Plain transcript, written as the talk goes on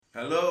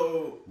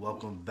Hello.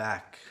 Welcome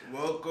back.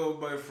 Welcome,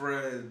 my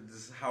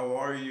friends. How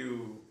are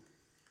you?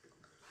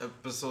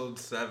 Episode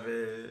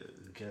 7.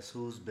 Guess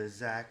who's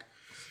Bizak?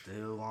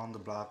 Still on the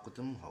block with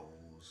them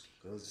hoes.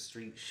 Cause the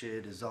street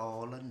shit is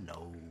all I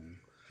know.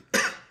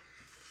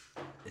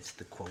 It's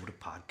the Quota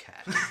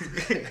Podcast.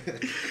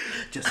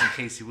 Just in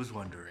case you was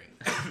wondering.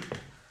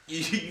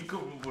 You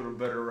come up with a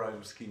better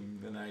rhyme scheme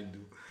than I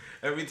do.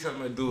 Every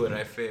time I do it,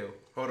 I fail.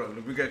 Hold on,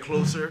 let me get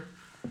closer.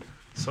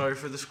 Sorry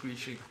for the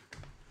screeching.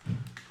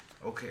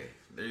 Okay,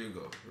 there you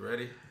go. You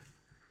ready?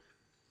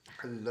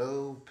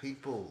 Hello,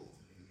 people.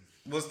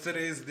 What's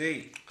today's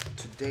date?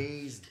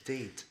 Today's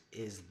date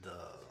is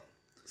the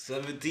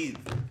 17th.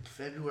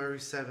 February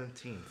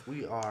 17th.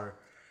 We are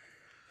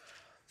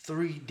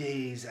 3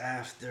 days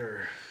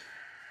after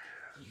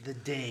the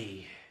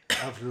day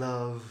of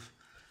love,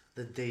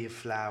 the day of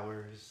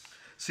flowers,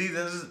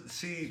 There's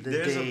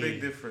a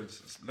big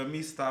difference. Let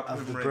me stop him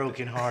of the right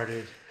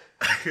brokenhearted,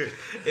 there.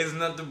 It's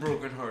not the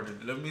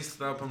brokenhearted. Let me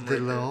stop him the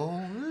right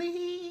lonely,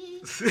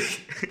 I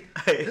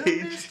the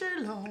hate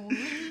Mr.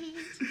 Lonely.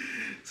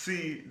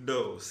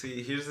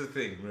 Here's the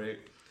thing, right?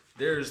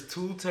 There's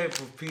two type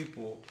of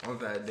people on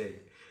that day.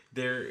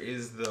 There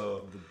is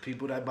the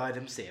People that by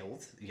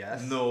themselves,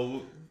 yes. listen.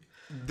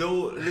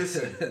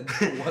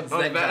 The ones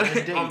that got a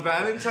date. On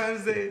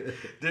Valentine's Day,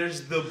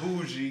 there's the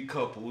bougie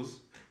couples,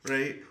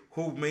 right?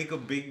 Who make a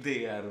big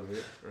day out of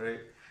it, right?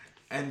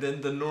 And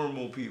then the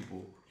normal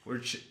people,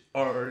 which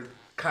are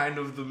kind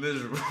of the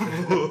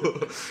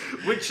miserable,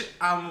 which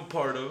I'm a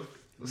part of.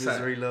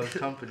 Misery loves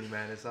company,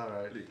 man. It's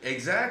alright.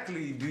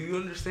 Exactly. Do you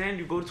understand?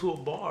 You go to a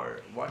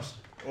bar, watch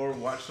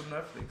some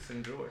Netflix,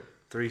 enjoy.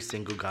 3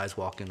 single guys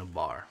walk in a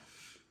bar.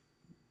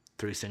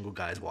 3 single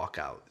guys walk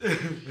out.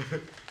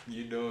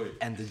 You know it.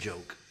 And the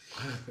joke.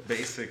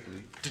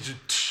 Basically.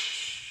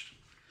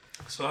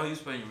 So how you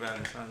spend your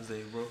Valentine's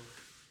Day, bro?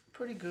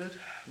 Pretty good.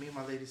 Me and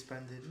my lady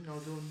spent it,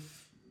 doing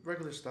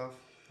regular stuff.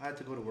 I had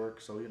to go to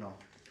work, so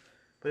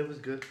But it was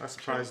good. I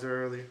surprised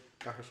her early.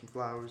 Got her some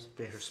flowers.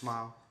 Made her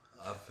smile.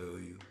 I feel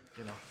you.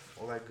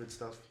 All that good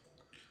stuff.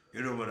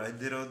 You know what I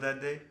did on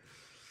that day?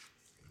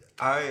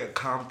 I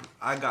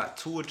got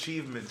 2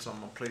 achievements on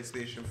my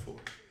PlayStation 4.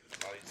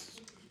 Nice.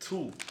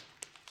 2.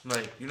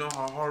 Like, you know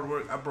how hard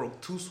work? I broke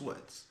 2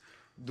 sweats.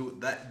 Dude,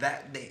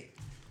 that day.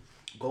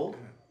 Gold?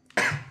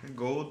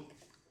 Gold?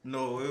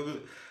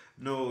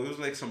 It was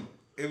like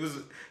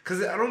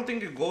cause I don't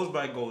think it goes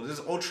by gold.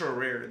 It's ultra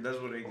rare. That's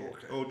what they get.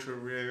 Okay. Ultra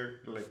rare,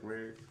 like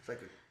rare. It's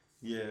like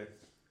Yeah.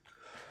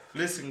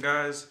 Listen,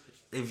 guys,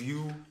 if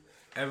you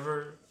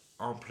ever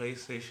on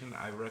PlayStation,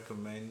 I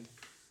recommend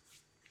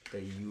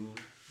that you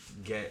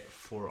get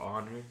For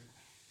Honor,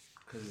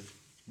 cause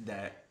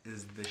that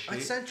is the shit. I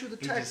sent you the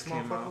It text, just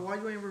came motherfucker. out. Why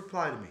you ain't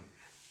reply to me?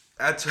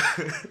 That's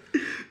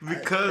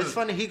because It's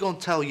funny, he gonna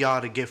tell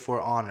y'all to get For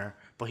Honor,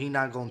 but he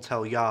not gonna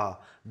tell y'all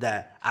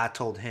that I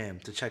told him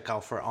to check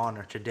out For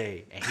Honor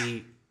today, and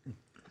he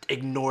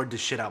ignored the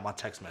shit out my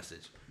text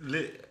message.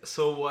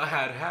 So what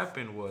had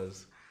happened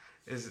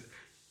is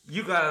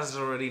you guys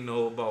already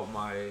know about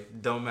my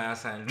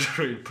dumbass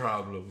Android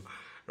problem,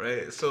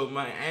 right? So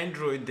my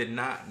Android did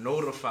not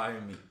notify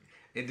me.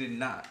 It did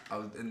not,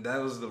 and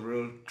that was the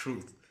real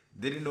truth.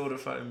 Didn't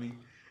notify me,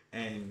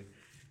 and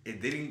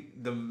it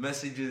didn't. The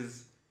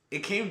messages,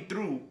 it came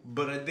through,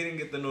 but I didn't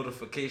get the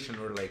notification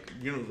or the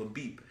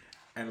beep,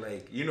 and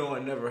I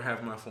never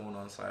have my phone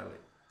on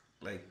silent,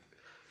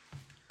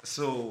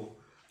 so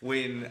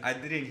when I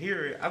didn't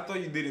hear it, I thought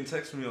you didn't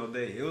text me all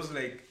day. It was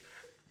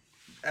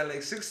at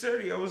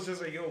 6:30, I was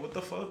just like, yo, what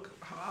the fuck?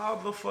 How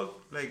the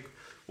fuck?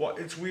 What?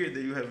 It's weird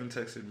that you haven't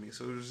texted me.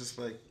 So it was just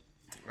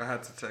I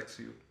had to text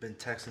you. Been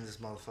texting this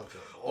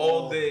motherfucker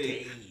All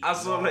day. I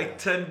saw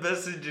 10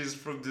 messages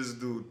from this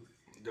dude.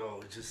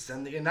 Yo, just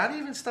sending, and not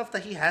even stuff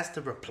that he has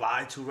to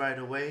reply to right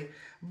away,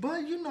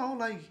 but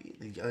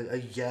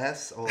a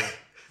yes or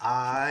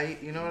I,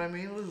 you know what I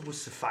mean? Would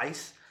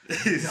suffice.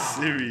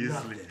 Seriously.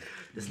 Nothing.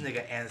 This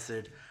nigga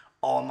answered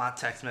all my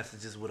text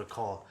messages with a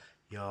call.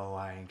 Yo,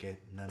 I ain't get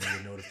none of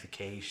your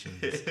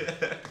notifications.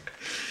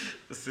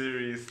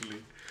 Seriously.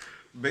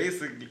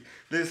 Basically,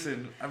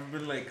 listen, I've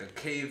been like a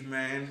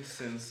caveman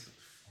since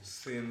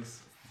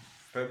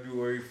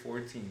February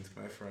 14th,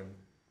 my friend.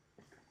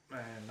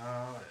 Man,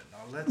 no,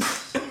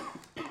 let's...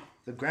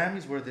 The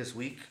Grammys were this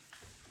week.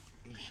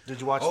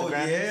 Did you watch the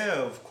Grammys? Oh,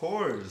 yeah, of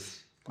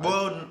course.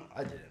 Well,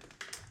 I didn't.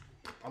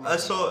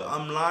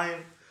 I'm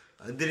lying.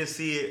 I didn't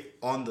see it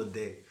on the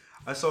day.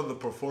 I saw the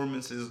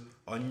performances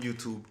on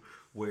YouTube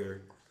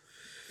where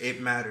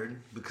it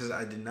mattered because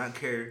I did not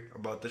care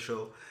about the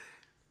show.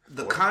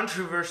 The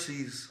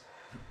controversies,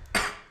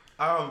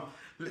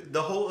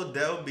 the whole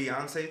Adele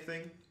Beyonce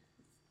thing.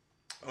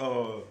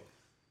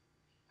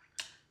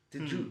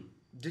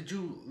 Did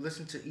you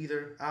listen to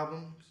either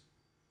albums?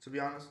 To be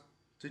honest,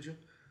 did you?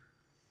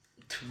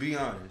 To be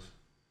honest,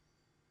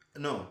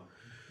 no.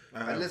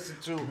 I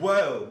listened to.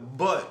 Well,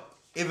 but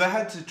if I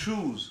had to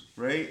choose,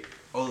 right?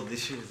 Oh,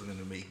 this shit is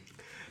gonna make.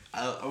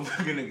 I'm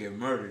gonna get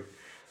murdered,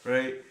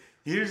 right?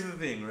 Here's the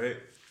thing, right?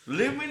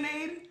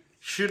 Lemonade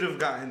should have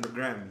gotten the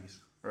Grammys,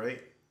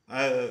 right?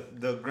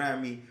 the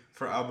Grammy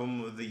for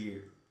album of the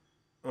year,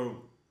 or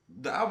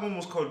the album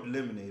was called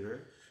Lemonade, right?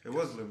 It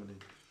was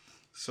Lemonade.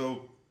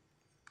 So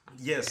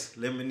yes,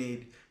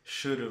 Lemonade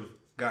should have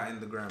gotten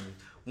the Grammy.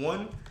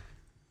 One,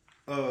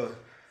 uh,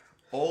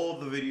 all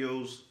the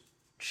videos.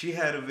 She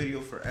had a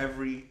video for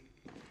every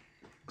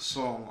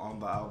song on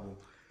the album.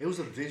 It was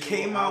a visual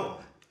Came album.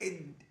 out.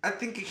 I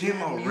think it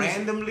came out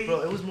randomly.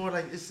 Bro, it was more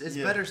like it's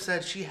better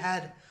said. She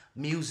had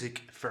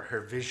music for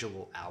her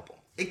visual album.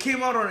 It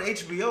came out on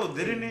HBO,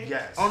 didn't it?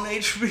 Yes. On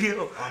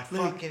HBO. On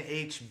fucking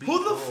HBO.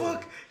 Who the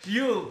fuck?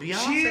 Yo,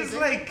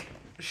 Beyonce,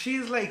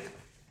 she's like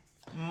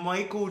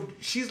Michael.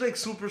 She's like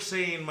Super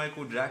Saiyan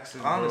Michael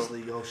Jackson.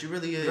 Honestly, yo, she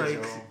really is, like,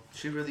 yo.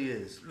 She really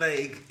is.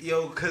 Like,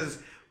 yo, cause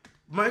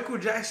Michael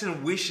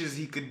Jackson wishes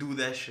he could do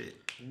that shit.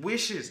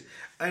 Wishes.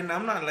 And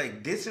I'm not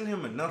like dissing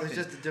him or nothing. It's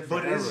just a different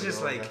but era, it's just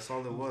yo. like That's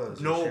all it was.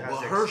 No,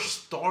 but her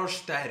star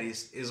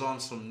status is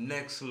on some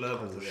next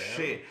level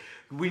shit.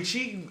 When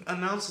she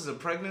announces a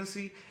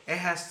pregnancy, it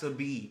has to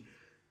be,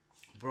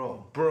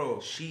 bro.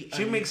 She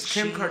makes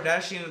Kim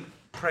Kardashian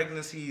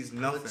pregnancies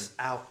nothing. Puts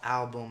out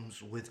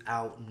albums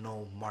without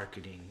no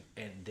marketing,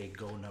 and they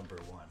go number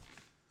one.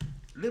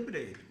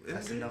 Lemonade.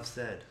 That's enough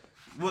said.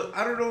 Well,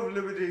 I don't know if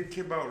Lemonade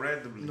came out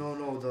randomly.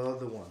 No, the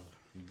other one.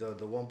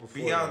 The one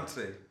before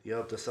Beyonce.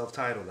 Yup, the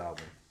self-titled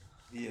album.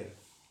 Yeah.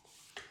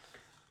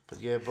 But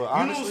yeah, but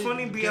honestly, you know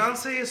what's funny?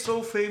 Beyonce is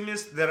so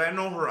famous that I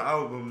know her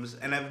albums,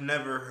 and I've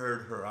never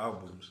heard her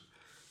albums.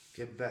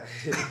 Get back.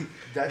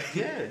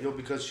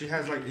 Because she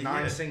has like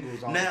 9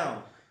 singles on.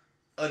 Now,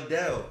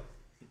 Adele.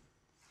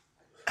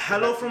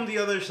 Hello from the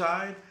Other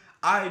Side.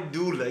 I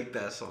do like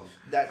that song.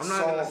 That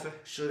song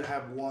should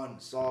have won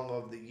Song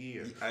of the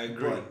Year. I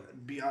agree.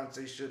 But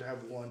Beyonce should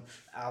have won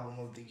Album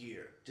of the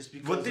Year. Just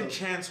because. What did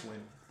Chance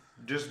win?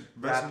 Just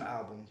rap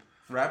album.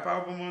 Rap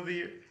album of the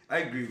year? I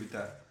agree with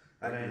that.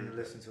 I didn't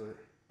listen to it.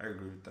 I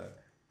agree with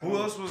that. Who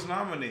else was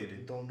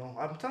nominated? Don't know.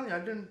 I'm telling you, I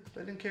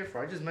didn't care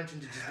for it. I just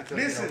mentioned it just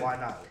because why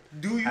not?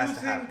 Do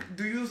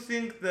you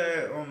think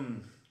that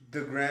the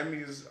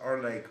Grammys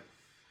are like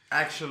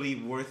actually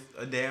worth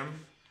a damn?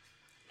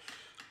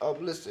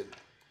 Listen,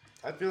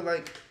 I feel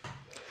like,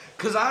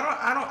 cause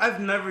I've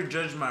never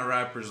judged my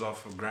rappers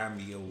off of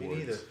Grammy awards.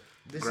 Me neither.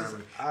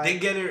 They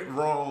get it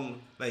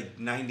wrong like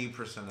 90%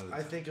 of the time.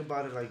 I think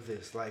about it like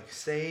this: like,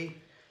 say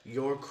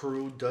your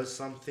crew does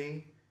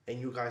something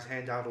and you guys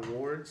hand out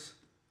awards.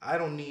 I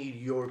don't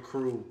need your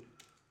crew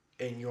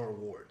and your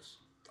awards.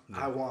 No.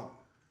 I want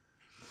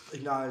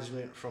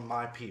acknowledgement from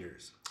my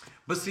peers.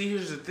 But see,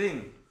 here's the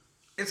thing: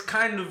 it's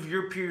kind of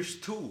your peers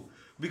too.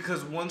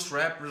 Because once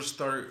rappers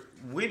start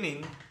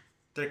winning,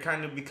 they're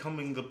kind of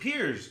becoming the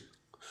peers.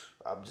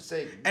 I'm just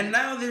saying. And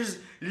now there's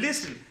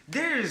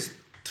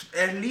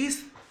at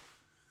least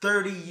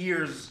 30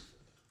 years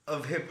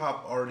of hip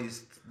hop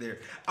artists there.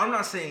 I'm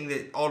not saying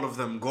that all of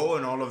them go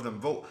and all of them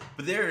vote,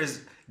 but there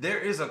is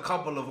a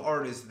couple of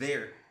artists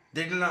there.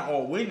 They're not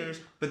all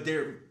winners, but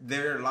they're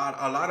a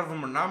lot of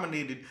them are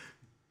nominated.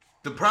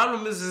 The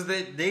problem is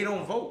that they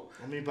don't vote.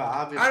 I mean, but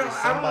obviously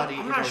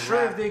I'm not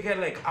sure if they get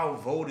like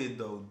outvoted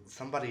though.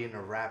 Somebody in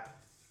a rap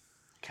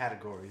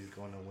category is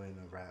going to win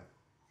a rap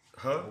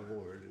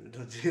award.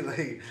 Don't you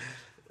like?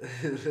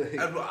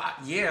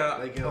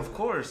 Of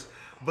course.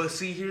 But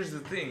see, here's the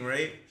thing,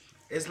 right?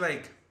 It's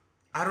like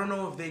I don't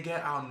know if they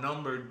get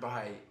outnumbered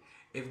by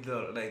if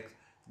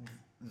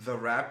the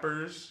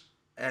rappers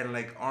and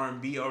like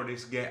R&B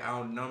artists get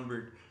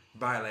outnumbered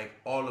by like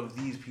all of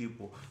these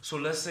people. So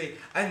let's say,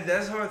 and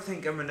that's how I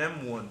think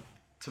Eminem won,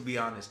 to be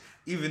honest.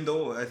 Even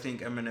though I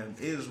think Eminem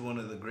is one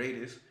of the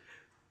greatest,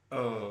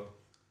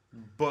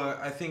 but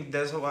I think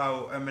that's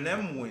how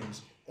Eminem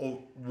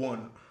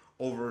won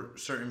over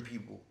certain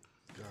people.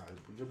 God,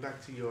 we go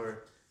back to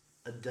your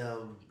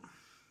Adele,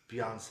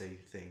 Beyonce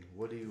thing.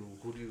 Who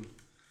do you?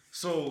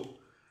 So,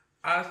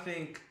 I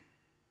think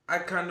I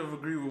kind of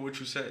agree with what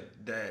you said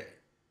that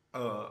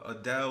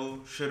Adele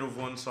should have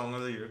won Song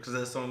of the Year because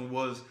that song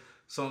was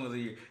Song of the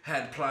Year.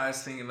 Had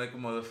Plies singing like a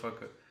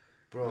motherfucker.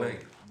 Bro,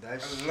 like, I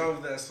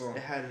love that song.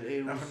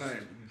 It was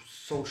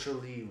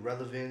socially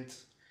relevant.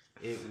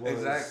 It was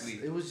exactly.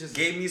 It was just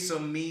gave me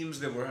some memes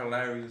that were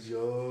hilarious.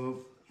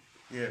 Yo,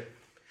 yeah.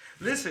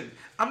 Listen,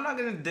 I'm not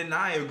gonna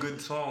deny a good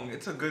song.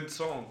 It's a good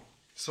song.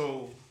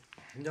 So.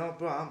 No,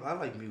 bro, I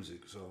like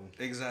music, so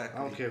exactly.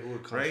 I don't care who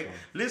it comes from.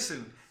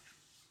 Listen,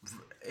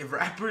 if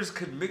rappers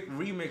could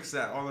remix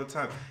that all the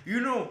time,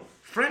 you know,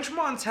 French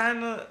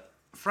Montana's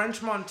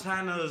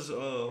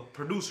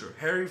producer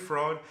Harry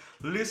Fraud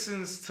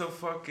listens to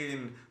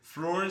fucking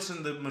Florence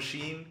and the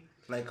Machine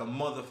like a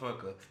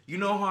motherfucker. You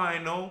know how I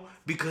know?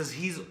 Because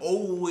he's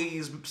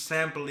always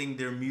sampling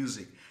their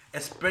music,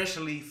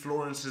 especially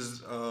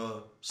Florence's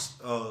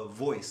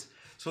voice.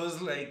 So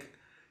it's like,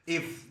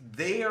 if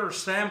they are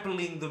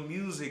sampling the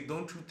music,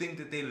 don't you think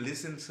that they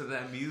listen to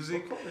that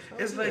music? Of course,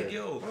 it's like,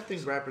 yo. I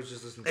think rappers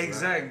just listen to rap.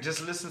 Exactly,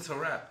 just listen to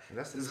rap. And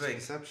that's the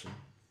misconception.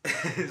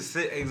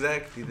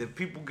 Exactly, that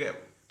people get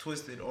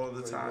twisted all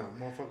the time.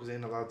 Motherfuckers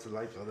ain't allowed to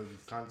like other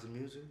kinds of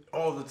music.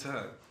 All the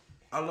time.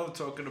 I love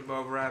talking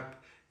about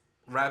rap.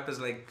 Rap is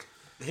like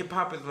hip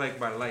hop is like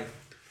my life.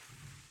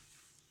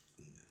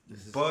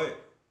 This is But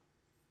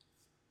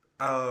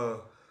uh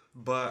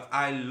but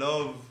I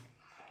love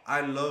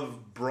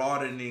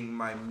broadening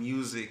my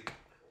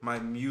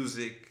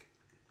music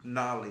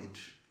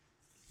knowledge,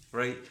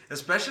 right?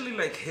 Especially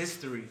like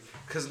history,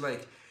 cause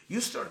like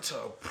you start to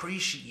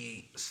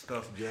appreciate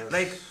stuff. Yes.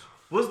 Like,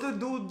 what's the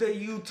dude that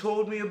you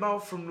told me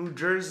about from New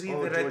Jersey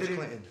Oh, that I George didn't?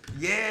 Clinton.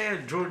 Yeah,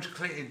 George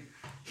Clinton.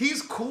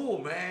 He's cool,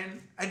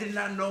 man. I did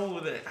not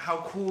know that how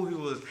cool he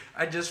was.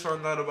 I just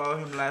found out about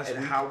him last and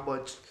week. how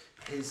much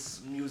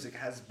his music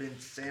has been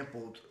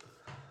sampled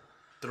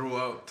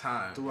Throughout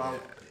time. throughout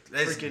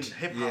That's- freaking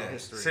hip hop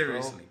history.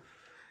 Seriously. Bro.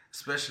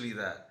 Especially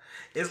that.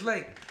 It's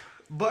like,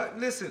 but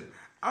listen,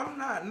 I'm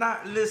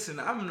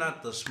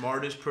not the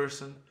smartest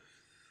person,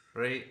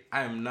 right?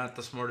 I am not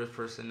the smartest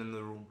person in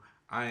the room.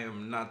 I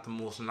am not the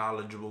most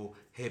knowledgeable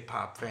hip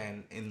hop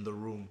fan in the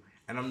room.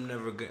 And I'm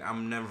never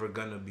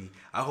gonna be.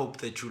 I hope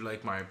that you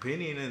like my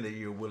opinion and that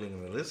you're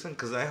willing to listen.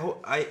 Cause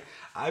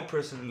I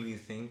personally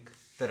think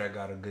that I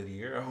got a good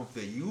ear. I hope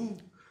that you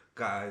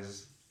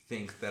guys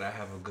think that I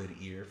have a good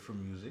ear for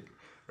music,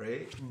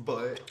 right?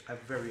 But I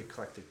have very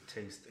eclectic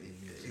taste in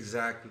music.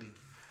 exactly.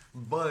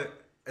 But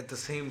at the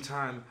same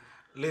time,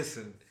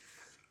 listen,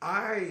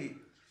 I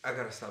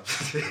gotta stop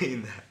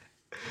saying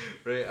that.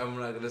 Right? I'm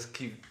not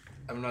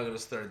gonna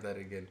start that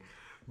again.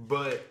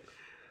 But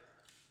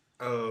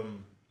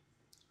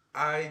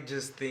I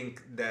just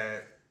think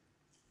that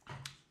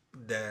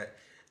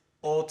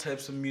all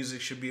types of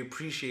music should be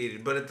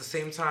appreciated. But at the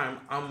same time,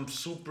 I'm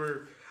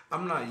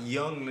not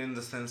young in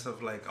the sense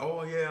of like,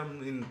 oh yeah,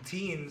 I'm in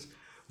teens,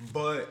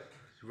 but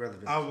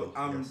Relevant.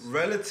 I'm Yes.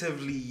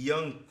 relatively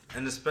young,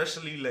 and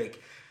especially like,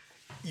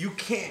 you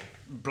can't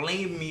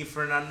blame me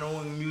for not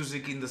knowing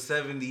music in the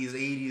 70s,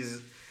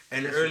 80s,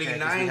 and Yes, early you can,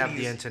 'cause we have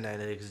the 90s. internet.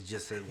 And it's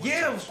just a one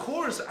Yeah, touch. of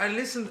course. I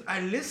listen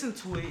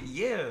to it,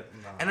 yeah.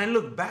 Nah. And I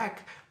look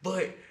back,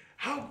 but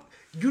how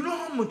you know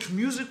how much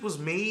music was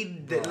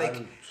made that Bro,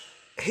 like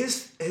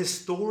his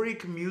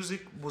historic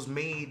music was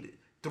made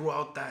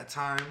throughout that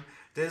time.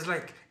 There's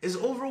like it's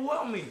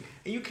overwhelming.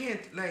 And you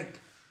can't like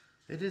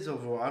It is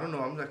overall. I don't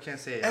know. I can't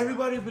say it.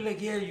 everybody be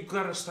like, yeah, you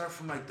gotta start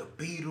from like the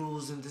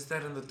Beatles and this,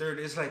 that, and the third.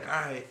 It's like,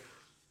 alright,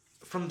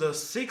 from the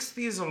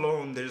 60s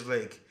alone, there's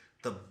like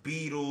the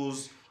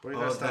Beatles, What do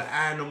you got the stuff?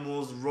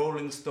 Animals,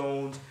 Rolling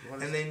Stones, What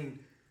is- and then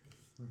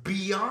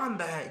beyond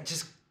that,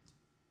 just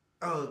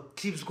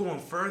keeps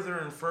going further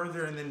and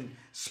further, and then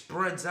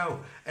spreads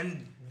out,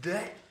 and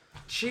that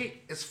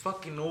shit is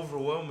fucking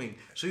overwhelming.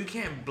 So you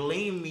can't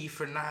blame me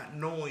for not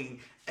knowing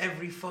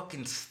every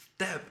fucking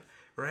step,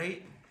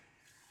 right?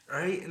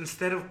 Right?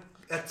 Instead of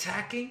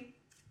attacking,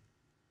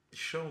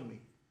 show me.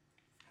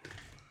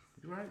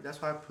 You're right.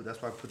 That's why I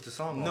put the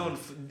song No, on.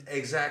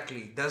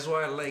 exactly. That's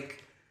why I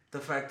like the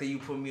fact that you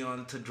put me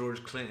on to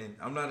George Clinton.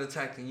 I'm not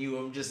attacking you.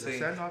 I'm just Yes,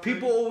 saying. I know.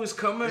 People always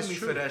come at It's me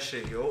true. for that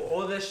shit, yo.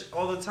 All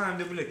the time.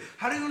 They'll be like,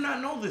 "How do you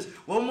not know this?"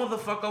 Well,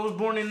 motherfucker, I was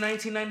born in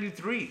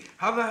 1993.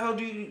 How the hell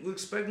do you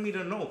expect me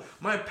to know?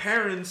 My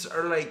parents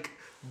are like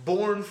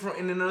born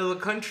in another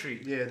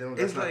country. Yeah,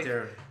 that's It's not like-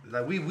 there.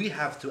 Like we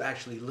have to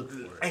actually look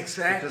for it.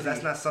 Exactly. Because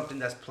that's not something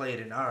that's played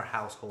in our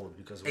household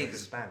because we're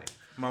Hispanic.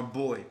 My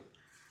boy,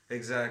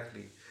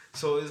 exactly.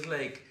 So it's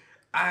like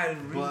I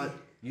really. But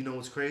you know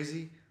what's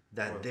crazy?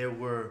 That What? there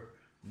were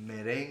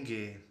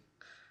merengue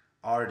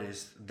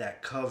artists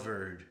that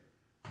covered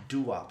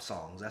doo-wop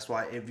songs. That's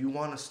why if you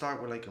want to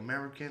start with like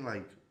American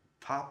like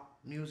pop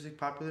music,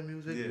 popular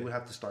music, Yeah. you would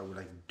have to start with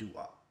like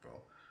doo-wop,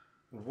 bro.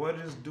 What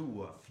is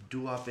doo-wop?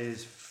 Doo-wop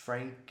is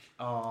Frank.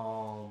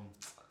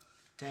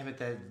 Damn it,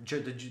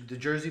 the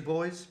Jersey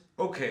Boys.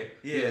 Okay,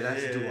 yeah, Yeah,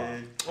 that's yeah, doo-wop.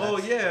 yeah. Oh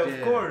That's- yeah, yeah.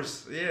 of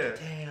course, yeah.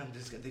 Damn,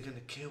 they're gonna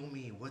kill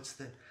me. What's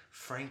the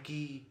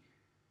Frankie?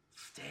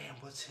 Damn,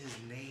 what's his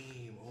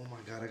name? Oh my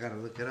god, I gotta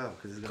look it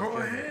up because it's gonna Go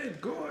kill me.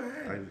 ahead, go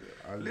ahead.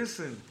 I-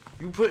 Listen,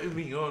 you putting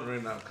me on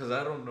right now because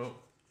I don't know.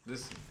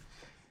 Listen,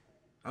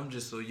 I'm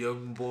just a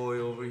young boy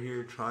over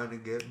here trying to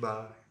get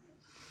by.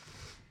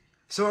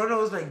 So I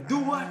know it's like, do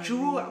what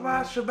you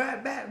about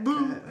shabat bat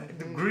boo.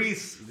 The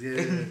grease.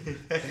 Yeah.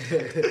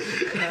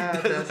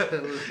 That's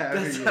hilarious.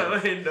 That's how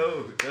I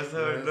know. That's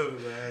how I That's know.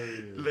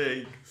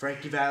 hilarious. Like,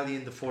 Frankie Valli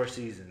and the Four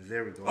Seasons.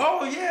 There we go.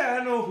 oh yeah,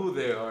 I know who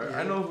they are.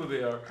 I know who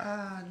they are.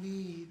 I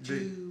need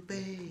you,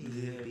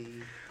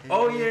 baby.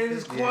 Oh yeah,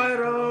 it's Yeah. quite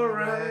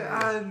alright.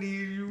 I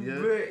need you,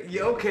 Yeah. babe.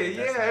 Yeah, okay,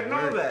 That's yeah, I how it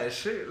know works. that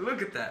shit.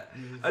 Look at that.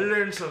 I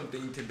learned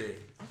something today,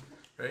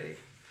 right?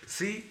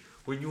 See,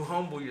 when you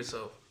humble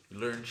yourself, you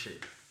learn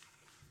shit,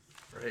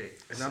 right?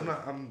 And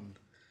So-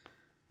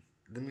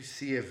 let me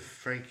see if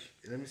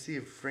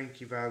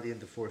Frankie Valli and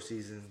the Four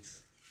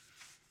Seasons,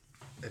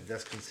 if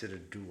that's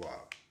considered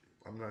doo-wop.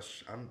 I'm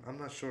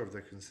not sure if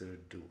they're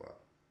considered doo-wop.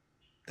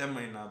 That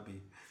might not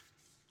be.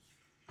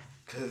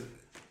 Cause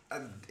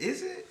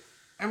is it?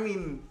 I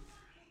mean,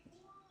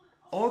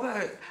 all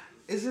that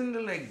isn't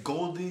it like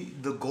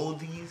the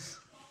Goldies,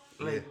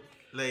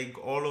 like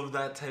all of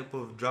that type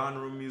of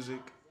genre music.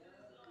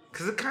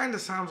 Cause it kind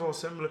of sounds all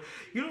similar.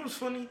 You know what's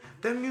funny?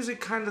 That music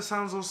kind of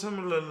sounds all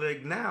similar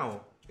like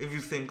now. If you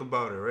think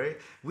about it, right?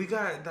 We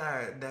got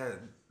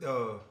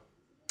uh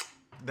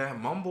that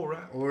mumble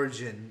rap.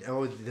 Origin.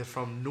 Oh, they're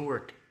from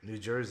Newark, New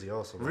Jersey,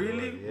 also. By the way.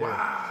 Really? Yeah.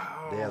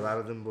 Wow. Yeah, a lot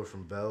of them were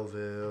from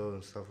Belleville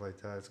and stuff like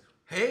that.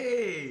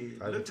 Hey,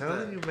 I'm look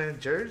telling at you, that. man,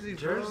 Jersey,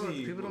 bro.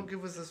 Jersey. People don't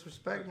give us this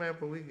respect, man,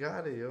 but we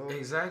got it, yo.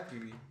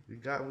 Exactly. We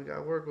got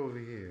work over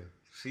here.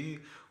 See,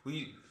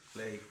 we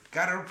like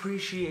gotta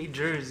appreciate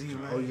Jersey,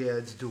 man. Oh yeah,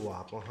 it's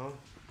doo-wop,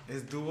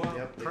 It's doo-wop.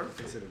 Yep, Perfect.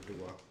 consider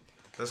doo-wop.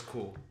 That's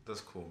cool.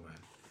 That's cool, man.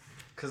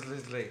 Cause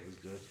it's like It was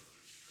good.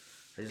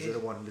 I just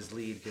didn't want to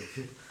mislead.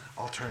 Give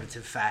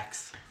alternative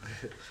facts.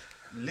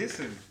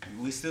 listen,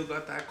 we still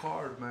got that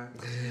card, man.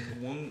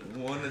 one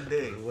a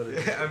day. What a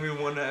day. I mean,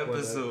 one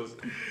episode.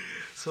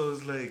 So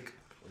it's like,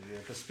 Yeah,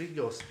 cause speaking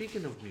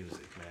of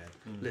music, man.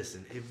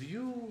 Listen, if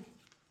you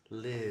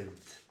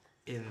lived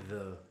in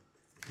the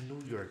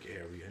New York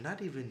area,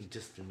 not even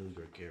just the New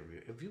York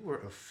area, if you were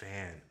a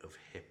fan of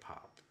hip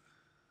hop,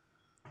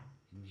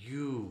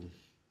 you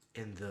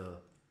in the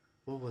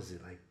what was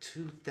it, like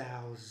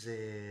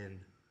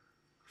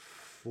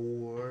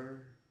 2004?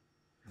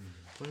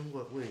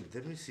 Wait,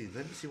 let me see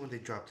when they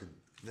dropped it.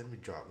 When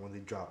they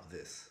dropped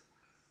this.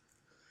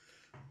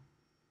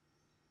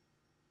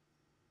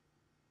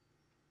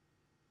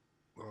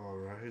 All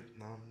right,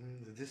 now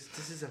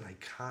this is an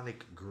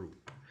iconic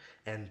group,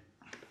 and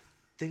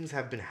things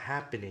have been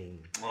happening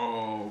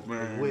oh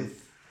man,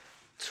 with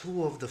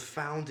two of the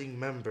founding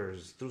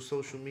members through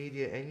social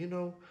media,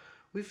 and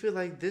we feel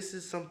like this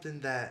is something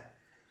that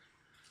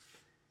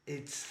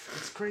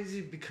it's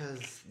crazy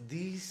because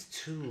these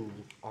two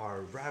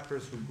are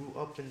rappers who grew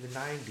up in the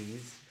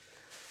 90s,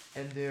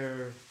 and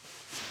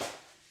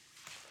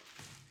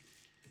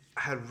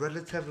had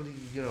relatively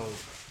good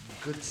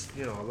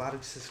a lot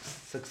of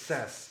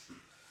success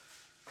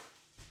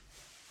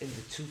in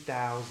the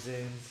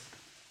 2000s,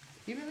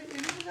 even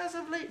as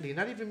of lately,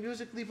 not even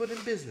musically but in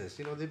business.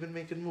 They've been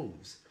making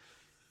moves,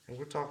 and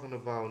we're talking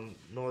about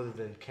no other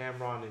than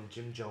Cameron and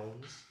Jim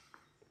Jones,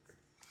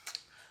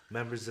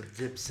 members of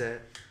Dipset,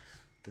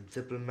 the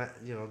diplomat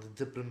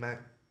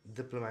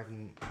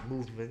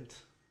movement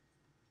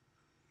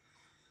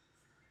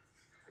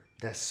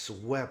that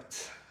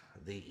swept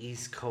the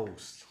East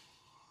Coast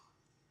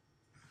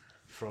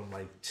from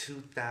like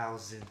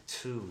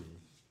 2002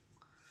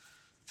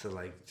 to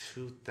like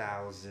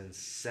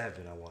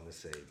 2007, I want to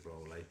say,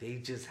 bro. Like, they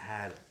just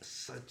had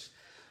such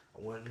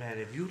one, man.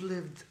 If you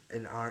lived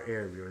in our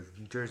area,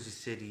 New Jersey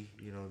City,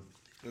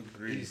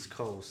 agreed. East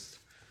Coast,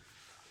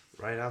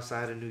 right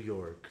outside of New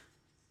York,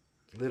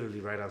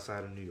 literally right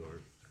outside of New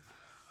York,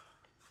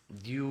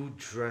 you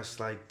dressed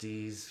like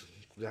these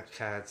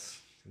cats.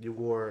 You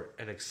wore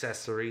an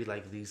accessory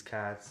like these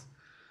cats.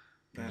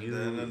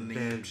 Bandana,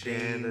 name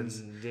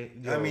chains.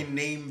 I mean,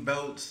 name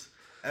belts,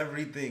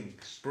 everything,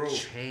 bro.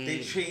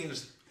 They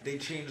changed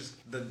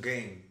the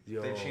game.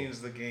 Yo. They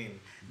changed the game.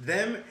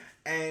 Them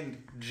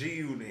and G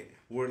Unit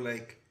were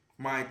like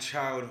my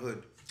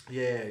childhood.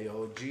 Yeah,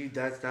 yo,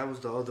 that was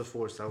the other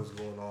force that was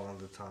going on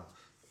the top.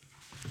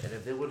 And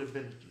if they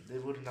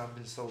would not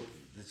been so.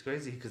 It's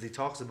crazy because he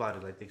talks about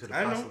it like they could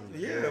have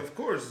possibly. Yeah, of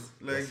course.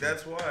 Like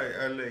that's why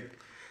I like.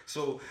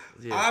 So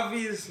Yeah.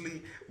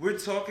 obviously we're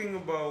talking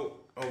about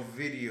a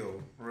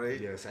video, right?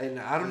 Yes, and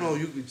I don't know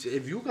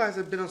if you guys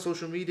have been on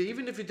social media,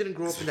 even if you didn't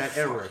grow up in that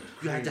era,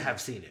 you had to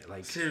have seen it.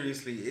 Like,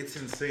 seriously, it's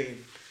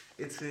insane.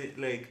 It's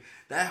like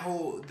that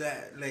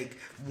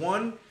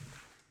one.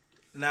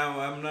 Now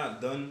I'm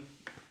not done.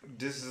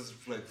 This is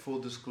like full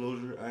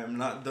disclosure. I am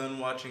not done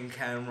watching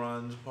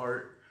Cameron's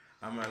part.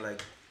 I'm at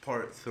like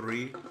part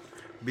 3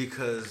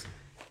 because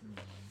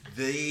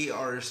they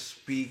are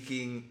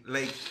speaking,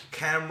 like,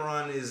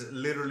 Cameron is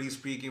literally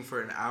speaking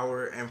for an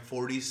hour and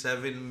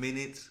 47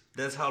 minutes.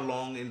 That's how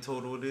long in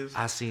total it is.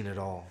 I seen it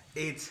all.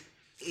 It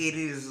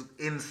is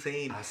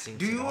insane. I seen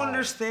Do it you all.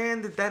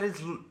 understand that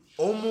is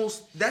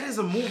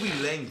a movie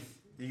length?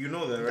 You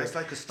know that, right? That's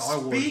like a Star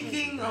Wars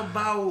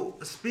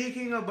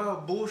Speaking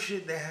about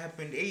bullshit that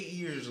happened 8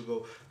 years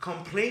ago,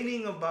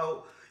 complaining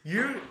about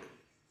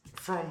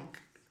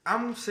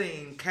I'm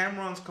saying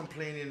Cameron's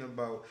complaining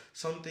about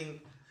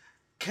something.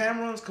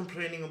 Cameron's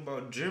complaining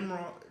about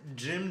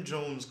Jim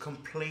Jones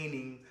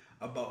complaining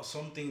about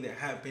something that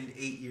happened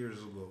 8 years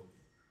ago.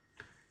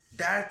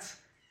 That's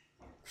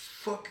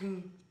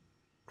fucking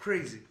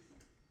crazy.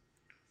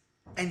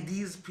 And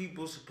these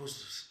people supposed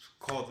to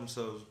call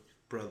themselves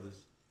brothers.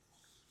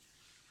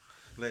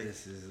 Like,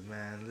 This is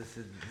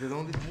the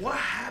only. what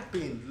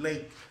happened?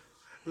 Like,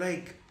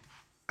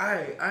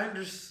 I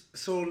understand.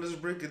 So let's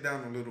break it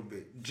down a little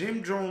bit.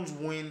 Jim Jones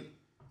went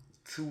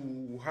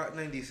to Hot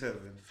 97.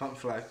 Funk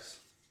Flex.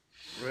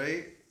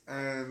 Right?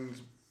 And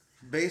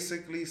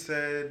basically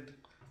said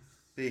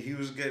that he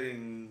was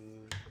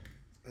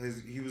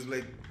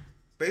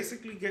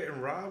basically getting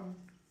robbed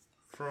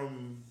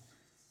from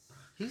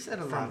He said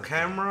a lot. from of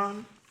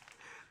Cameron.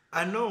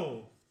 I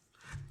know.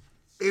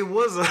 It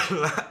was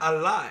a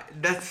lot.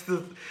 That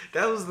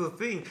was the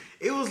thing.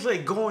 It was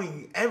like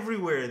going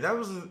everywhere. That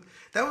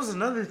was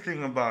another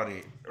thing about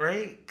it,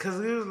 right? Cuz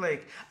it was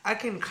like, I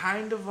can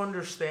kind of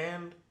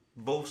understand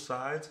both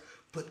sides,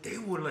 but they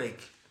were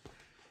like,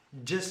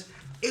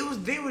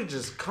 they were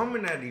just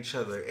coming at each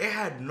other. It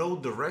had no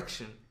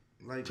direction.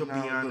 Like, To be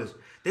now, honest,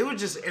 look. they were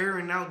just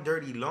airing out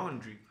dirty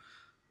laundry.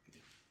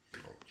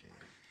 Okay.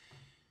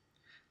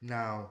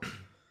 Now,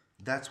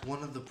 that's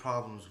one of the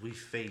problems we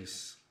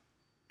face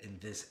in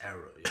this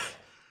era, y'all.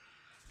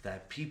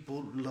 That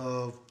people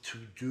love to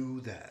do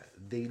that.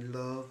 They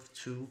love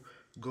to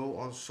go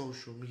on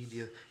social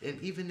media,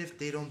 and even if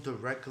they don't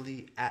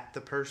directly at the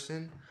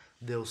person,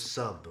 they'll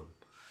sub them.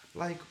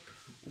 Like,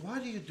 why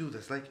do you do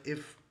this? Like,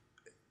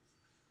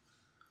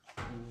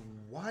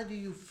 why do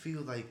you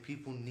feel like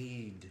people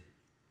need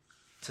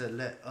to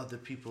let other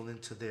people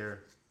into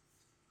their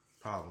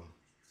problem?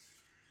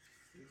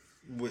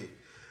 Wait.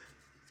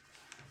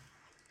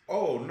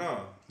 Oh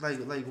no. Why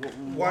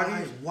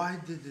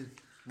did it?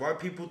 Why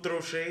people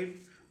throw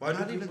shade? Why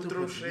do people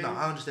throw shade? No,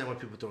 I understand why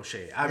people throw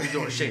shade. I be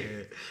throwing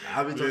shade.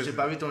 I be throwing shade,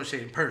 but I be throwing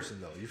shade in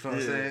person though. You feel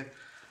what I'm saying?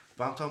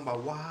 But I'm talking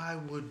about, why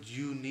would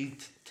you need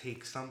to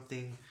take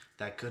something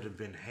that could have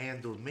been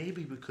handled?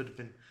 Maybe it could have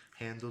been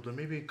handled, or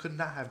maybe it could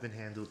not have been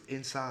handled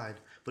inside,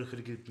 but it could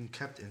have been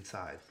kept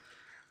inside.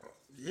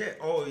 Yeah.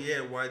 Oh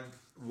yeah.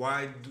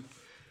 Why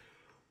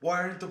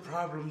aren't the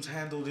problems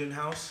handled in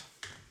house?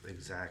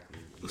 Exactly.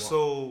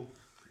 So,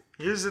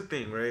 here's the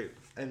thing, right?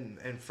 And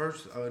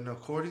first, and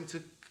according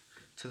to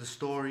the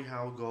story,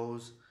 how it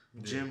goes,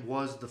 Jim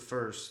was the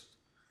first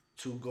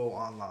to go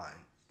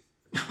online.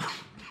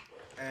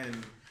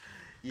 And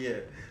yeah.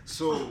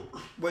 So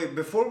wait,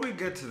 before we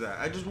get to that,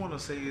 I just want to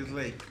say is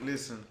like,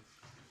 listen.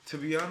 To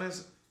be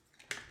honest,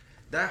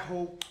 that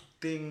whole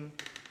thing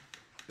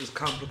is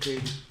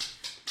complicated,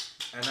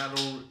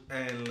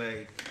 and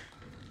like,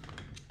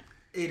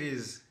 it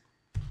is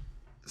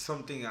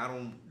something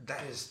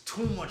that is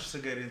too much to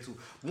get into.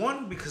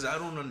 One, because I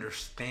don't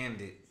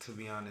understand it, to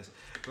be honest.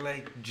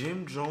 Like,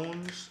 Jim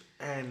Jones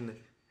and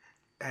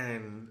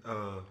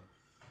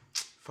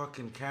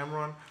fucking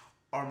Cameron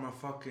are my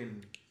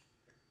fucking,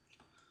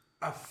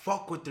 I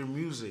fuck with their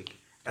music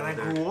and I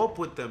grew up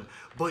with them.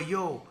 But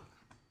yo,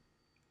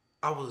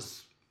 I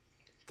was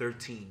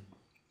 13,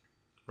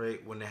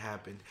 right, when it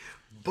happened.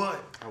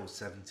 But I was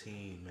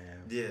 17,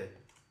 man. yeah,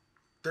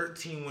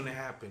 13 when it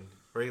happened,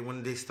 right?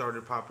 When they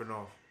started popping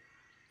off,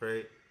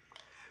 right?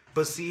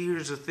 But see,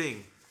 here's the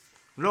thing.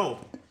 No,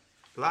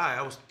 lie.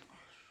 I was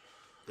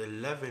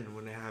 11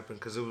 when it happened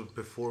because it was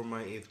before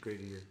my 8th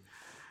grade year.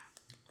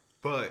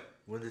 But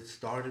When it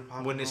started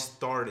popping when it off?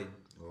 started,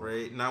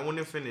 right? Not when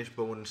it finished,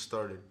 but when it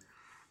started,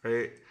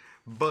 right?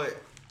 But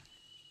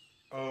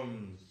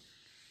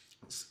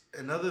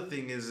another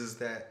thing is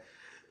that,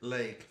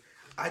 like,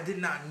 I did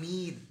not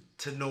need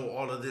to know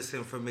all of this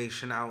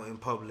information out in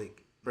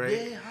public,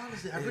 right? Yeah,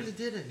 honestly, I really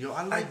didn't. Yo,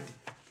 I like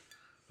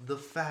the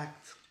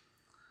fact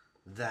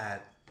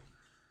that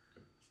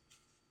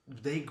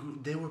they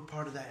were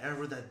part of that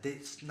era that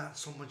not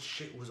so much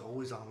shit was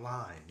always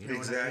online. You know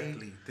what I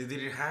mean? They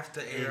didn't have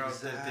to air out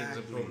their things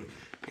in public.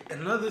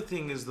 Another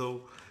thing is,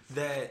 though,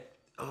 that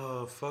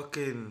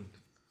fucking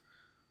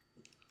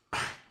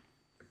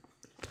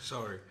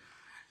sorry.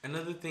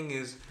 Another thing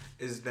is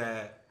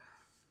that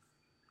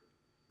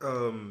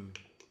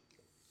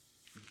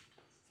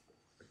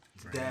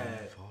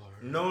that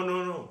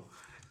no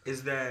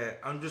is that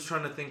I'm just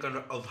trying to think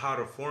of how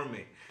to form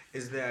it.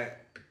 Is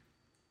that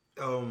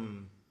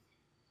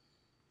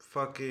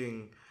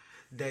fucking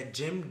that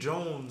Jim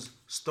Jones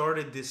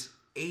started this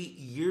 8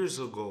 years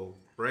ago,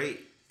 right?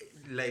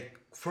 Like,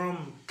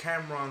 from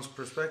Cameron's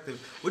perspective,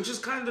 which is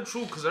kind of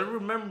true because I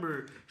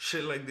remember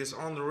shit like this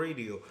on the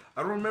radio.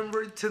 I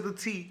remember it to the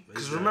T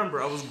because remember,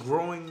 I was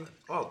growing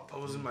up. I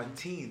was in my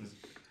teens,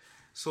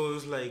 so it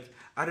was like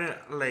I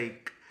didn't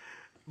like.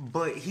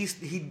 But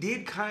he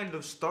did kind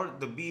of start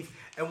the beef,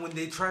 and when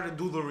they tried to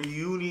do the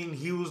reunion,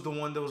 he was the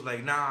one that was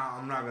like, "Nah,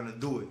 I'm not gonna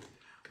do it."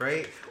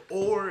 Right?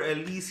 Or at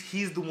least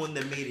he's the one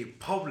that made it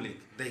public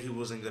that he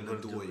wasn't gonna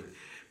do it.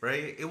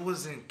 Right? It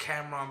wasn't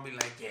Cameron being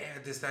like, yeah,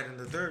 this, that, and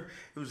the third.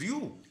 It was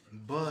you.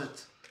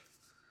 But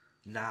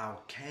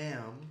now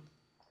Cam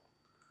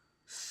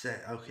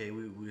said, okay,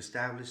 we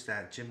established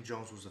that Jim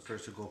Jones was the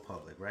first to go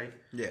public, right?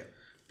 Yeah.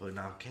 But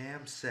now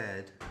Cam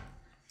said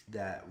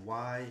that,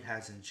 why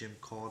hasn't Jim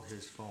called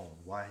his phone?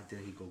 Why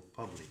did he go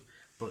public?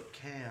 But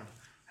Cam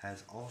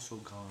has also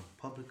gone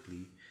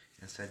publicly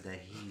and said that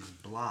he's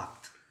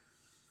blocked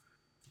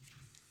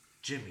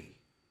Jimmy.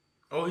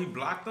 Oh, he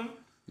blocked him?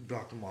 He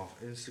blocked him off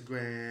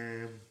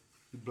Instagram.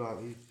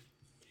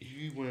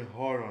 He went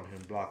hard on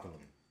him, blocking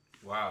him.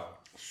 Wow.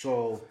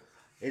 So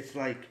it's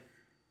like,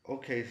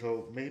 okay,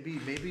 so maybe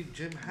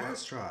Jim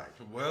has tried.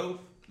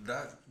 Well,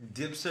 that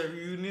Dipset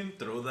reunion,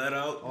 throw that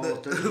out Oh,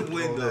 the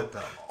window.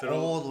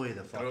 All the way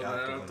the fuck throw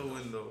out, that out the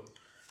window.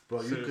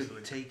 Bro, Seriously. you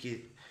could take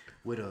it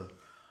with a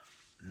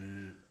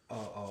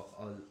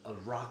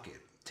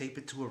rocket. Tape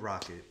it to a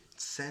rocket.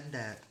 Send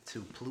that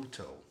to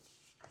Pluto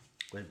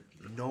with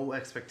no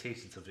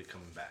expectations of it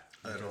coming back.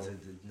 At all.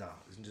 No,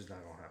 it's just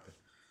not gonna happen.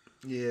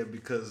 Yeah,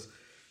 because,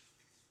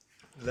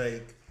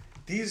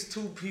 these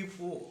two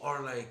people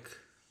are,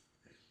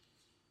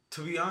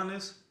 to be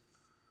honest,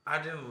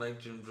 I didn't like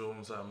Jim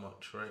Jones that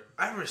much, right?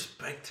 I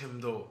respect him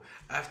though.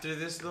 After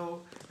this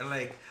though, and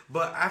like,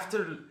 but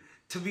after,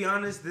 to be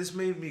honest, this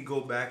made me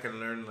go back and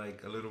learn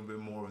like a little bit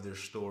more of their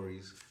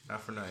stories.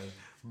 Not for nothing,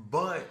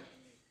 but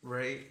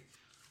right,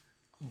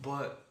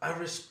 but I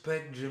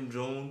respect Jim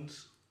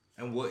Jones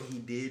and what he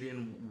did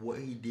and what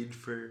he did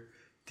for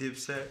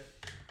Dipset.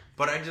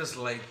 But I just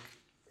like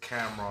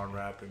Cameron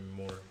rapping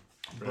more.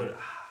 Right? But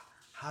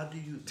how do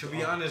you? To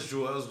be honest,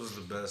 Joel's was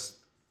the best.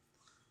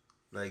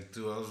 Like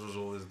Joel's was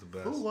always the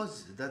best. Who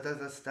was that?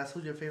 That's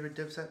who your favorite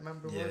Dipset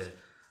member Yeah. was.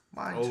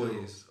 Mine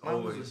Always, too. Mine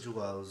always. was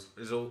Joel's.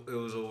 It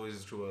was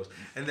always Joel's.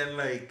 And then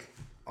like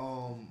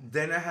Um,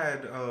 then I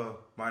had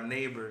my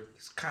neighbor.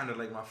 He's kind of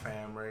like my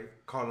fam, right?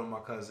 Call him my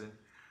cousin,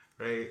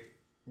 right?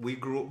 We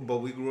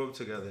grew up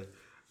together.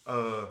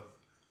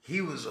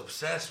 He was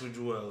obsessed with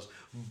Joel's,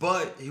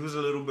 but he was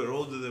a little bit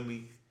older than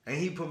me, and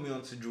he put me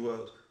onto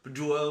Joel's. But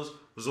Joel's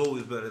was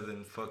always better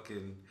than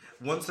fucking.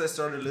 Once I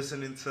started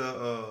listening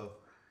to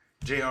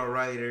J.R.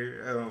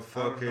 Ryder,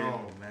 fucking. I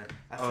don't know, man.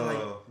 I feel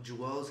like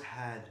Joel's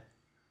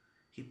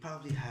he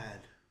probably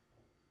had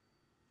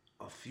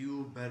a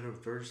few better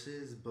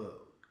verses, but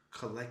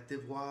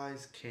collective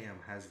wise, Cam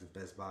has the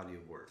best body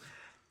of work.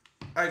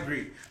 I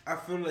agree. I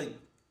feel like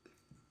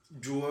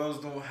Joel's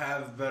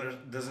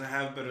doesn't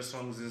have better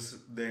songs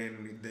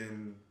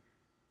than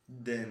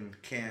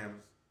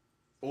Cam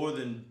or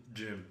than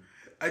Jim.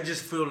 I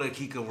just feel like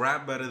he could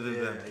rap better than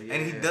them,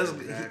 and he does.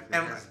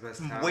 Exactly.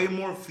 And way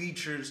more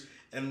features,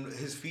 and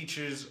his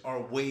features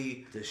are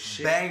way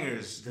shit,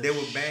 bangers. They were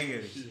shit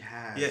bangers. He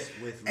has Yeah,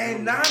 with and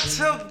Lil not Wayne.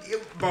 tell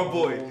my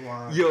boy, Oh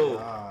my yo,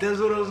 God, that's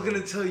what I was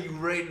gonna tell you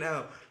right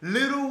now.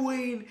 Lil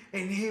Wayne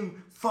and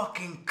him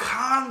fucking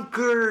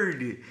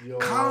conquered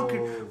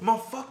my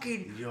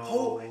fucking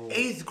whole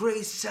 8th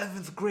grade,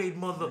 7th grade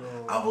mother.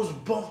 I was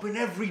bumping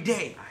every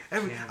day.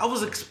 I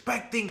was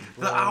expecting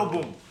the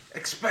album.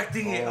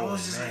 Expecting it. I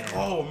was just like,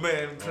 oh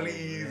man,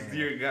 please,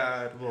 dear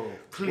God. Bro,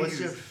 please. what's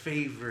your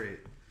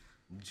favorite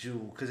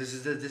Jew? Because this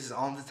is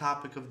on the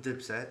topic of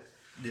Dipset.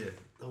 Yeah.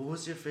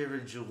 What's your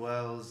favorite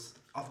Joel's?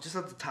 Just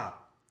at the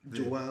top,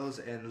 Joel's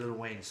and Lil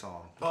Wayne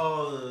song.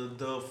 Oh,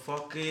 the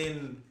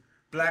fucking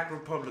Black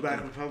Republican.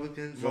 Black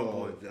Republicans. My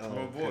boy.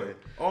 My boy.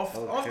 Off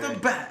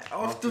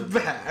the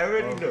bat. I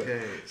already know.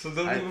 So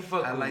don't even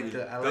fuck with me.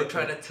 Don't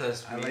try to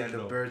test me. I like the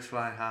birds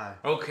fly high.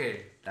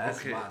 Okay. That's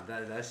okay.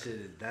 that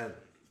shit. That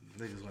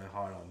niggas went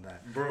hard on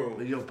that, bro.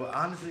 But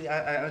honestly,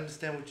 I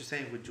understand what you're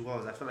saying with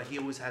Joel's. I feel like he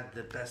always had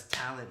the best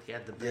talent. He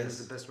had the best, he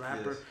was the best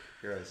rapper.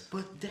 Yes.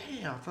 But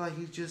damn, I feel like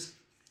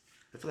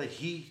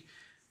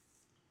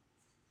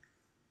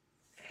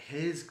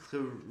his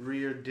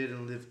career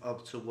didn't live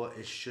up to what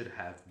it should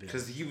have been.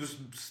 Because he was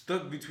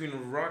stuck between a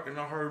rock and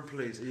a hard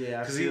place.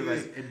 Yeah, I feel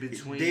like in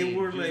between. They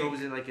were he like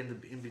was always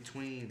in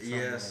between.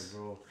 Yes,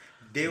 bro.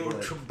 They were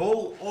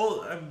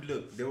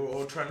look. They were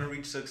all trying to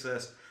reach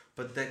success,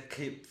 but they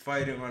kept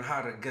fighting on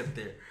how to get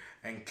there.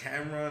 And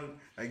Cameron,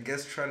 I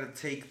guess, tried to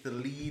take the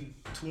lead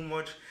too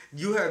much.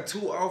 You had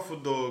two alpha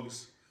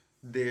dogs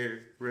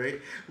there, right?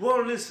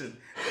 Well, listen,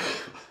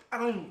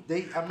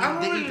 They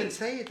even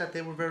say it that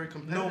they were very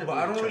competitive. No, but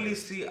I don't really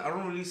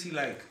see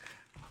like,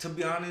 to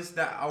be honest,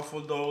 that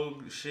alpha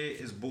dog shit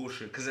is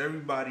bullshit. Cause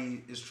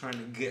everybody is trying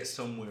to get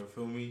somewhere,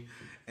 feel me?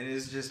 And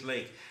it's just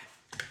like,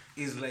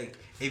 it's like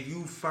if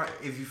you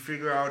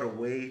figure out a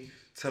way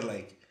to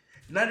like,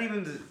 not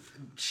even to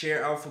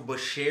share alpha, but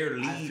share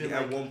lead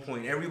at one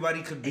point.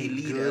 Everybody could be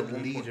lead at one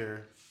point. A good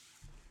leader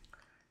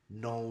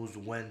knows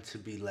when to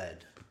be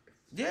led.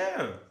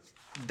 Yeah,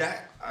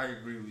 that I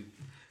agree with.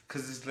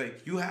 Cause it's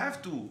like you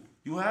have to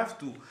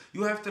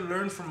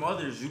learn from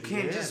others. You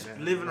can't just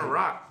live in a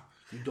rock.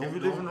 You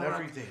don't know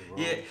everything, bro.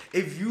 Yeah,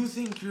 if you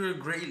think you're a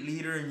great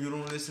leader and you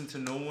don't listen to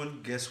no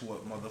one, guess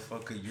what,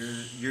 motherfucker?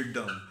 You're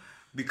dumb.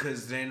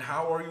 Because then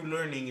how are you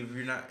learning if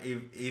you're not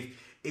if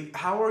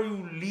how are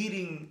you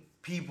leading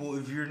people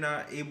if you're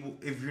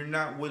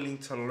not willing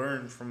to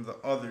learn from the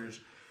others,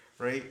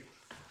 right?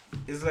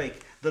 It's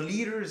like the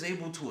leader is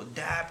able to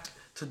adapt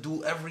to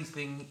do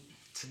everything,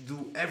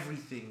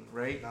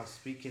 right? Now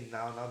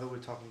that we're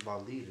talking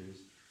about leaders,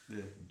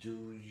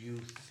 do you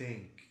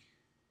think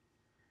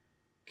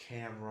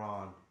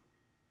Cameron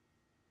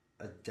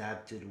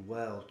adapted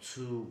well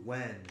to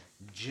when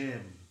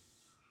Jim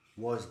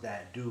was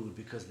that dude?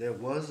 Because there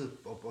was a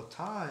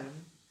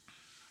time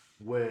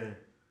where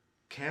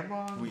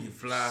Cameron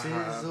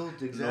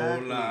sizzled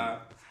exactly.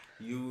 Lola,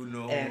 you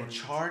know. And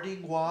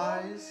charting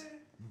wise,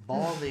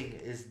 Balling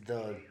is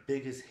the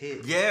biggest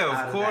hit.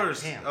 Yeah, of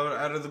course,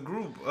 out of the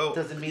group. Oh,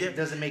 doesn't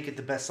make it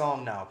the best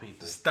song now,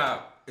 people.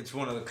 Stop! It's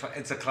one of the.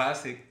 It's a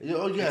classic.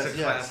 Oh yes,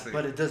 classic.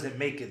 But it doesn't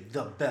make it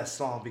the best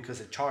song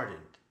because it charted.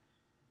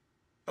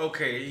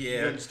 Okay,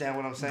 yeah. You understand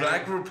what I'm saying?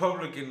 Black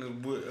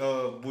Republican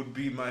would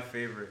be my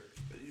favorite.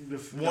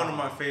 One of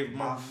my favorite.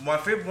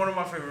 One of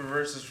my favorite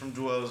verses from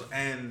Joel's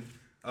and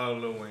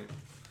Lil Wayne.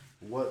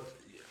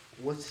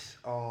 What's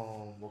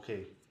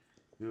okay?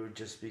 We were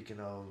just speaking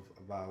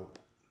about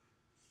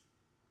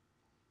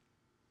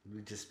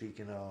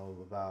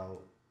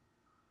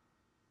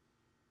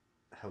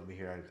help me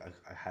here.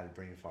 I had a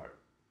brain fart.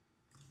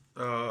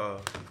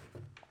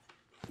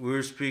 We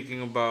were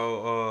speaking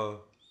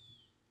about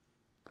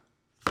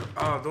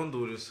oh, don't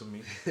do this to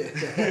me.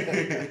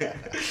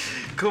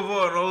 Come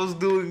on, I was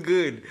doing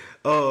good.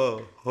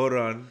 Hold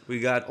on, we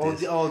got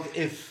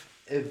this.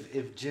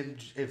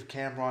 If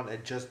Cameron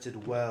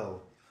adjusted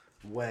well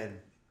when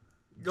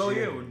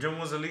Jim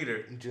was a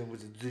leader. Jim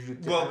was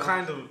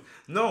Kind of.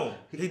 No,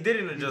 he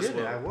didn't adjust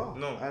well.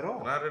 No, at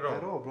all. Not at all.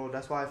 At all, bro.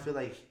 That's why I feel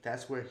like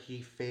that's where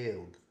he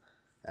failed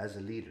as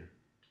a leader.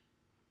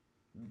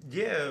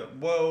 Yeah,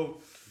 well,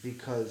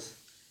 because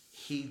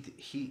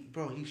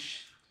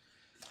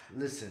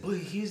listen. But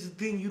here's the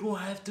thing: you don't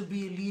have to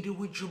be a leader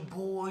with your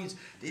boys,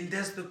 and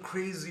that's the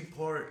crazy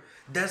part.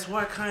 That's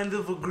why I kind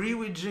of agree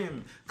with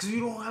Jim, because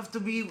you don't have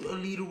to be a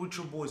leader with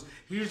your boys.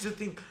 Here's the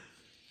thing: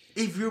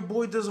 if your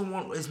boy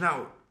is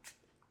not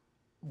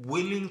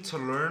willing to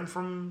learn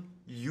from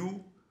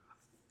you,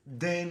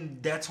 then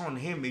that's on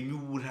him, and you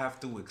would have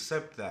to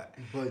accept that.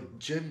 But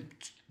Jim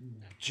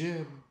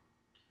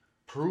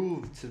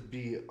proved to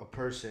be a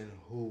person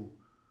who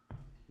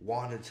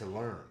wanted to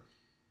learn.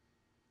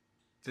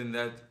 Then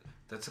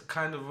that's a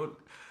kind of a...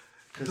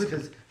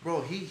 Because bro,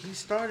 he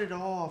started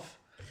off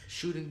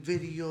shooting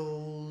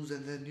videos,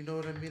 and then, you know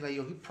what I mean? Like,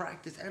 yo, he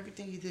practiced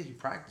everything he did. He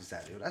practiced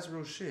that, yo. That's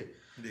real shit.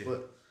 Yeah.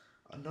 But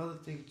another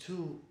thing,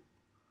 too,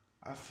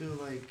 I feel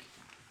like...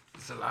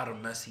 It's a lot of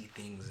messy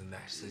things in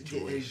that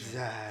situation. Yeah,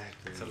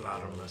 exactly. It's a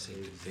lot of messy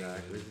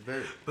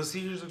things. But see,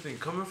 here's the thing.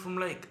 Coming from,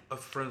 like, a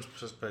friend's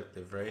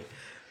perspective, right?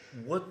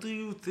 What do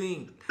you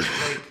think?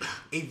 Like,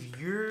 if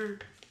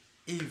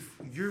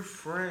your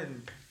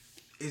friend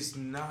is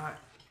not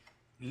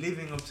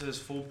living up to his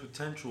full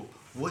potential,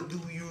 what do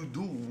you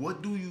do?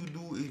 What do you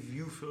do if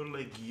you feel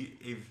like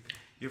if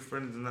your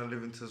friend is not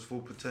living to his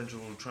full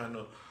potential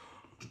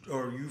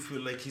or you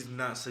feel like he's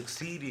not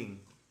succeeding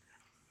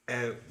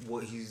at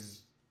what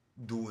he's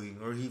doing,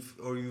 or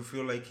you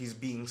feel like he's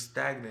being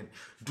stagnant?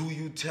 Do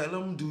you tell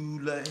him? Do you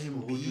let him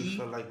be? Who do you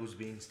feel like was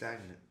being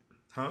stagnant?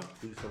 Huh?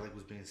 Who do you feel like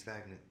was being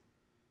stagnant?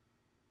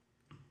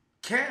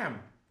 Cam.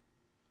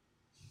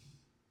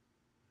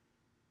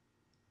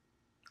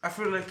 I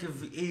feel like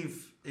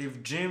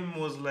if Jim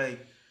was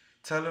like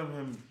telling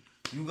him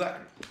you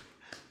got,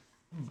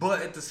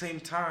 but at the same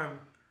time,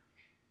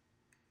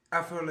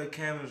 I feel like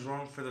Cam is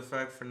wrong for the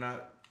fact for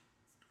not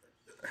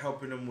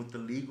helping him with the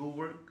legal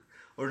work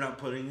or not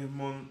putting him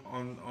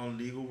on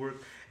legal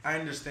work. I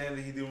understand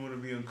that he didn't want to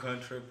be in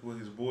contract with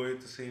his boy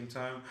at the same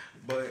time,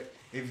 but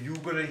if you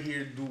gonna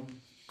do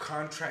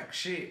contract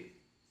shit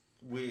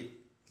with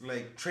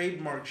like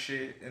trademark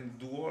shit and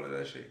do all of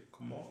that shit,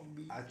 come on,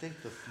 B. I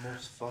think the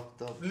most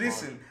fucked up.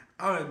 Listen,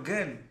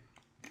 again,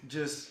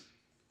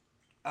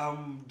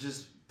 I'm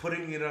just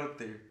putting it out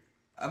there.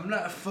 I'm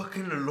not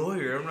fucking a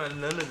lawyer. I'm not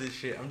none of this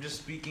shit. I'm just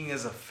speaking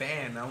as a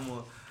fan. I'm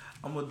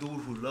a dude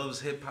who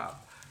loves hip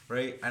hop,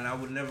 right? And I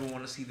would never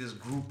want to see this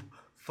group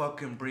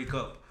fucking break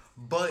up.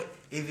 But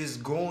if it's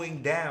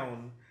going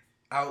down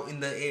out in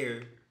the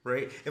air,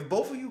 right? If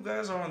both of you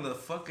guys are on the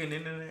fucking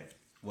internet,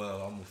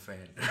 well, I'm a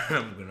fan.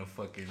 I'm gonna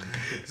fucking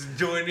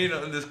join in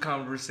on this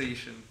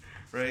conversation,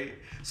 right?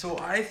 So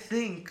I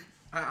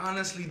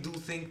honestly do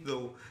think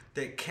though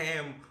that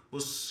Cam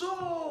was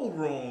so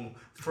wrong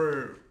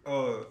for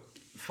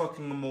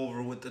fucking him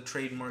over with the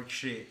trademark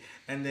shit,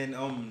 and then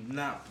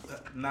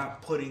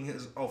not putting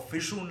his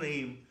official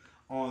name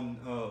on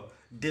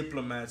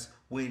Diplomats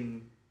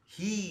when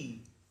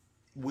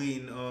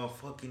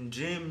fucking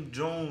Jim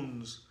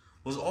Jones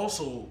was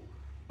also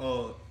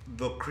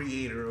the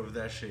creator of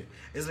that shit.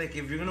 It's like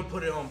if you're gonna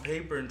put it on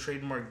paper and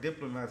trademark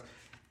Diplomats,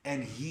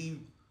 and he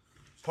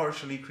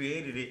partially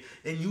created it,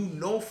 and you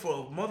know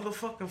for a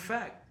motherfucking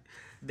fact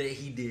that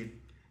he did.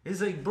 It's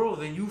like, bro,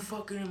 then you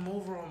fucking him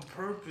over on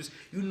purpose.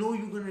 You know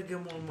you're gonna get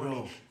more money.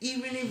 Bro,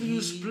 even if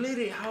you split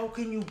it, how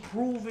can you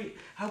prove it?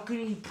 How can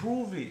he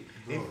prove it?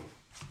 Bro,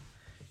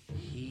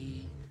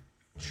 he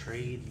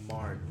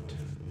trademarked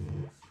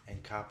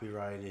and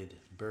copyrighted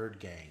Bird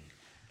Gang.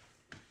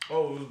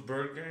 Oh, it was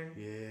Bird Gang?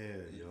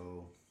 Yeah,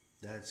 yo.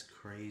 That's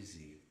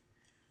crazy.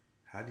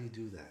 How do you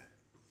do that?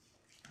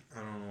 I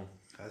don't know.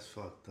 That's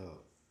fucked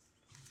up.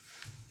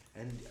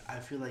 And I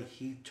feel like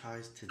he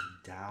tries to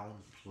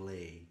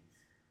downplay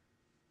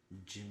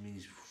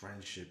Jimmy's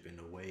friendship in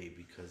a way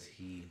because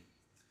he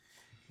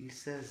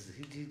just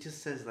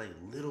says like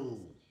little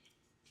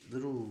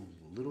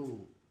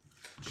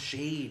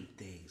shade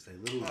things, like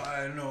little.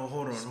 I know.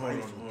 Hold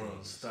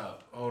on.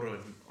 Stop. Hold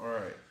on. All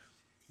right.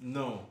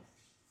 No,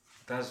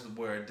 that's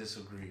where I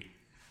disagree.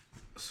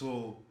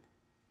 So,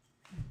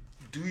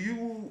 when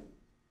you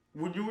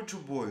with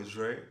your boys,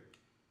 right?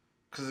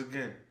 Cause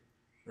again,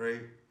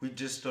 right, we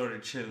just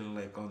started chilling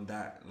like on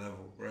that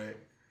level, right?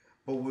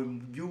 But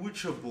when you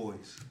with your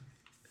boys,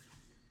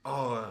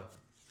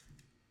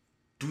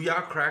 do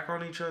y'all crack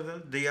on each other?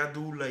 Do y'all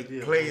do like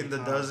play in the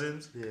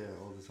dozens? Yeah,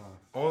 all the time.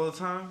 All the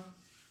time?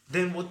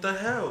 Then what the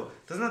hell?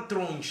 That's not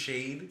throwing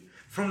shade.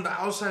 from the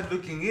outside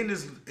looking in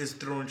is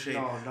throwing shade.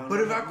 No, But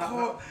no, if no, I no,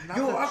 call, not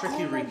yo, the I Tricky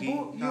call my Ricky.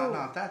 boy, yo.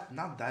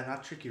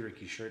 Not Tricky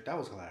Ricky shirt. That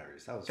was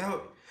hilarious. That was That,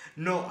 funny.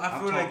 no, I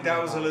I'm feel like talking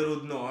that was a about-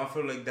 little. No, I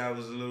feel like that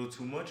was a little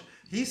too much.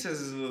 He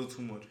says it's a little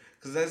too much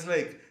because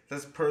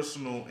that's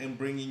personal and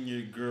bringing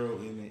your girl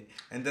in it,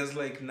 and that's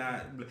like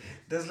not.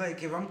 That's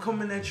like if I'm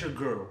coming at your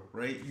girl,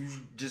 right? You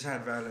just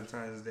had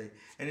Valentine's Day,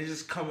 and you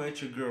just come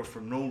at your girl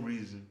for no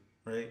reason,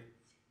 right?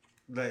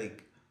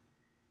 Like,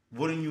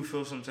 wouldn't you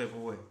feel some type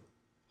of way?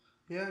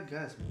 Yeah, I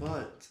guess,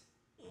 but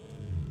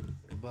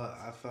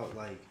I felt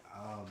like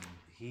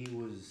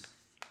he's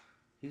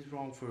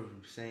wrong for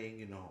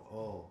saying,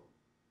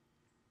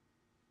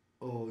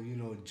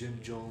 Jim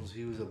Jones,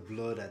 he was a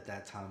blood at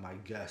that time, I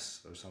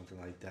guess, or something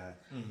like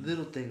that. Mhm.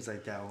 Little things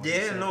like that. When he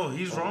Yeah, said- no,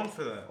 he's wrong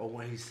for that. Or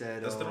when he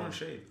said, That's throwing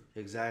shade.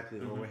 exactly.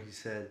 Or Mhm. when he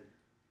said,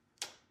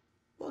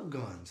 "What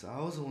guns? I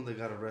was the one that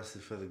got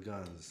arrested for the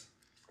guns."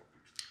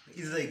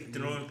 He's like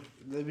throwing.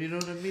 You know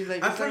what I mean?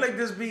 Like I it's feel like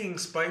this being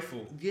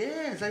spiteful.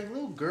 yeah, it's like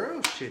little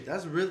girl shit.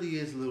 That's really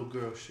is little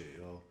girl shit,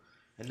 yo.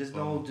 And there's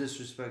no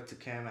disrespect to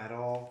Cam at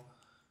all.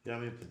 You know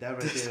what I mean? But that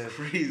right That's there,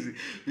 crazy.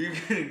 He's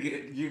gonna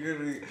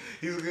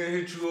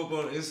hit you up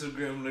on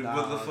Instagram like, Nah,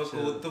 motherfucker,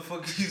 chill. what the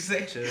fuck you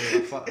say? chill.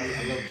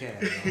 I love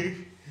Cam,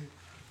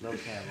 yo.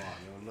 Love Cam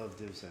on, yo. Love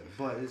Dipset.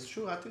 But it's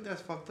true. I think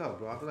that's fucked up,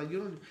 bro. I feel like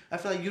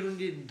you don't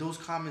need those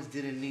comments.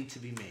 Didn't need to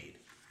be made.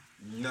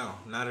 No,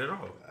 not at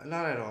all.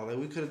 Not at all. Like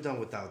we could have done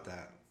without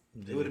that.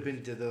 Yeah. It would have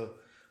been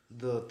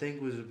the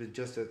thing would have been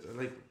just as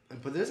like.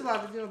 But there's a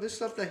lot of there's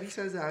stuff that he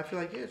says that I feel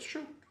like it's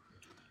true.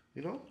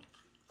 You know.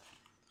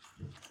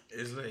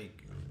 It's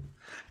like,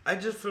 I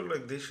just feel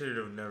like they should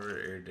have never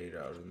aired it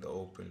out in the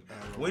open.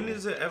 When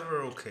is it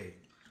ever okay?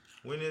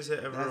 When is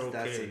it ever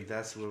okay?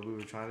 That's where we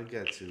were trying to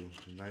get to.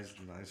 Nice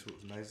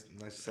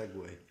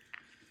segue.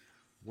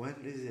 When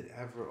is it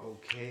ever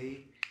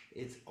okay?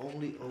 It's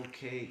only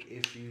okay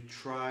if you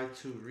try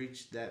to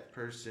reach that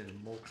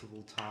person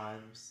multiple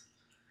times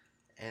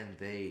and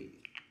they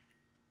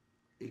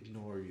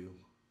ignore you.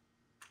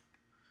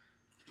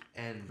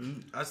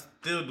 And I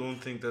still don't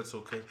think that's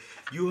okay.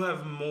 You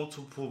have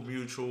multiple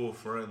mutual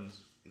friends.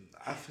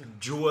 I feel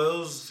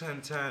Joel's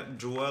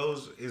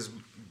is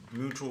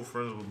mutual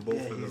friends with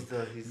both of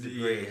them. he's the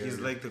gray he's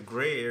area. like the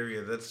gray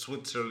area. That's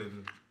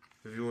Switzerland,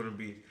 if you want to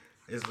be.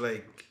 It's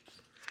like,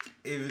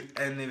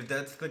 if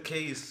that's the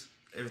case,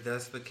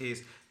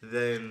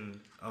 then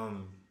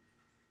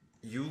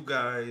you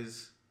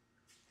guys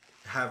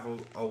have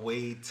a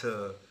way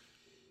to,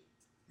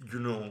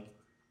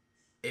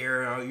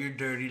 air out your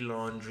dirty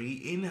laundry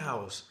in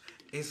house.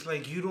 It's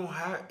like you don't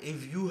have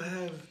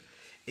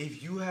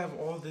if you have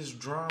all this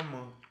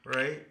drama,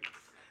 right?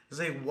 It's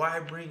like why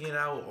bring it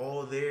out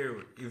all there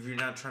if you're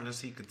not trying to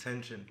seek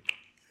attention?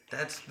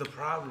 That's the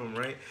problem,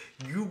 right?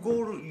 You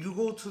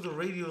go to the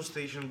radio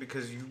station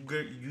because you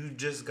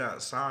just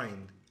got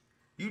signed.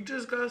 You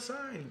just got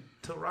signed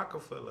to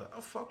Rockefeller.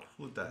 I fuck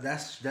with that.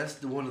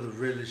 That's one of the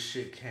realest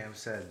shit Cam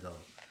said though.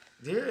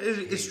 Yeah,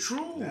 it's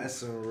true. That's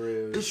some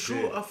real It's shit.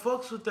 true. I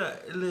fucks with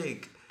that.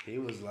 Like, He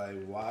was like,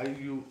 "Why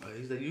you?"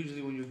 He's like,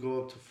 "Usually when you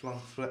go up to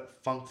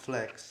Funk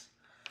Flex,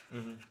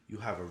 you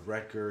have a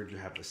record, you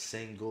have a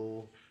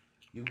single.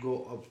 You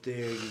go up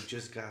there, you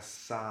just got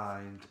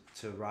signed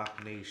to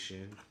Rock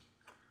Nation.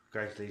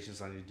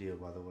 Congratulations on your deal,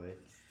 by the way."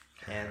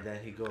 And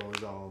then he goes,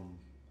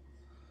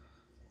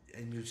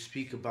 and you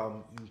speak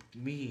about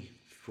me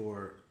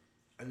for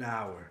an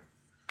hour.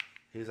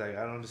 He's like,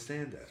 "I don't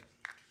understand that."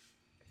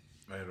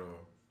 at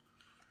all.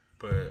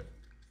 But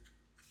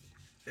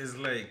it's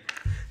like,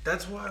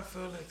 that's why I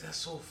feel like that's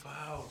so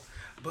foul.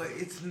 But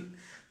it's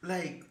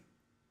like,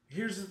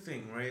 here's the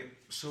thing, right?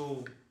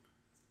 So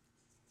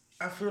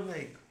I feel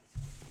like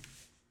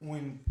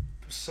when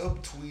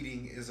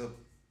subtweeting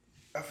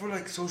I feel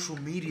like social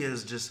media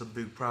is just a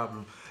big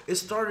problem. It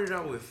started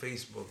out with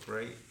Facebook,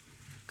 right?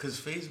 Because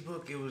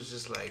Facebook, it was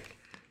just like,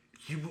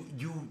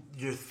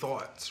 your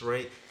thoughts,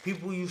 right?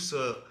 People used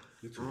to...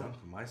 You too young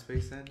for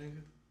MySpace, that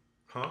nigga?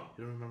 Huh?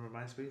 You don't remember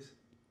MySpace?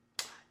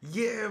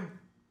 Yeah,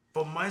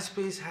 but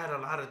MySpace had a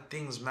lot of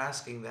things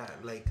masking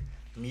that, like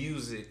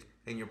music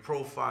and your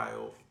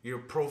profile. Your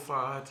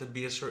profile had to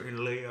be a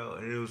certain layout,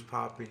 and it was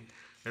popping,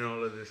 and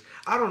all of this.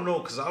 I don't know,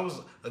 cause I was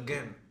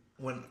again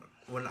when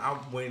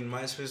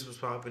MySpace was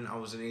popping, I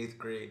was in 8th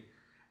grade,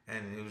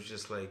 and it was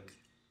just like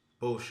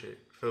bullshit.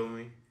 Feel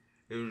me?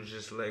 It was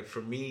just like,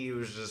 for me, it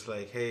was just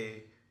like,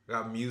 hey, I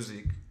got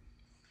music,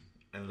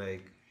 and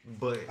like,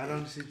 but I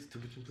don't see. To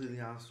be completely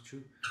honest with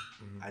you,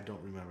 I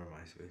don't remember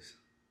MySpace.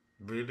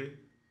 Really?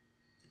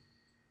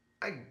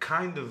 I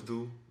kind of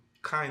do.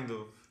 Kind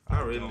of.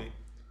 Not really. I'm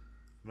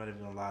not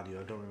even gonna lie to you.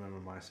 I don't remember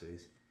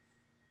MySpace.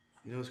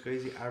 You know what's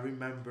crazy? I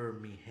remember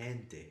Mi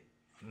Gente.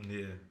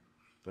 Yeah.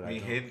 But Mi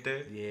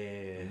Gente?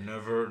 Yeah.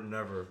 Never.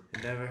 Never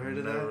heard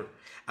of that?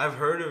 I've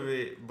heard of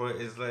it, but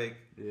it's like,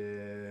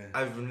 Yeah.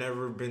 I've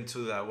never been to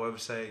that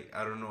website.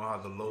 I don't know how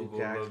the logo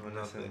looks,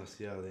 nothing.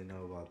 See how they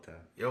know about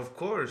that. Yeah, of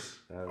course.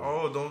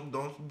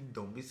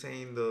 Don't be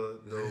saying those.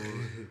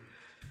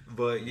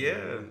 But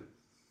yeah.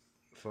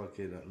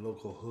 fucking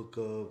local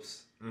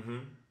hookups. Mm-hmm.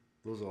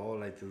 Those are all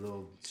like the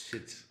little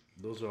shits.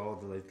 Those are all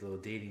the like little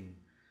dating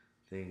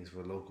things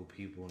for local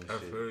people and I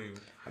shit. feel you.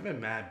 I met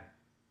mad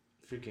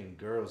freaking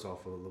girls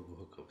off of the local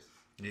hookups.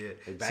 Yeah.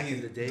 Like back See,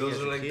 in the day, those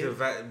as are a like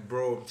kid,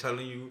 bro, I'm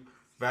telling you,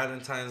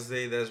 Valentine's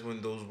Day, that's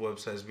when those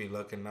websites be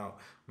lucking out.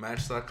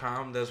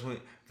 Match.com, that's when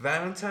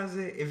Valentine's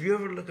Day, if you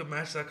ever look at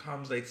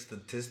Match.com's like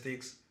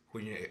statistics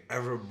when you're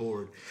ever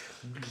bored,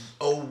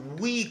 a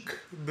week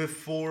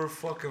before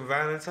fucking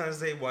Valentine's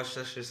Day, watch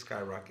that shit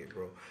skyrocket,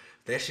 bro.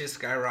 That shit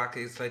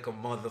skyrockets like a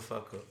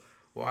motherfucker.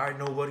 Why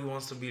nobody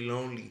wants to be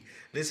lonely?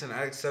 Listen,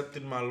 I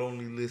accepted my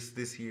lonely list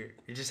this year.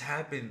 It just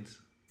happens.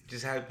 It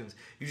just happens.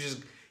 You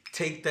just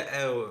take the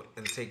L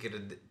and take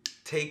the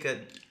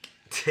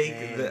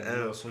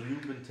L. So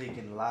you've been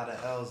taking a lot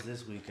of L's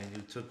this week, and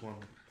you took one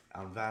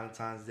on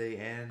Valentine's Day,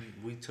 and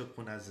we took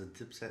one as a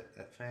Dipset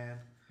fan.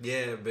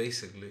 Yeah,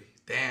 basically.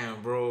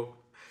 Damn, bro.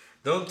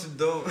 Don't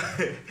don't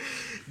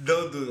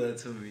do that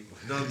to me.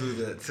 Don't do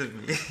that to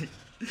me.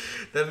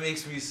 That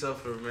makes me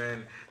suffer,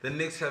 man. The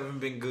Knicks haven't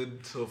been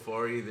good so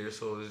far either,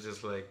 so it's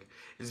just like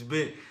it's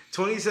been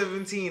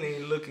 2017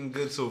 ain't looking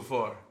good so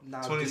far.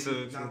 Now,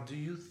 2017. Do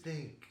you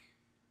think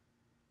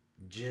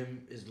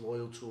Jim is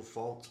loyal to a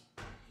fault?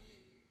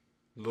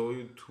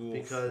 Loyal to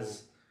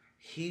Because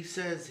he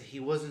says he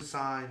wasn't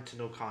signed to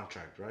no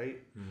contract, right?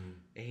 Mm-hmm.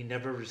 And he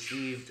never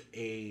received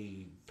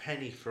a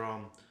penny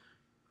from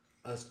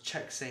a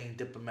check saying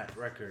Diplomat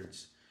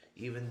Records,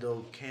 even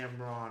though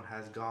Cameron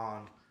has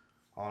gone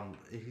on.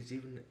 He's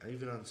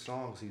even on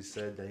songs. He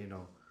said that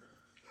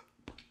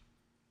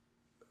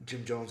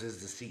Jim Jones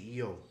is the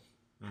CEO,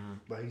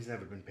 but he's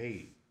never been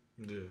paid.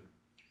 Yeah.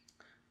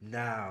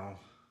 Now,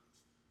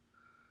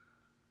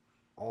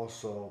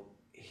 also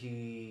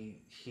he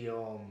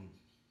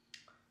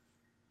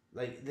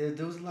like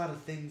there was a lot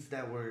of things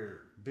that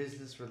were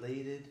business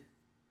related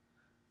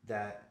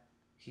that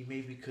he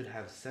maybe could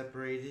have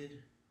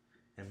separated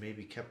and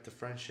maybe kept the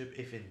friendship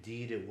if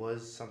indeed it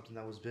was something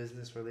that was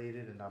business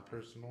related and not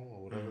personal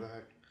or whatever the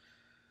heck.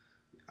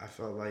 I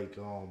felt like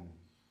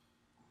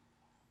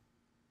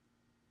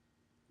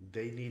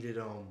they needed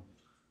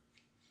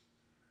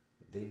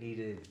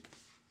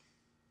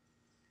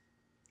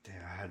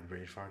damn, I had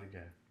brain fart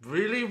again.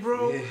 Really,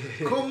 bro?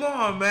 Yeah. Come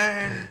on,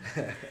 man.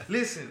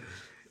 Listen,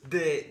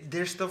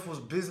 their stuff was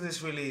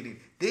business related.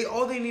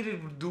 All they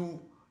needed to do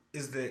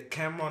is that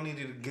Cameron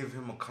needed to give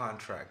him a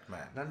contract,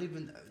 man. Not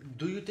even.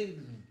 Do you think?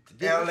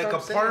 Yeah, like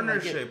a saying,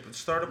 partnership.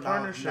 Start a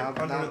partnership now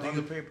on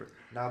the paper.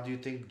 Now, do you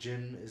think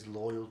Jim is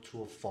loyal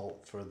to a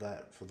fault for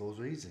those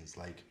reasons?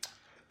 Like,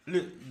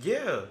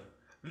 Yeah,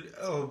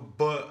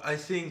 but I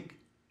think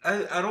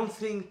I don't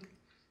think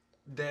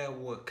that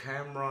what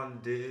Cameron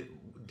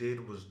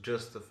did was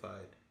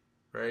justified,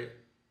 right?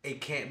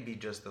 It can't be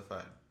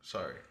justified.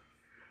 Sorry,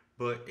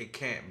 but it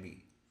can't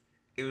be.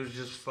 It was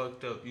just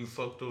fucked up. You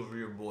fucked over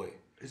your boy.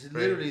 it's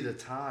literally the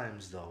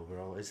times, though,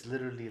 bro. It's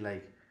literally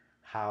like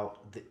how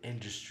the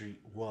industry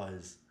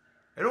was.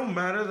 It don't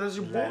matter. That's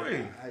your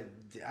boy.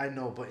 I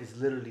know, but it's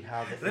literally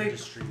how the Like,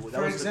 industry was. That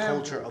for was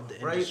example, the culture of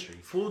the right? industry.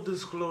 Full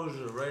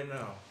disclosure, right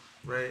now,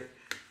 right?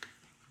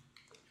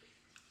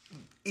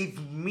 If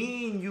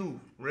me and you,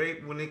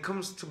 right, when it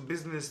comes to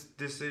business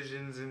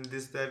decisions and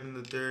this, that, and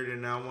the third,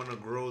 and I want to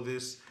grow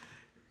this,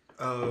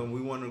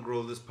 we want to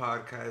grow this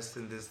podcast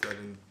and this, that,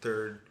 and the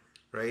third,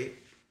 right?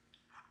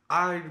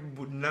 I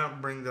would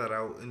not bring that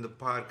out in the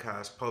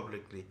podcast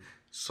publicly.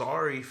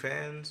 Sorry,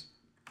 fans,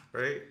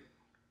 right?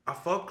 I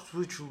fucked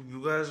with you.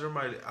 You guys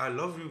are I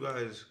love you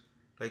guys.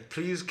 Like,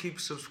 please keep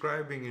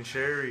subscribing and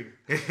sharing.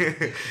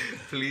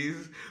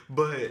 Please.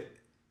 But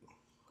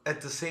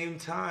at the same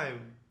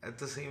time,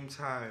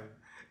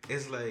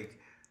 it's like,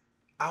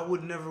 I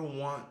would never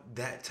want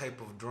that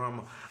type of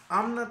drama.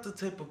 I'm not the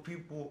type of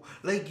people,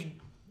 like,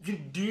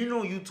 do you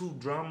know YouTube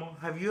drama?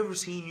 Have you ever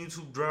seen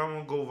YouTube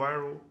drama go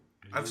viral?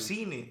 I've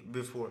seen it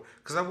before.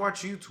 Because I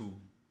watch YouTube,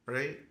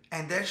 right?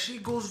 And that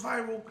shit goes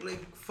viral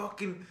like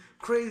fucking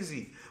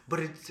crazy. But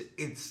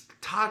it's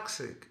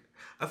toxic.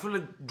 I feel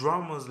like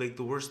drama is like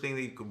the worst thing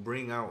that you could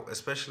bring out,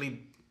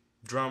 especially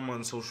drama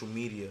on social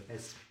media.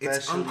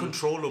 It's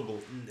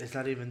uncontrollable. It's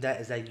not even that.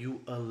 It's that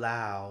you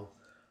allow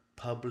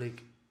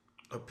public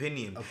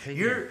opinion.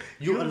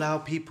 You allow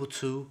people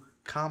to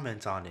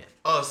comment on it.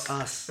 Us.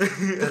 Us. I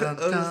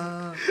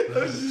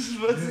was just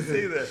about to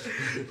say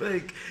that.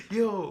 Like,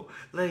 yo,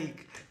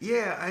 like,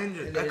 yeah,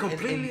 I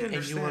completely understand.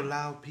 And you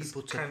allow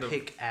people to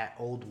pick at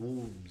old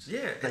wounds.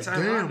 Yeah, like, it's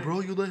damn, ironic. bro,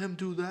 you let him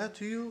do that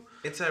to you?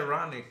 It's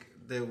ironic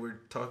that we're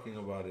talking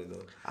about it,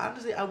 though.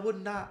 Honestly, I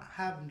would not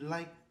have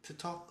liked to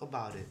talk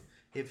about it.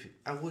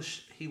 I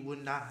wish they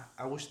would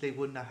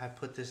not have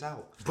put this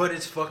out. But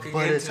it's fucking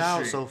But interesting. it's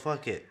out, so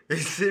fuck it.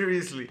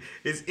 Seriously,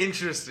 it's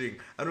interesting.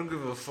 I don't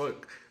give a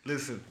fuck.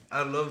 Listen,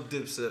 I love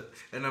Dipset,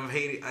 and I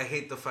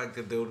hate the fact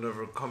that they'll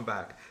never come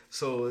back.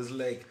 So it's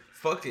like,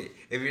 fuck it.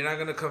 If you're not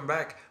gonna come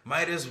back,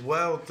 might as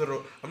well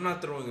throw. I'm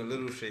not throwing a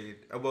little shade.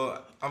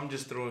 Well, I'm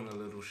just throwing a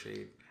little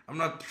shade. I'm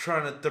not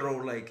trying to throw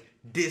like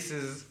this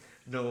is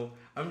no.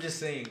 I'm just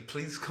saying,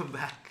 please come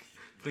back.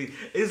 Please.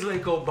 It's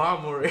like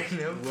Obama right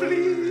now. Word,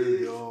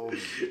 Please. yo.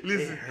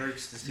 Listen. It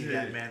hurts to see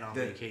that man on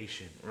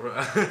vacation.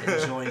 Right.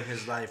 Enjoying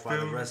his life while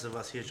the rest of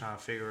us here trying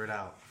to figure it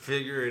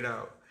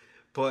out.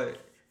 But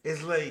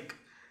it's like,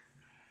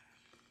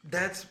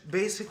 that's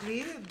basically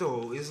it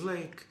though. It's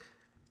like,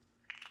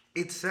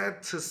 it's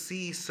sad to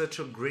see such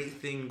a great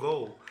thing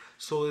go.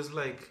 So it's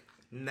like,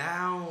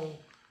 now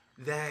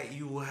that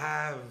you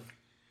have,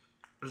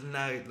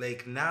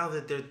 now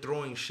that they're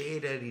throwing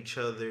shade at each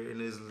other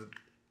and is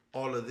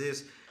all of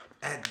this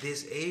at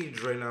this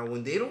age right now,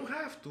 when they don't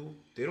have to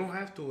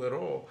at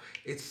all.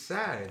 It's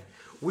sad.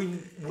 When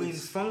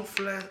Funk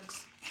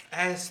Flex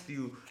asked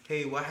you,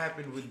 hey, what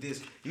happened with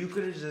this, you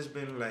could have just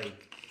been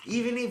like,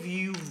 even if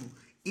you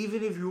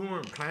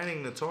weren't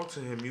planning to talk to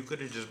him, you could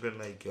have just been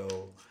like,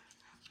 yo,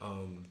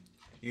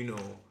 you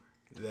know,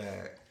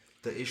 that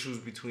the issues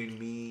between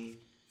me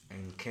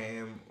and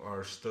Cam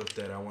are stuff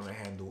that I want to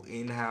handle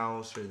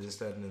in-house or this,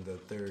 that, and the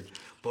third.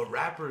 But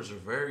rappers are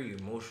very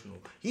emotional.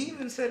 He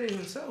even said it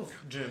himself,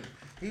 Jim.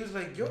 He was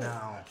like, yo,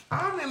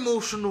 I'm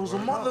emotional as a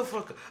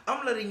motherfucker.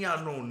 I'm letting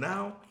y'all know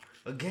now,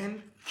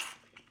 again,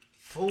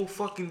 full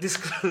fucking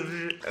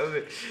disclosure of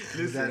it.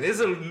 Listen, it's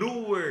a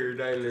new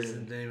word I learned. That's the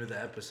name of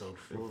the episode.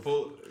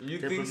 You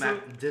think so?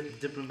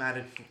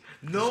 Diplomatic.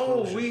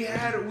 No, we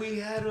had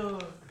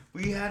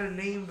a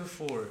name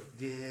before.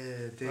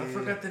 Yeah, I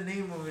forgot the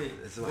name of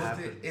it. That's what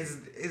happened.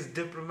 It's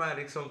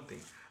diplomatic something.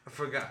 I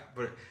forgot,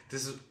 but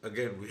this is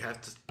again. We have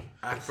to.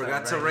 I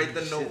forgot to write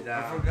the note.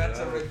 Down, I forgot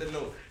to write the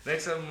note.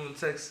 Next time I'm gonna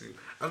text you.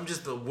 I'm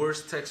just the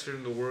worst texter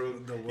in the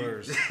world. The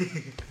worst.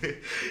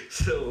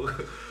 So,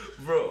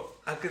 bro,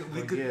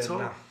 we could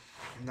talk.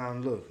 Now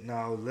look.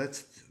 Now,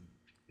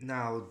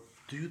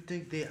 do you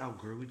think they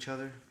outgrew each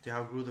other? They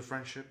outgrew the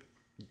friendship.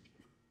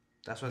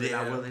 That's why they're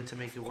not willing to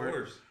make it work. Of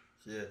course.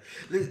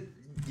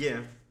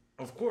 Yeah,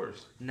 of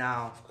course.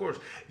 Now, of course.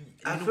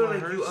 I feel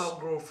like you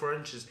outgrow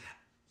friendships.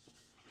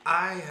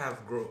 I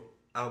have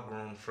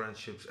outgrown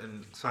friendships,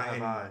 and so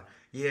have I.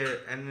 Yeah,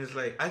 and it's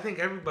like, I think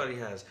everybody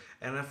has,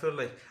 and I feel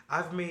like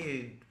I've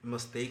made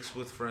mistakes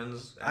with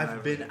friends.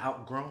 I've been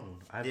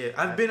outgrown.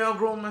 I've been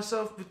outgrown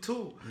myself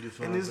too,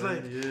 and it's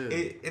like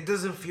it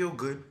doesn't feel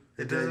good.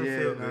 It doesn't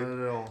feel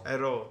good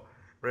at all.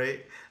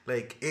 Right?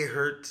 Like, it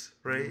hurts,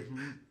 right?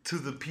 Mm-hmm. To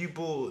the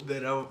people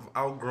that have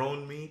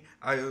outgrown me,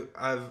 I've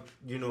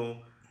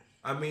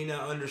I may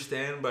not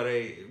understand, but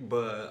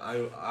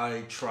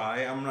I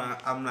try.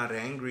 I'm not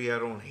angry. I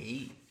don't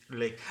hate.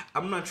 Like,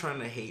 I'm not trying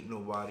to hate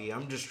nobody.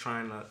 I'm just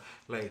trying to,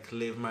 like,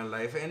 live my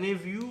life. And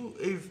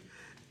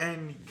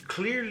and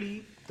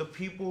clearly the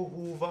people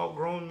who've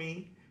outgrown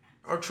me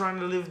are trying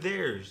to live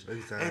theirs.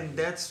 Exactly. And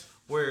that's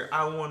where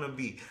I want to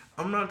be.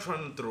 I'm not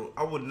trying to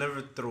I would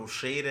never throw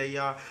shade at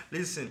y'all.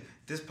 Listen,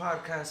 this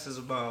podcast is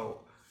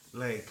about,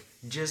 like,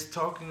 just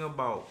talking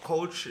about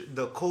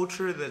the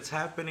culture that's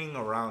happening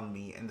around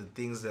me and the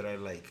things that I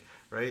like,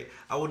 right?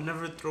 I would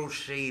never throw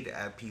shade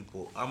at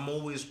people. I'm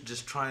always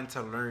just trying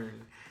to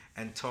learn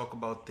and talk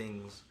about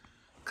things,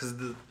 because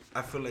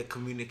I feel like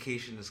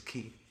communication is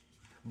key.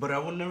 But I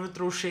will never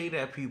throw shade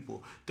at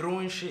people.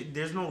 Throwing shade,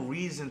 there's no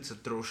reason to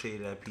throw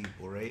shade at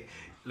people, right?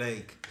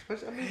 Like,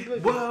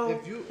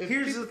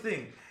 here's the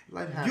thing.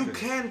 You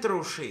can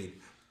throw shade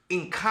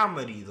in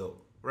comedy, though,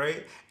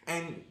 right?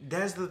 And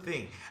that's the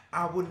thing.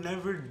 I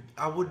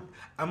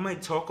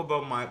might talk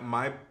about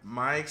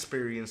my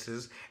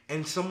experiences,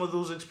 and some of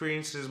those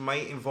experiences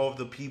might involve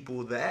the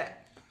people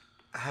that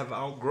have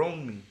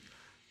outgrown me.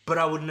 But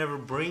I would never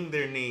bring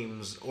their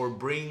names or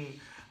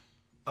bring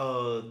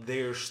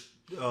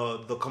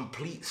the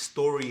complete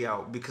story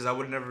out, because I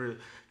would never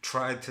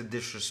try to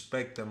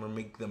disrespect them or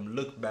make them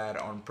look bad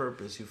on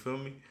purpose. You feel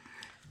me?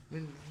 I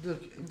mean,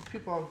 look,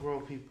 people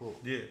outgrow people.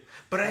 Yeah,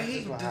 but I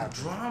hate the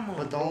drama.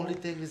 But the only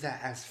thing is that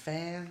as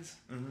fans,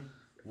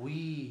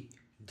 we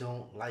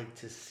don't like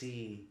to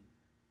see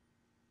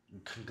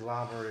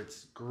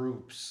conglomerates,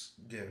 groups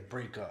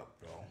break up,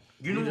 bro.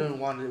 We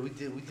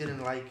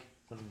didn't like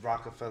when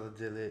Rockefeller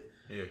did it.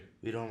 Yeah.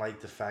 We don't like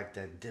the fact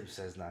that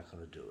Dipset's not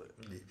gonna do it.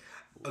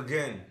 Yeah.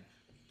 Again,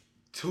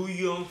 too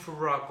young for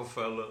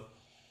Rockefeller,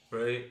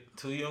 right?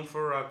 Too young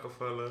for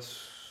Rockefeller.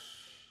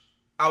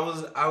 I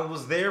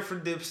was there for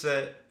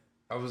Dipset.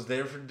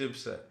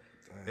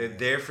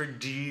 There for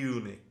G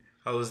Unit.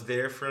 I was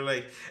there for,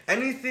 like,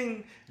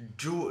 anything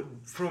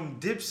from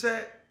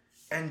Dipset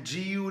and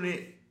G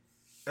Unit.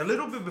 A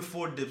little bit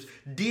before Dips,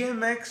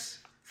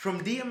 from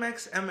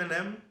DMX,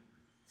 Eminem,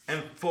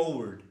 and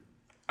forward,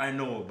 I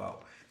know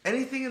about.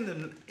 Anything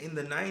in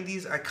the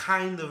 90s, I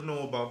kind of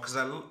know about, because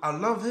I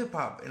love hip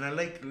hop and I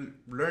like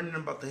learning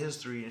about the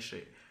history and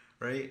shit,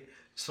 right?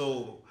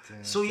 So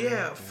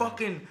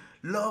fucking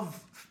love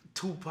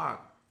Tupac,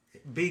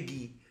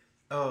 Biggie,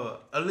 a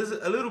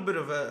little bit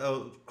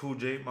of Cool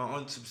J. My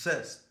aunt's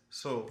obsessed,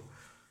 so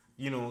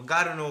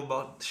gotta know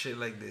about shit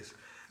like this.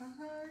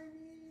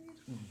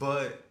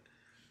 But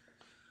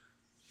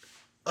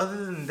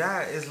other than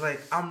that, it's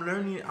like I'm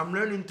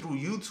learning through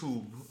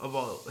YouTube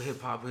about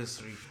hip hop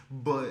history.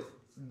 But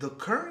the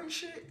current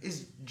shit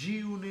is G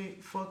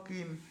Unit,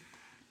 fucking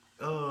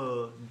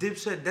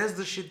Dipset, that's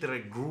the shit that I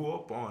grew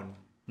up on.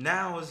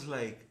 Now it's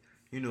like,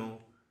 you know,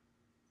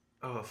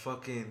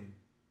 fucking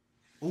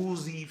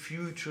Uzi,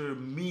 Future,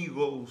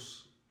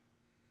 Migos,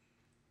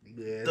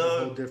 Yeah, it's a whole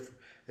Thug, different.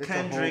 It's a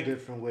whole Kendrick,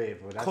 different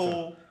wave, bro. That's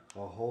Cole,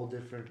 a whole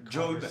different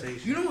Joey.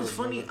 conversation. You know what's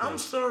for funny? another I'm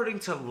day. starting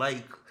to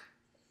like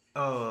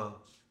uh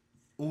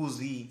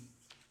Uzi,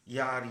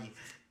 Yachty.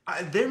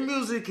 Their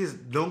music is,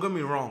 don't get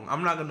me wrong,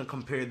 I'm not gonna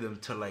compare them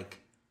to like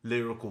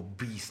lyrical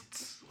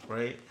beasts,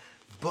 right?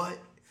 But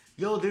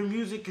yo, their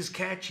music is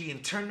catchy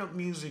and turn up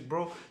music,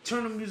 bro.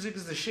 Turn up music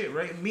is the shit,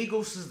 right?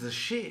 Migos is the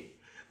shit.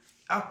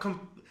 I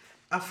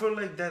feel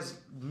like that's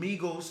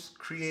Migos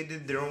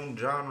created their own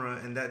genre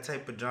and that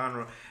type of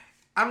genre.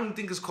 I don't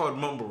think it's called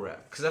mumble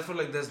rap because I feel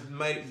like that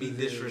might be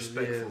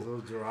disrespectful. Yeah,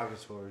 those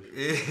derogatory.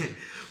 Yeah.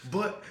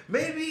 But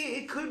maybe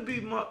it could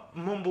be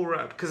mumble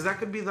rap because that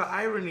could be the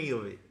irony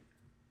of it.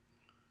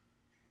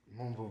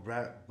 Mumble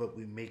rap, but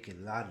we making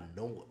a lot of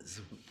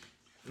noise.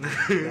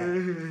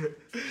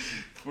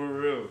 For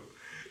real.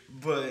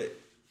 But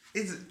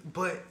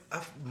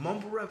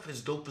mumble rap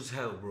is dope as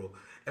hell, bro.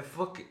 And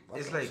fuck it,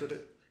 it's like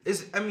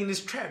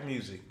it's trap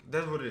music.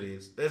 That's what it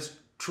is. That's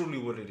truly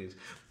what it is.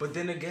 But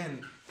then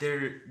again,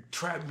 their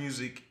trap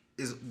music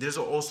is there's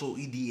also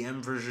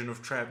EDM version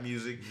of trap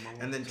music,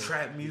 and then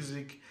trap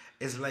music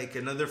is like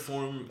another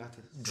form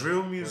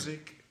drill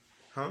music,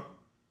 huh?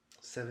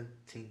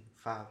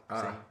 17.5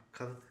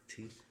 color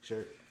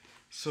T-shirt.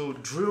 So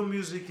drill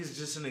music is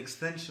just an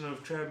extension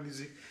of trap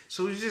music.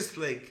 So it's just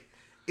like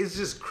it's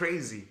just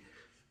crazy.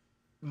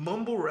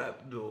 Mumble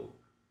rap though,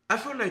 I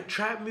feel like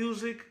trap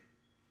music.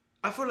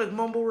 I feel like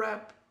mumble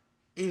rap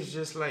is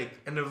just like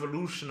an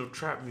evolution of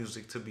trap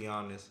music, to be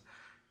honest.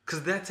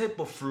 Cause that type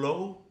of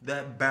flow,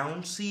 that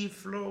bouncy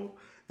flow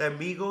that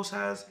Migos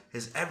has,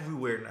 is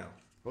everywhere now.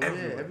 Oh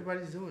everywhere. Yeah,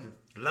 everybody's doing it.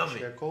 Love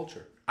it. Their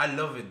culture. I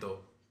love it though.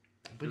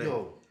 But like,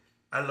 yo,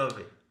 I love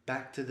it.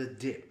 Back to the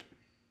dip.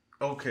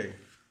 Okay.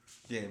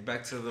 Yeah,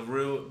 back to the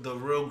real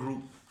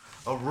group.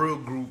 A real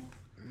group.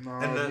 No,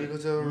 and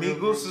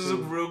Migos is a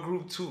real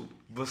group too.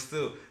 But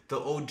still, the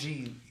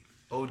OG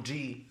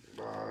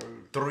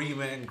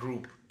 3-man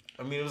group.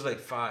 I mean, it was like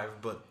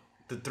 5, but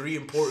the 3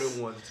 important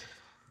ones.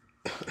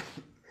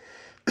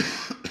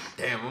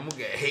 Damn, I'm gonna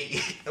get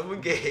hate. I'm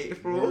gonna get hate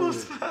from all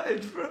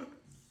sides, bro.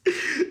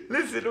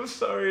 Listen, I'm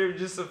sorry. I'm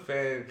just a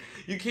fan.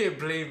 You can't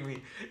blame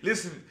me.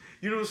 Listen,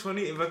 you know what's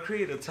funny? If I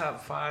create a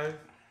top 5,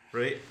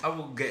 right, I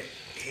will get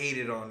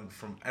hated on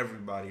from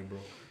everybody, bro.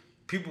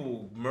 People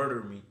will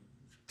murder me,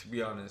 to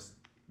be honest.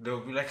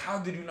 They'll be like, how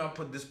did you not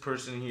put this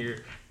person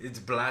here? It's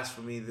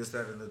blasphemy, this,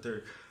 that, and the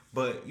third.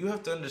 But you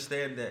have to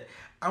understand that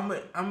I'm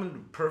in the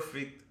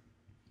perfect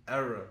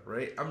era,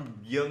 right? I'm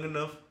young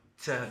enough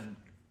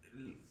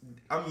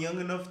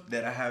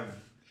that I have,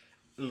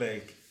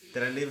 like,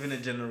 that I live in a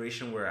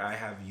generation where I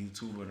have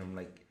YouTube and I'm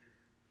like,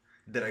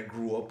 that I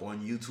grew up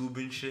on YouTube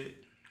and shit.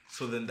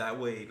 So then that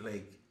way,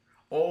 like,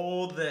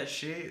 all that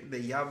shit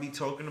that y'all be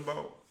talking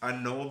about, I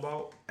know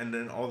about, and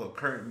then all the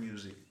current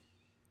music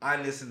I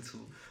listen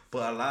to.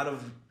 But a lot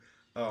of,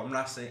 I'm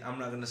not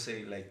gonna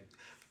say like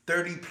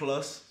 30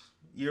 plus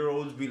year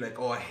olds be like,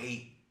 oh, I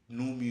hate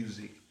new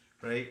music,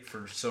 right?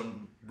 For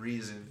some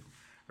reason,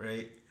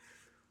 right?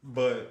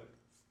 But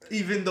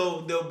even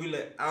though they'll be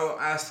like, I'll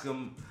ask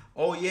them,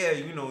 oh yeah,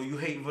 you know,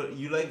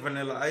 you like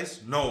Vanilla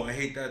Ice? No, I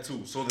hate that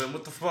too. So then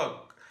what the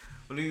fuck?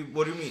 What do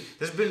you mean?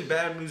 There's been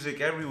bad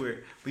music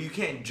everywhere, but you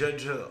can't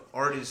judge an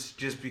artist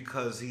just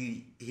because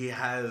he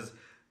does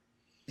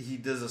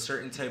a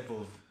certain type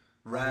of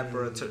rap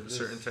or a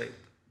certain type.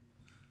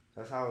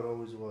 That's how it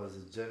always was.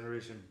 The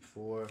generation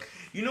before.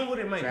 You know what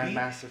it might be?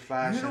 Grandmaster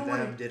Flash and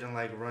them didn't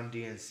like Run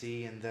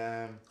DMC and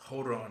them.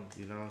 Hold on.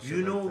 You know.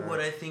 You know what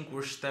I think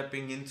we're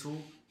stepping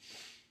into?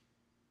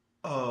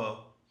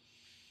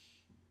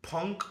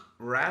 Punk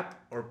rap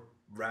or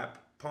rap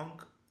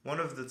punk. One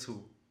of the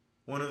two.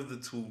 One of the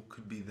two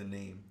could be the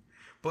name.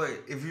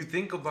 But if you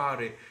think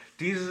about it,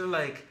 these are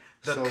like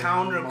the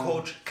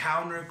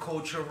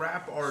counterculture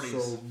rap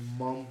artists. So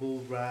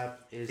mumble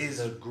rap is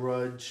the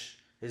grudge,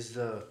 is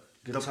the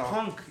guitar. The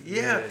punk,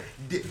 yeah.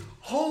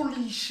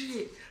 Holy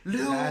shit.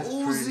 Lil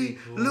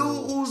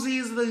Uzi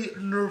is the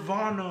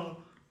Nirvana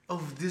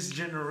of this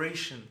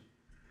generation.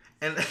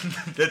 And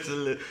that's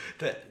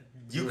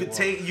you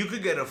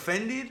could get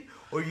offended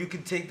or you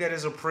could take that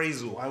as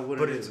appraisal. Why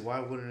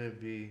wouldn't it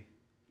be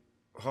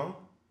Huh?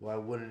 Why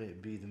wouldn't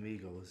it be the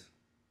Migos?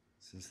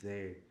 Since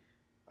they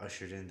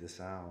ushered in the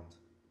sound.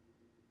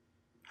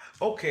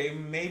 Okay,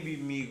 maybe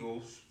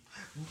Migos.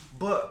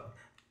 But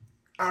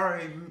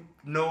alright,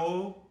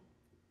 no.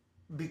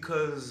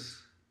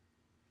 Because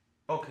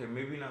okay,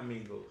 maybe not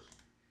Migos.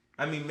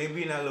 I mean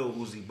maybe not Lil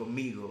Uzi, but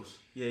Migos.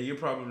 Yeah, you're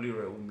probably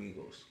right with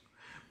Migos.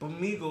 But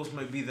Migos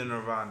might be the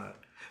Nirvana.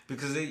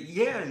 Because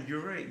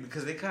you're right.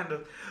 Because they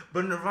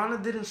but Nirvana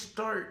didn't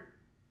start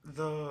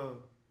the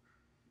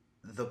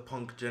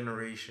punk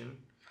generation.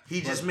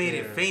 He just made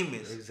it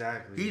famous.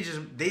 Exactly.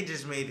 They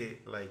just made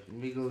it like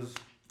Migos.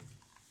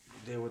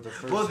 They were the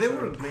first. Well, they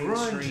were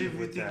grunge if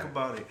you think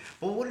about it.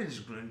 But what is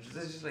grunge?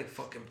 That's just like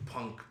fucking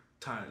punk.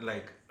 time,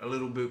 like a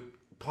little bit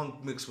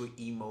punk mixed with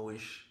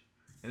emo-ish,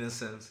 in a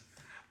sense,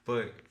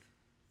 but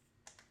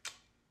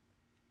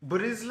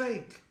it's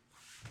like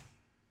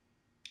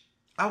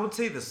I would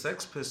say the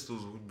Sex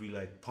Pistols would be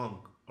like punk,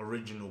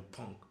 original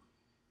punk.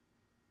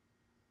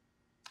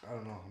 I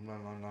don't know.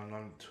 I'm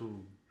not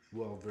too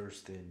well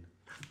versed in.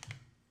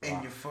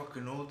 And you're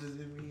fucking older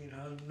than me, and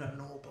how do you not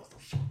know about the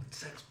fucking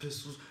Sex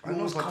Pistols? I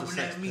know about the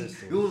Sex me.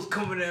 Pistols. You was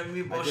coming at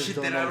me about shit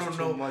that I don't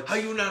know. much. How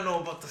you not know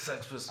about the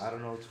Sex Pistols? I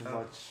don't know too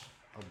much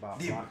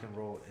about rock and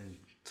roll in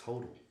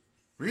total.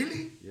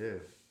 Really? Yeah.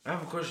 I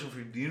have a question for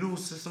you. Do you know who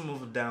System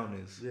of a Down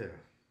is? Yeah.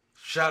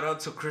 Shout out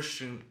to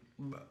Christian.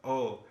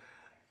 Oh,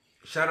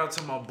 shout out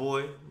to my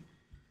boy.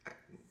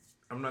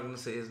 I'm not gonna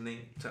say his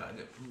name till I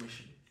get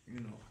permission, you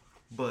know.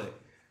 But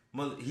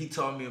he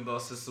taught me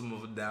about System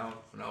of a Down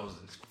when I was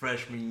in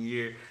freshman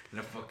year, and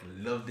I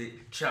fucking loved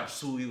it. Chop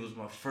Suey was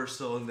my first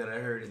song that I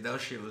heard, and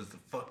that shit was the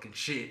fucking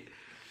shit.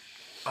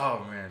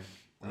 Oh man,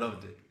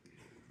 loved it.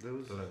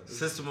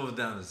 System of a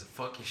Down is the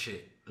fucking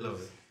shit.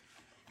 Love it.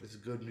 It's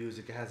good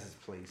music. It has its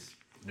place.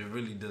 It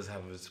really does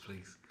have its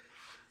place.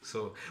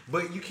 So,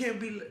 but you can't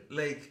be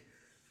like,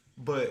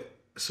 but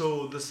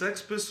so the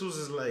Sex Pistols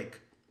is like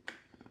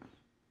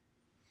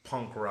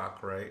punk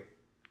rock, right?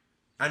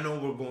 I know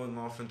we're going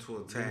off into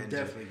a tangent. We're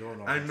definitely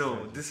going off. I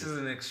know this is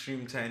an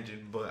extreme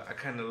tangent, but I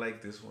kind of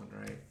like this one,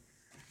 right?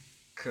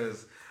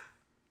 Cause,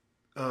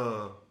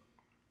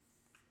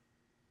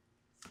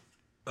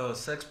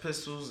 Sex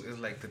Pistols is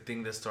like the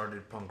thing that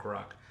started punk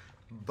rock,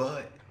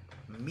 but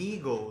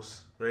Migos,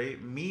 right?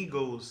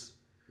 Migos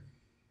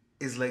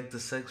is like the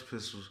Sex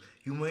Pistols.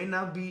 You might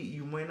not be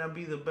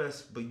the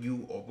best, but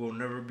you will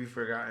never be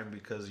forgotten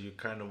because you're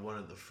kind of one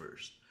of the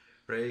first,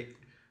 right?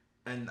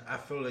 And I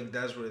feel like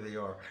that's where they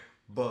are.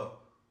 But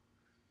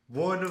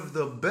one of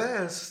the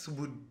best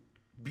would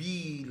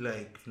be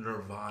like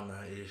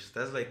Nirvana-ish.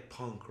 That's like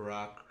punk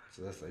rock.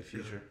 So that's like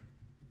Future.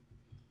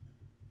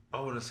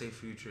 I want to say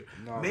Future.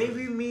 No,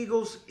 maybe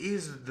Migos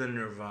is the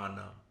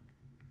Nirvana.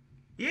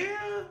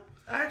 Yeah,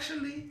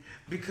 actually,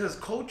 because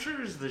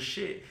culture is the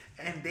shit,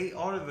 and they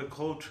are the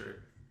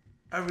culture.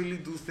 I really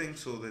do think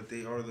so that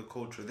they are the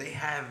culture. They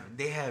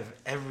have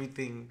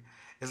everything.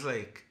 It's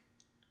like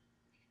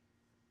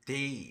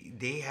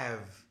they have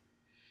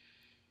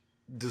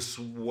the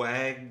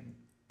swag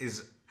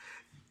is,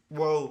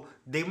 well,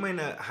 they might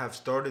not have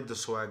started the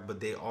swag, but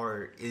they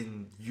are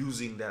in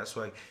using that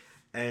swag,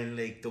 and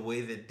like the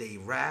way that they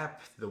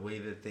rap, the way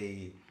that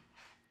they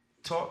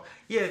talk.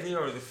 Yeah, they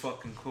are the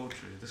fucking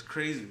culture. That's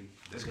crazy.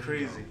 That's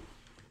crazy.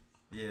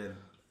 Yeah.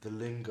 The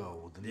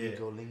lingo, the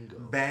Migo lingo.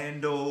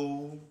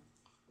 Bando,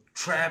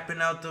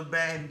 trapping out the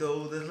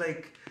bando. There's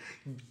like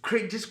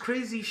just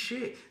crazy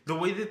shit. The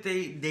way that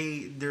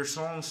their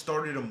song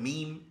started a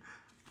meme,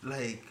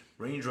 like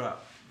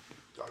Raindrop.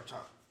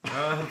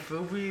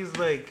 Feel me? It's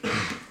like,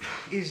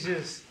 it's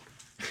just.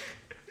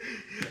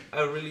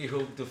 I really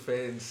hope the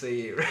fans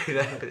say it right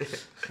out there.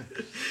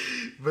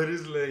 But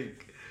it's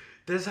like,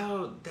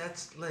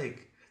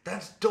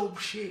 that's dope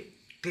shit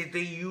that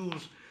they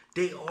use.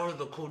 They are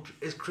the culture.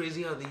 It's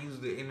crazy how they use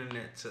the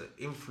internet to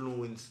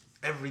influence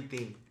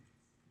everything.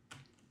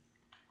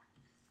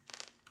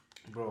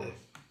 Bro.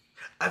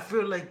 I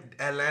feel like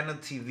Atlanta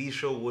TV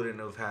show wouldn't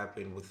have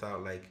happened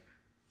without like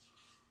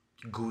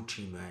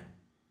Gucci Man.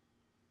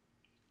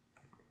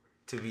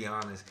 To be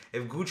honest,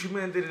 if Gucci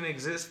Man didn't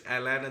exist,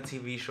 Atlanta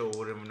TV show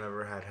would have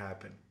never had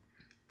happened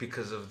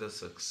because of the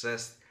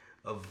success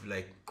of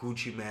like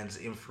Gucci Man's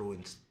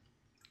influence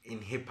in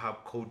hip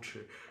hop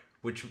culture,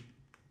 which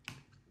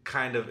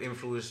kind of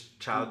influenced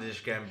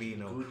Childish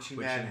Gambino. Gucci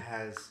Man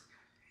has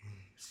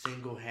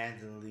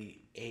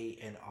single-handedly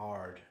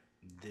A&R'd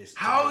this.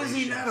 How is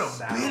he not a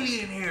sound.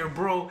 billionaire,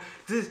 bro?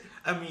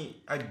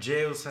 A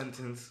jail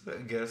sentence,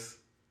 I guess.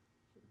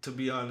 To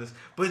be honest,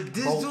 but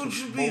this dude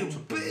should be a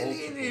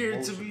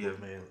billionaire.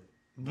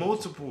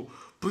 Multiple.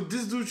 But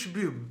this dude should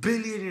be a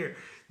billionaire.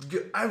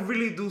 I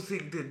really do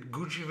think that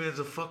Gucci Mane's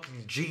a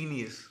fucking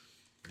genius.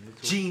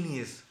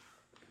 Genius.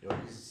 Yo,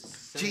 he's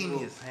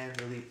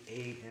single-handedly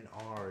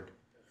A&R'd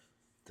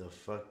the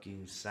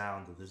fucking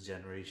sound of this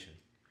generation.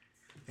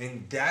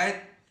 And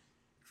that,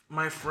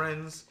 my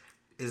friends,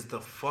 is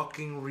the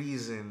fucking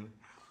reason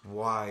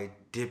why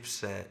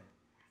Dipset,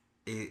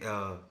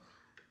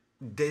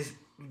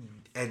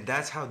 and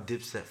that's how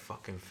Dipset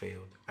fucking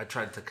failed. I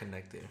tried to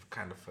connect it,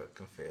 kind of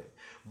fucking failed.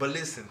 But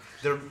listen,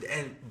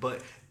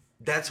 but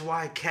that's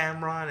why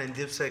Cameron and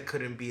Dipset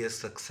couldn't be as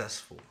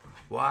successful.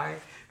 Why?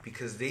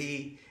 Because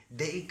they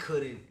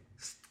couldn't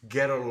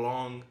get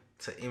along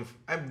to.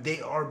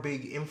 They are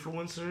big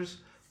influencers,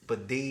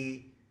 but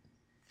they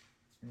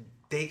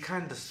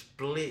kind of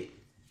split,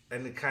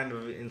 and kind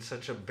of in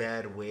such a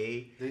bad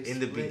way in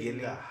the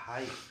beginning. The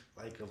height,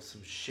 like, of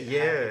some shit.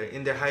 Yeah, happening.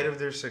 in the height of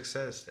their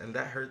success, and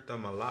that hurt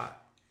them a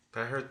lot.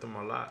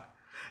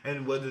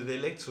 And whether they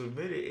like to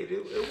admit it,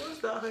 it was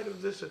the height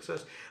of their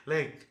success.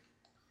 Like,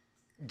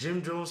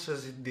 Jim Jones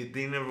says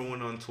they never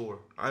went on tour.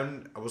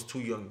 I was too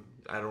young.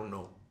 I don't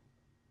know.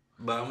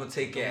 But I'm going to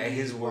take it at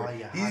his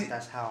word.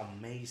 That's how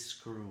May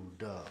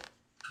screwed up.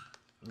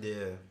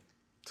 Yeah,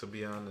 to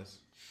be honest,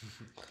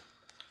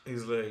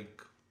 it's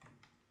like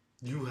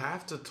you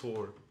have to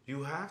tour.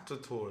 You have to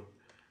tour.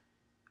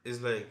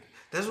 It's like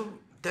that's what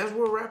that's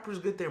where rappers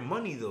get their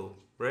money though,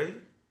 right?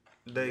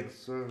 Like Yes,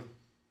 sir.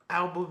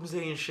 albums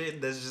ain't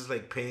shit. That's just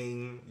like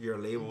paying your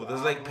label. The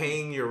That's like album.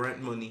 paying your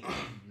rent money,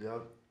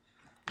 Yep.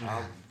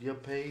 You're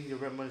paying your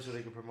rent money so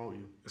they can promote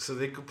you. so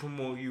they could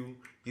promote you.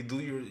 You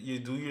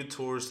do your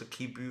tours to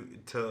keep you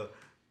to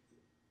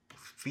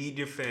feed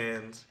your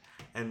fans,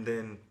 and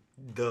then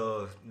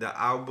the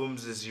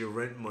albums is your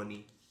rent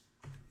money,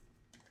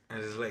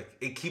 and it's like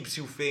it keeps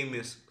you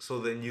famous, so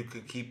then you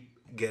could keep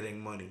getting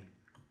money.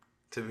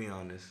 To be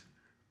honest,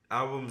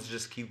 albums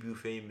just keep you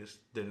famous.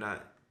 They're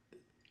not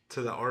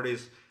to the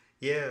artist.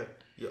 Yeah,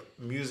 your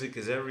music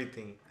is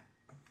everything,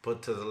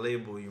 but to the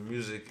label, your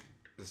music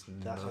is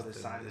That's why nothing. they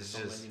signed It's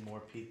so just many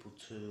more people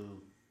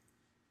to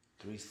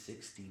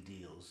 360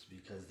 deals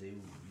because they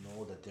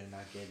know that they're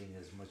not getting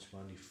as much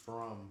money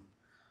from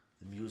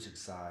the music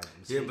side.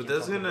 And yeah, but speaking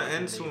that's from the gonna record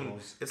end soon.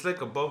 labels, It's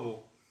like a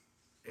bubble.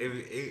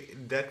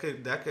 That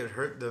could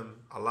hurt them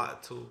a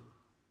lot too,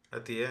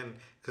 at the end.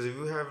 Cause if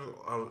you have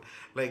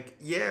like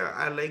yeah,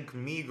 I like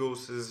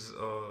Migos'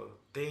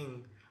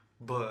 thing,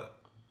 but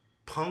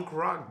punk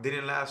rock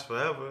didn't last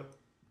forever,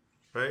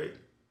 right?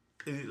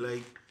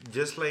 Like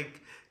just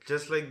like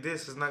just like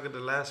this, it's not gonna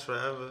last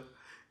forever,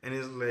 and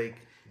it's like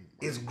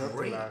it's nothing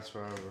great, lasts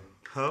forever.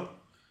 huh?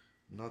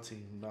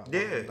 Nothing, not Yeah,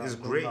 one, it's not,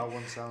 no, great. not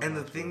one sound And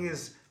the lasts thing forever.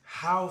 is,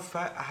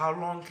 how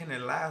long can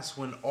it last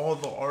when all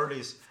the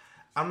artists,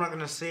 I'm not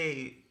gonna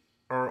say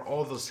are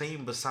all the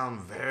same, but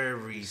sound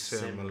very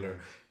similar,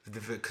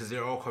 Similar. because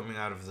they're all coming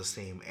out of the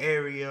same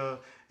area.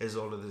 Is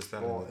all of this, that,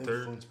 and All the third.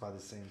 influenced by the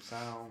same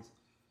sounds.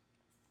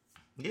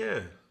 Yeah,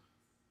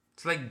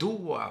 it's like doo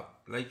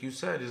wop, like you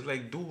said. It's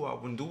like doo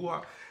wop. When doo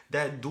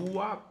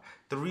wop,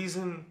 the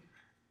reason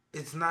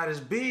it's not as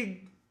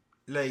big,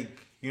 like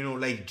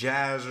like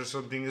jazz or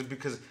something, is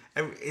because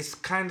it's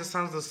kind of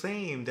sounds the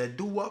same. That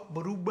doo wop,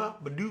 ba doo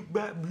bop, ba doo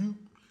bop, boo.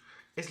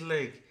 It's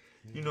like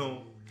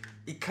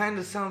it kind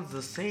of sounds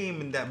the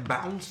same in that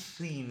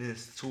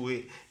bounciness to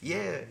it.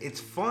 Yeah, it's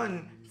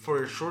fun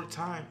for a short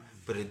time,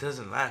 but it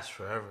doesn't last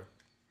forever.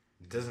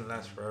 It doesn't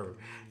last forever,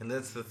 and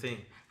that's the thing.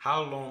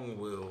 How long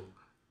will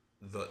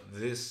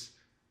this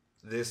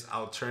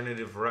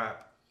alternative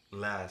rap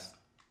last?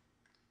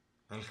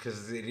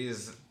 Because it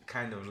is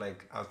kind of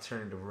like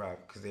alternative rap,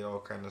 because they all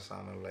kind of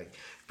sound alike.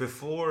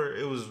 Before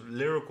it was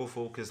lyrical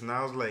focus.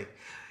 Now it's like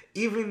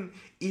even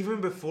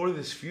before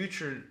this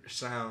future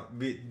sound,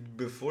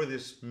 before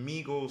this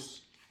Migos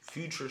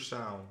future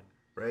sound,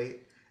 right?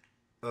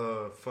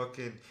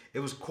 Fucking, it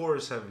was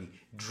chorus heavy.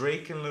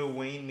 Drake and Lil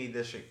Wayne made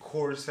that shit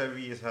chorus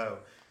heavy as hell.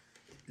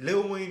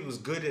 Lil Wayne was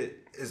good at,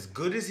 as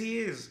good as he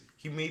is,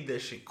 he made that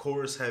shit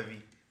chorus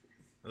heavy.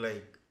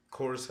 Like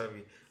chorus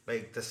heavy.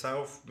 Like the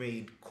South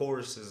made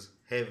choruses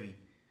heavy.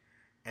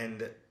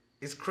 And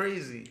it's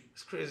crazy.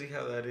 It's crazy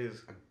how that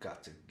is. I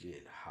got to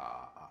get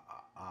high,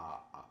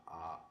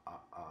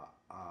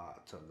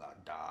 to la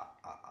da,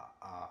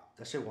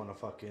 That shit won a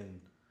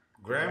fucking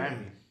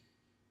Grammy.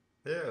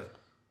 Yeah.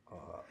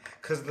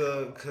 Cause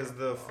the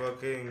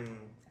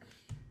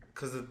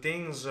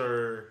things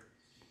are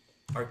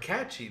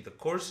catchy. The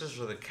choruses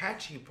are the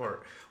catchy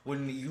part.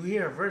 When you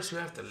hear a verse, you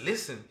have to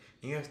listen.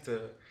 You have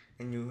to,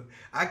 and you.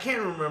 I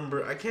can't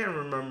remember.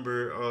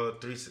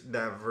 Three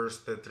that verse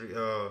that three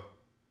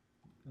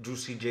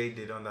Juicy J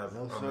did on that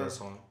No, on sir. that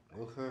song.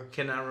 Okay.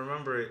 Cannot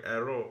remember it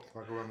at all.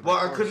 I can remember Well,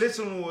 the I could chorus.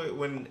 listen to it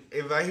when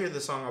if I hear the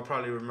song, I'll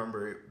probably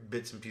remember it,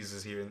 bits and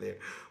pieces here and there.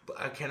 But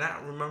I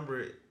cannot remember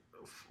it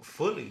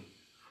fully.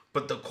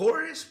 But the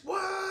chorus,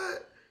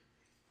 what?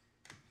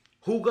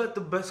 Who got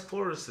the best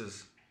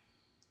choruses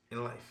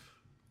in life,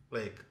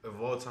 like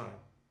of all time?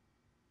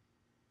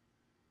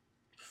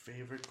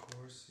 Favorite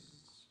courses?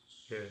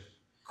 Yeah,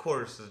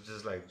 chorus is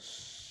just like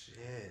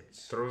Shit.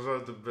 throws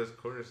out the best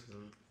choruses.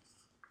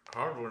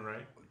 Hard one,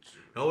 right?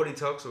 Nobody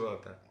talks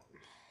about that.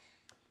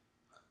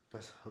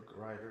 Best hook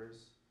writers.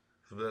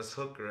 The best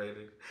hook, right?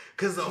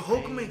 Cause the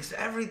hook T-Pain. makes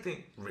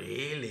everything.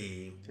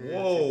 Really? Yeah,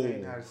 Whoa.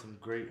 T-Pain had some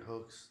great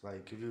hooks.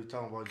 Like if you were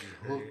talking about just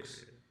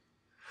hooks.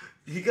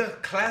 He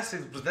got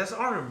classics, but that's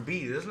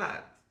R&B. That's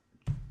not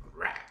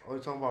rap. Oh, you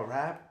talking about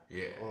rap?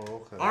 Yeah. Oh,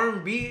 okay.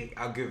 R&B,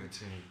 I'll give it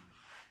to him.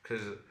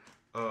 Cause,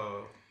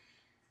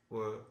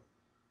 what?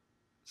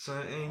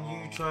 Something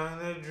you trying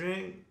to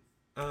drink?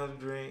 I'll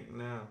drink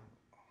now.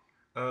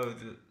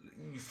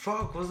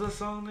 Fuck, what's that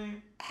song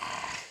name?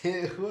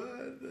 What?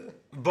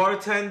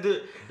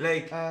 Bartender,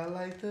 like. I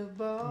like the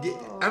ball.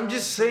 I'm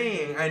just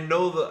saying. I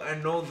know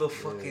the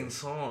fucking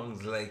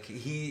songs. Like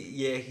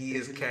he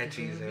is If you're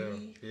catchy looking as for hell.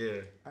 me,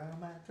 Yeah.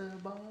 I'm at the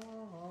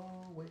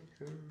ball with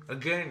her.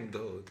 Again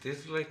though,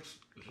 this like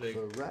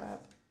For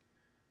rap,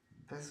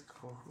 best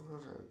call. Who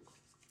was it?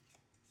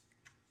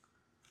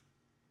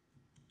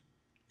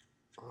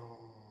 Oh,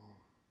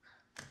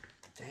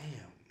 damn.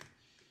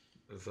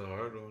 it's a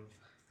hard one.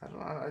 I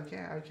don't.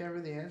 I can't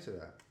really answer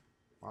that.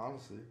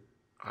 Honestly.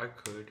 I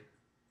could.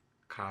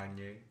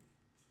 Kanye.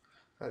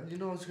 You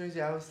know what's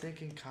crazy? I was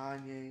thinking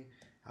Kanye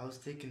I was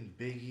thinking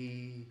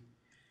Biggie.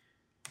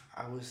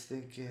 I was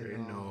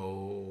thinking.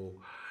 No,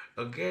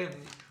 again,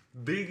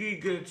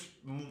 Biggie gets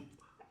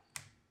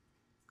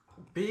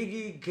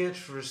Biggie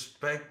gets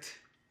respect.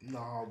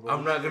 No, bro.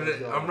 I'm not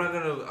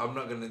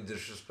gonna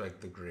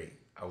disrespect the great.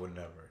 I would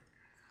never.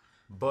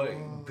 But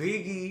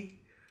Biggie,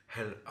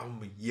 hell,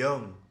 I'm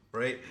young,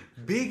 right?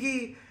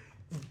 Biggie,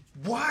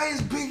 why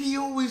is Biggie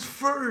always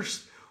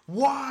first?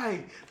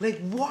 Why? Like,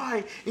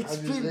 why? It's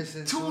Have you been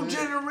listened to two it?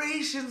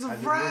 generations Have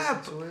of you rap.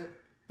 listened to it?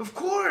 Of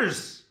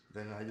course.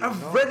 Then you I'm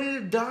would know. Ready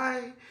to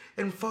Die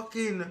and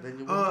fucking Then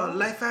you would know.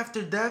 Life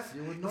After Death.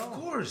 You would know. Of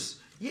course.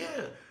 Yeah.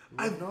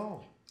 You would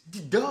know.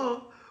 Duh.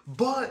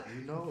 But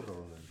You know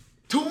though. Then.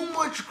 too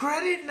much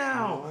credit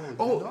now.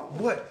 No, you know.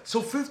 What?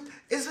 So fifth?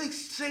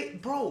 It's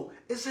like bro.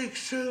 It's like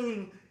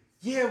saying,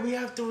 yeah, we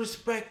have to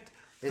respect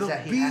Is the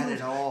that he Beatles. had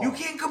it all. You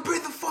can't compare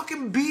the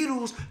fucking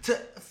Beatles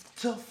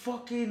to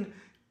fucking.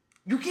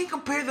 You can't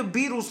compare the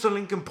Beatles to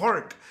Linkin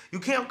Park. You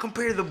can't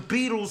compare the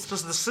Beatles to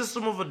the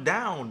System of a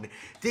Down.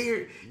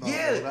 They're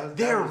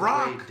they're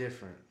rock. Way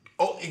different.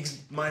 Oh,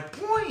 my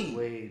point.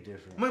 Way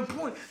different. My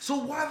point. So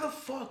why the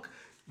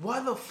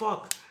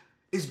fuck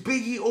is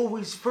Biggie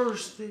always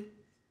first?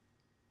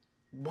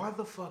 Why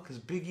the fuck is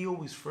Biggie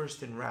always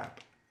first in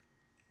rap?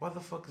 Why the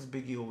fuck is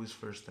Biggie always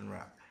first in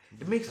rap?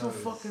 It makes no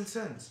fucking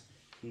sense.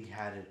 He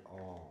had it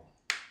all.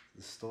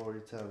 The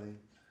storytelling,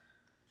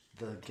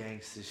 the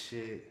gangster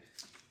shit,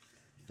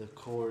 the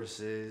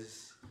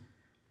choruses,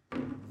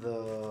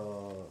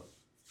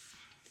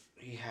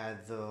 he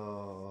had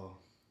the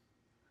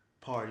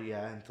party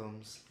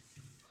anthems.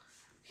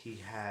 He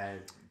had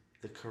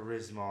the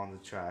charisma on the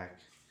track.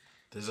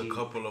 There's a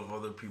couple of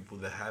other people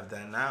that have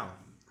that now.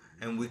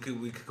 And we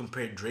could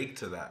compare Drake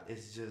to that.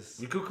 It's just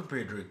We could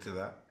compare Drake to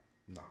that.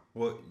 no.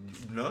 What?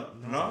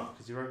 No?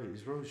 Because he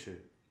wrote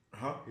shit.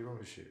 Huh? He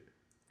wrote shit.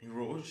 He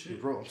wrote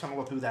shit? I'm talking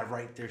about people that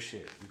write their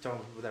shit. I'm talking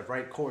about people that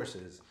write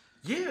choruses.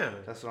 Yeah.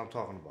 That's what I'm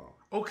talking about.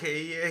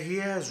 Okay, yeah, he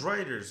has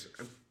writers.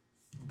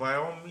 By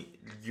all means,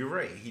 you're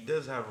right. He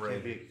does have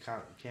writers.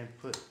 Can't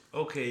put.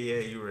 Okay, yeah,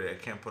 you're right. I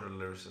can't put a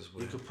lyricist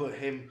with. You could put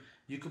him.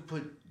 You could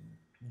put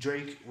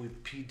Drake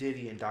with P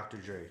Diddy and Dr.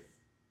 Dre.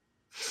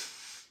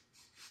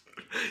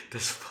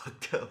 That's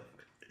fucked up.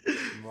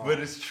 Wow. But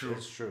it's true.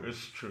 It's true.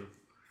 It's true.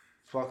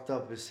 Fucked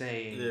up is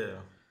saying. Yeah.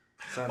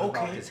 Something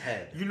about his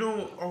head. You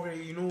know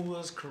who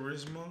has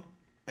charisma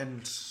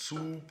and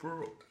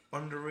super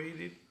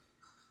underrated?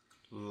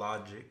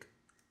 Logic.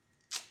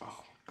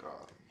 Oh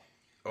God.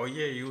 Oh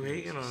yeah, you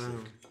hating on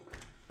him.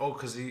 Oh,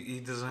 cause he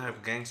doesn't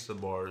have gangster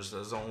bars.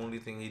 That's the only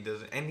thing he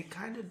doesn't. And he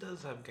kind of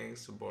does have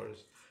gangster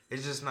bars.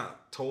 It's just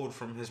not told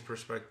from his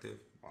perspective.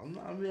 I'm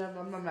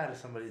not mad at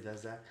somebody who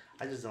does that.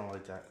 I just don't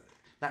like that.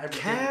 Not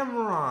everything.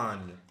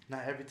 Cameron.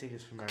 Not everything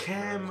is from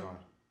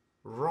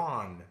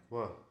Ron.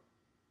 What?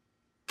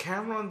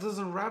 Cameron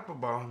doesn't rap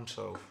about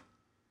himself.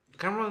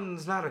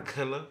 Cameron's not a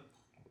killer.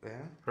 Yeah.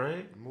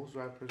 Right? Most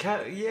rappers.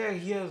 Yeah,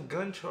 he has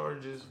gun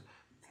charges,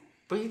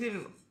 but he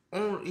didn't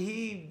own.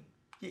 He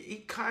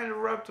kind of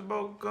rapped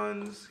about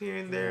guns here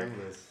and there.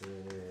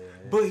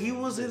 But he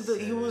was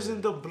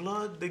in the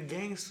blood, the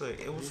gangster.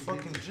 It was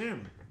fucking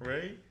Jim,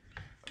 right?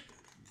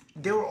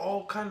 They were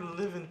all kind of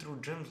living through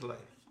Jim's life,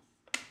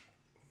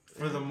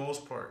 for the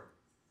most part.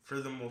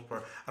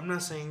 I'm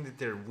not saying that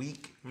they're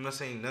weak. I'm not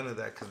saying none of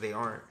that because they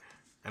aren't.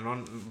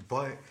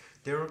 But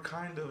they were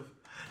kind of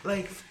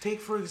like,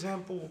 take for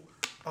example,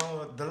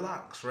 the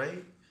Locks,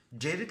 right?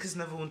 Jadakiss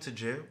never went to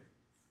jail.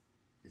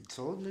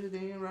 Told me they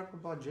didn't rap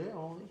about jail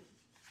only.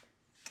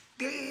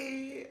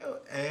 Yeah,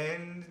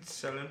 and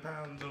selling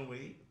pounds of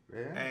weight.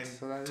 Yeah. And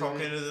so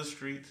talking to the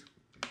streets.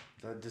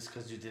 That just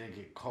because you didn't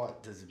get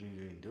caught doesn't mean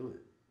you didn't do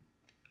it.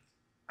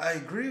 I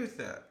agree with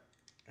that.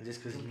 And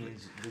just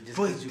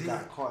because you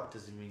got caught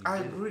doesn't mean you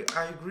didn't.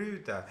 I agree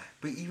with that.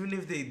 But even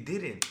if they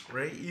didn't,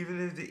 right?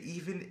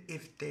 Even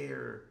if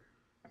they're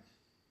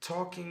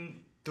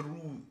talking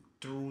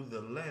through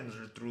the lens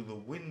or through the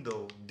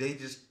window, they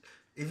just,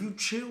 if you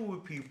chill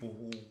with people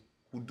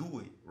who do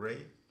it,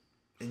 right?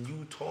 And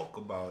you talk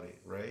about it,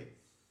 right?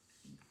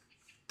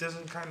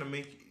 Doesn't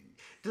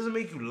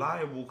make you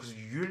liable because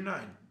you're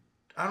not.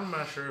 I'm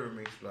not sure if it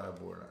makes you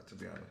liable or not, to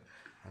be honest.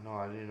 I know.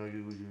 I didn't know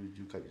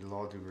you got your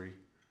law degree.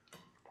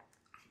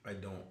 I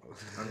don't.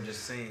 I'm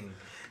just saying,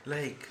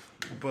 like,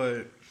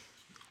 but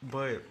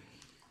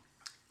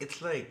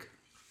it's like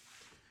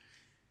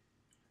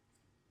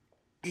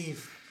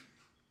if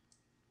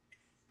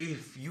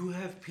you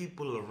have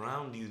people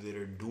around you that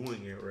are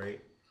doing it right,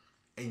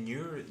 and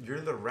you're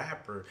the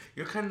rapper,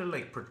 you're kind of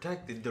like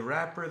protected. The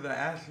rapper, the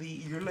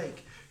athlete, you're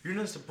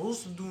not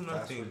supposed to do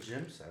nothing. That's what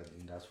Jim said,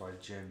 and that's why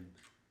Jim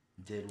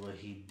did what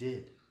he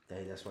did.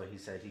 That's why he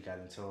said he got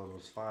into all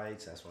those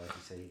fights. That's why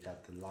he said he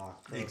got the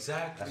lock up.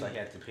 Exactly. That's why he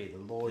had to pay the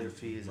lawyer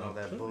fees and all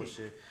that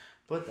bullshit.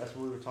 But that's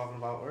what we were talking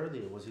about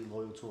earlier. Was he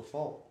loyal to a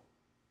fault?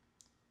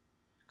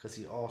 Because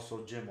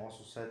Jim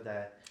also said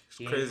that it's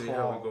crazy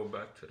how we go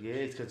back to. Yeah,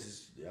 it's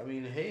because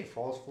it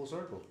falls full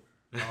circle.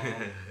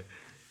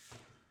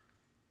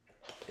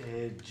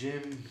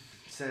 Jim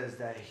says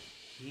that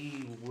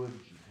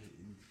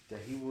that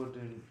he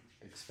wouldn't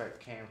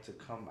expect Cam to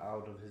come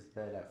out of his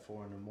bed at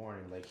 4 in the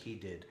morning like he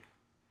did.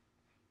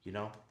 You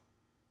know?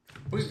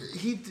 But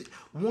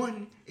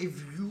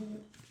if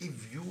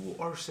you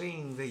are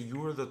saying that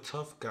you're the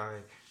tough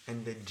guy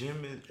and that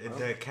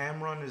that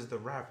Cameron is the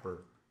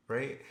rapper,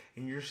 right?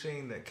 And you're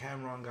saying that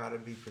Cameron gotta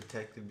be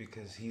protected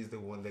because he's the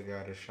one that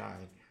gotta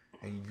shine,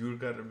 and you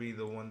gotta be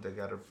the one that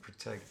gotta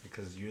protect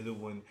because you're the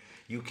one,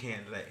 you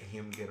can't let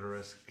him get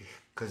arrested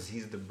because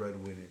he's the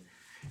breadwinner.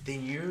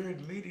 Then you're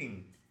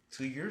admitting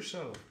to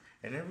yourself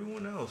and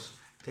everyone else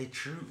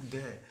that you're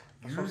taking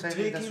that's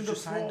what the you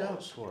signed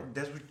up fault. for.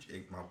 That's what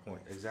my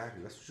point.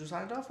 Exactly. That's what you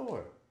signed up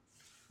for.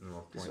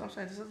 My This is point. what I'm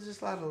saying. This is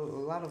just a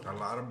lot of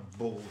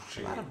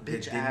Bullshit. a lot of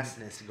bitch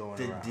assness going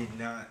that around. did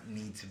not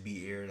need to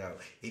be aired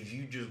out. If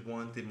you just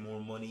wanted more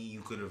money,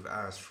 you could have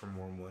asked for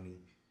more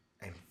money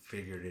and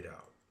figured it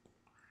out.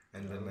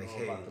 And then like,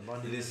 hey,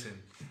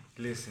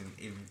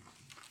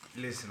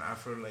 listen, I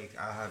feel like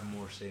I have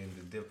more say in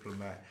the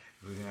diplomat.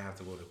 If we're gonna have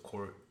to go to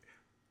court,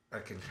 I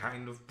can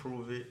kind of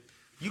prove it.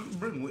 You can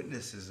bring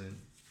witnesses in.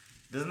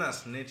 There's not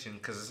snitching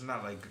because it's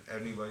not like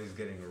anybody's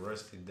getting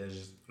arrested. There's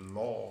just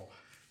law.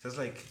 That's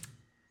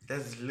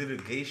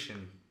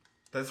litigation.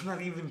 That's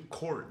not even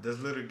court. That's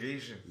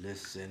litigation.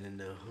 Listen, in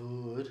the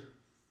hood,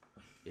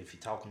 if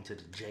you're talking to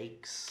the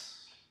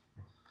Jakes,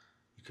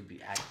 you could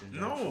be acting.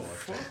 No,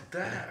 fuck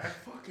that. I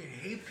fucking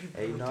hate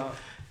people. Hey, no,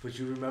 but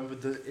you remember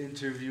the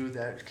interview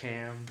that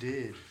Cam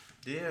did?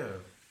 Yeah.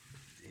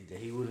 That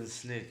he wouldn't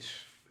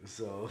snitch.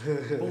 So.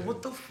 But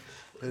what the?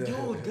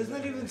 Yo, there's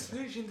not even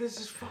snitching. There's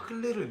just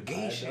fucking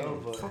litigation. I know,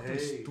 but fucking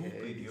stupid,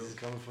 hey, yo. This is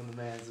coming from the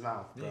man's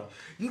mouth, bro. Yeah.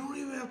 You don't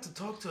even have to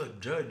talk to a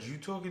judge. You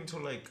talking to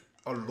like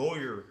a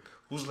lawyer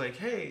who's like,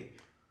 hey,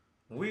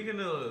 we're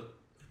gonna.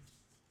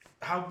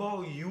 How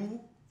about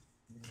you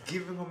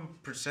giving them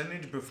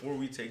percentage before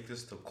we take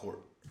this to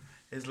court?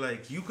 It's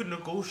like you could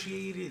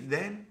negotiate it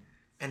then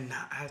and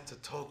not have to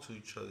talk to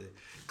each other.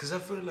 Cause I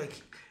feel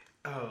like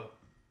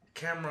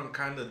Cameron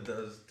kind of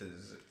does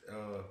this.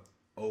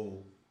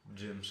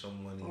 Jim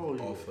some money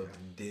off of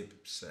the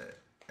Dipset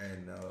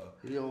and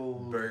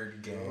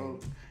Bird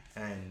Gang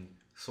and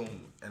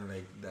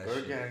like that. Bird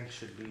shit. Gang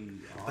should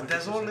be. But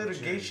that's all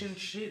litigation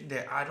shit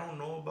that I don't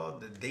know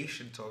about that they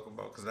should talk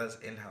about because that's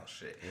in-house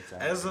shit.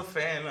 Exactly. As a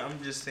fan,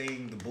 I'm just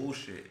saying the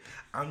bullshit.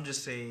 I'm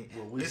just saying.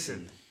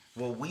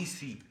 What we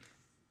see.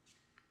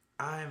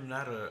 I am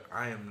not a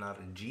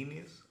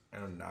genius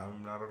and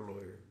I'm not a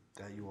lawyer.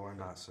 That you are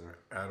not, sir.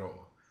 At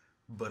all.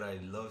 But I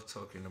love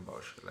talking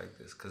about shit like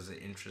this because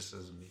it interests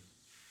me.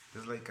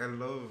 It's like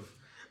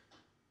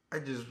I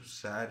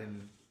just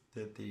saddened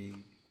that they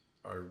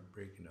are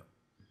breaking up.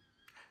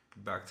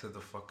 Back to the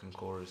fucking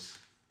chorus,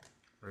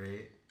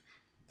 right?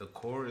 The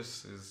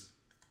chorus is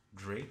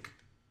Drake.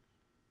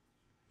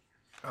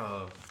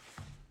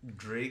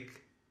 Drake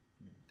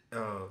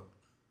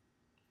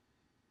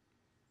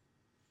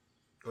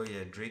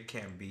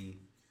can't be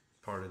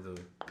part of the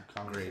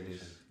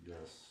greatest.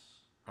 Yes.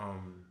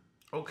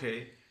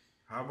 Okay.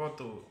 How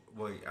about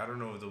I don't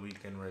know if The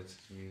Weeknd writes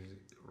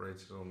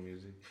his own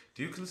music.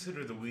 Do you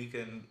consider The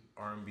Weeknd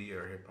R&B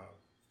or hip hop?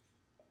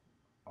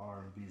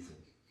 R&B's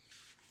in.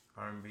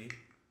 R&B?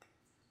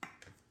 I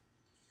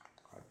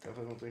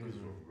definitely don't think he's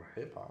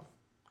hip hop.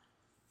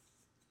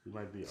 He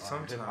might be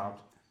hip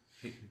hop.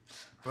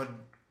 But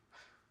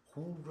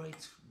who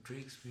writes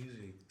Drake's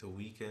music? The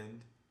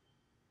Weeknd?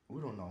 We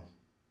don't know.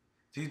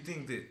 Do you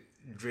think that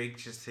Drake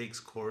just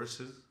takes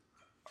choruses?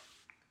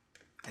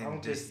 I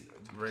don't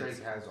think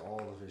Drake has all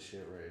of his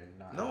shit written.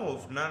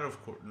 Not of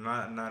course,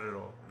 not at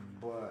all.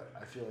 But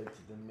I feel like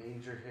the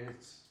major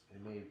hits,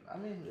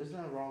 there's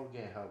nothing wrong with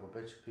getting help. I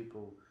bet you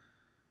people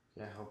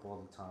get help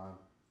all the time.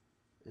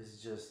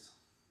 It's just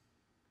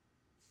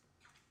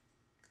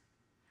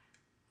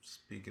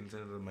speaking to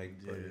the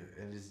mic, buddy.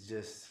 And it's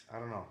just I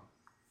don't know.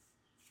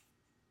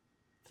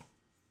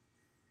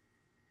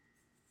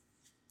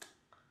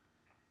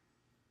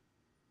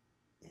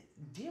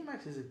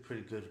 DMX is a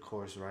pretty good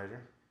chorus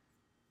writer.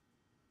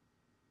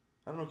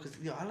 I don't know, because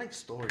I like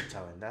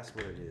storytelling. That's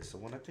what it is. So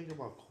when I think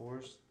about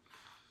chorus...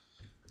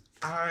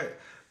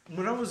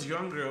 When I was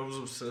younger, I was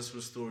obsessed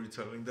with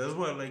storytelling. That's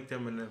why I liked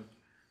Eminem,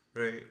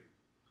 right?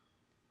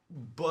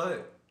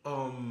 But,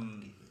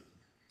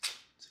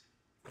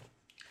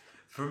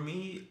 for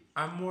me,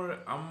 I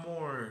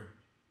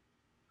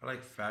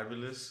like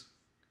Fabulous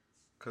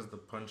because the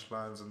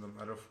punchlines and the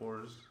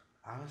metaphors.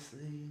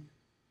 Honestly...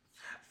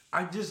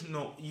 I just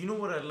know, you know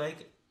what I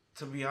like?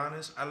 To be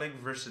honest, I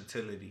like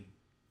versatility.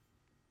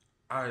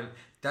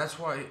 That's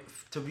why,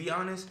 to be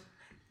honest,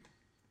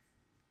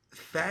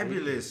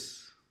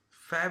 Fabulous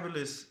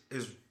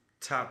is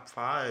top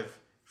 5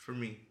 for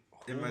me.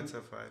 Cool, in my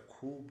top 5.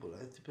 Cool, but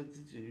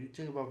you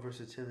think about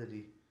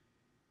versatility.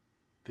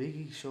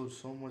 Biggie showed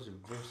so much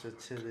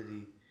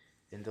versatility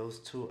in those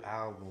 2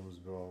 albums,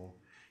 bro.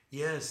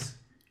 Yes,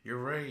 you're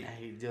right.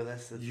 Hey, yo,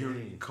 that's the You're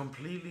thing.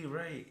 completely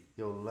right.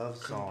 Yo, love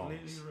songs.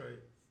 Completely right.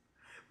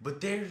 But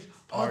there's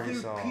Party other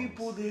songs.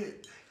 people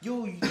that,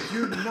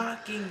 you're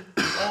knocking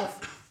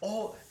off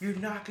you're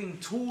knocking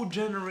 2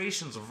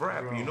 generations of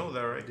rap. Bro, You know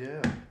that, right?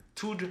 yeah.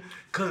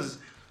 Because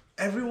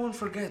everyone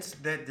forgets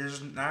that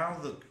there's now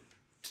the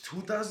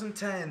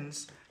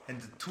 2010s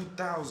and the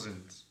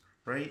 2000s,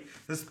 right?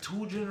 There's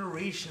 2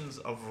 generations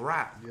of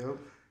rap. Yep.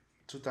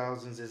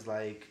 2000s is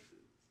like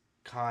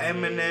Kanye.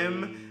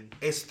 Eminem.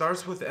 It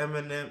starts with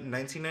Eminem,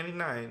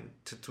 1999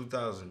 to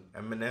 2000.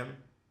 Eminem,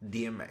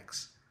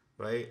 DMX,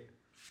 right?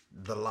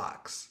 The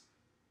Locks.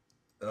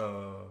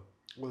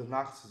 Well,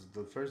 Knox is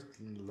the first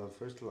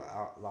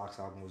Locks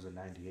album was in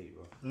 '98,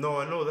 bro. No,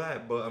 I know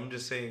that, but I'm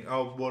just saying.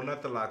 Oh, well,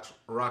 not the Locks.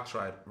 Rough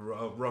Riders.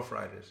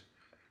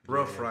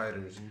 Rough Yeah.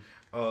 Riders.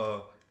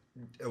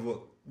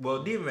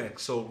 Well, DMX.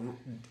 So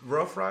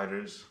Rough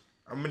Riders.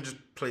 I'm gonna just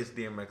place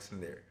DMX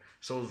in there.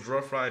 So it's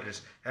Rough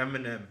Riders,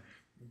 Eminem,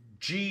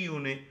 G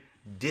Unit,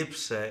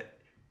 Dipset.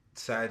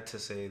 Sad to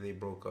say they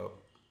broke up.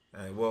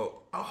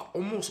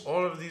 Almost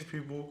all of these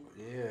people,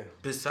 Yeah.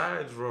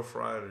 besides Rough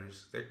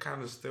Riders, they're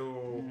kind of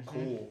still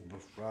cool.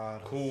 Rough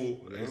Riders.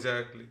 Cool, Yep.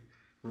 exactly.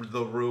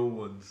 The real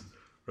ones,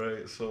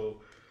 right?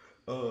 So,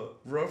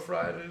 Rough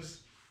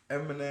Riders,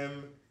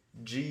 Eminem,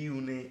 G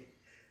Unit,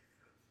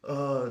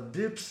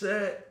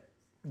 Dipset,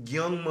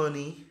 Young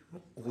Money,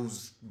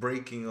 who's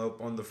breaking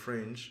up on the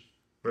fringe,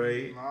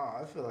 right?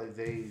 Nah, I feel like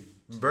they.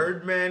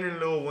 Birdman and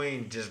Lil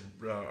Wayne just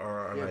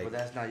are Yeah, like but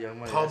that's not Young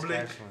Money. public.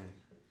 That's Cash Money.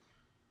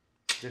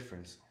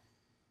 Difference.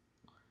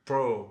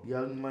 Bro.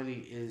 Young Money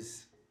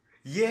is.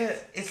 Yeah,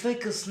 it's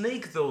like a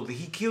snake though.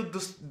 He killed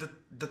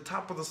the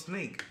top of the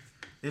snake.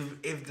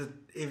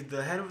 If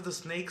the head of the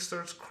snake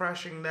starts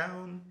crashing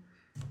down,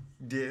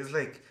 there's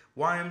like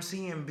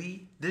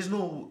YMCMB. There's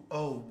no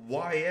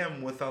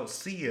YM without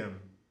CM.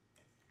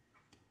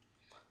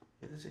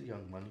 It is a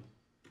Young Money.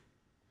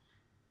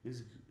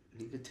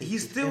 He could take He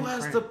his still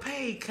has imprint. to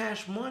pay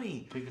Cash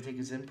Money. He could take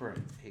his imprint.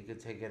 He could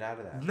take it out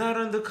of that. Not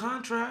on the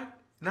contract.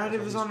 Not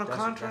if it's on a That's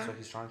contract. what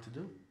he's trying to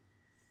do.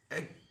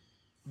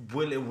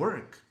 Will it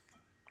work?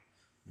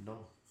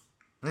 No.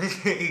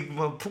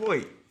 My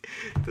point.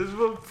 That's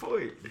my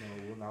point. No,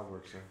 it will not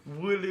work, sir.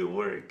 Will it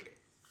work?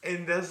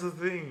 And that's the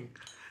thing.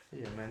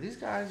 Yeah, man. These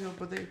guys,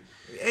 but they.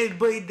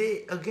 But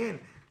they again,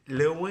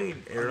 Lil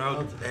Wayne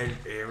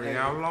airing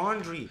out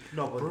laundry.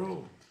 No, but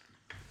bro.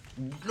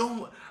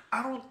 No,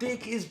 I don't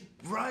think it's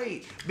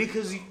right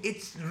because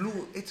it's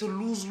a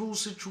lose-lose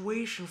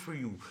situation for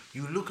you.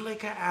 You look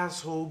like an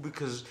asshole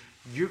because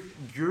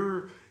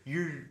you're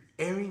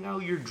airing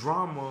out your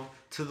drama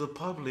to the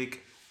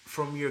public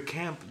from your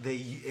camp that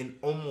in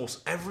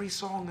almost every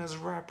song as a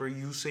rapper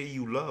you say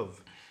you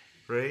love,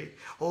 right?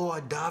 Oh, I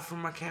died for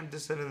my camp,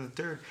 this, that, and the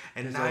third,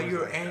 and It's now always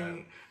you're like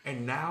that.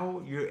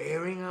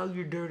 airing out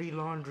your dirty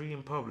laundry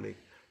in public.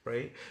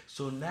 Right?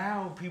 So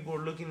now people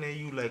are looking at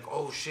you like,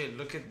 oh shit,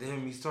 look at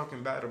him. He's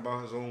talking bad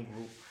about his own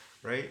group.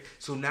 Right?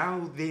 So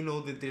now they know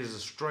that there's a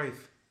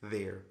strife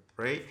there.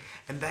 Right?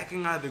 And that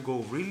can either go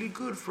really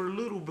good for a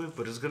little bit,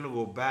 but it's going to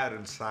go bad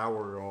and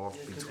sour off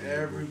Because between the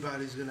group.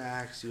 everybody's gonna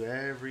ask you.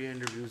 Every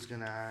interview's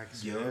gonna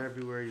ask you. Yup.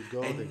 Everywhere you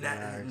go, they're gonna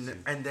ask you.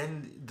 And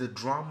then the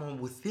drama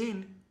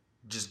within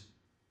just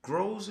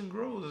grows and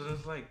grows. And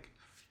it's like,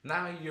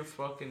 now you're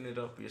fucking it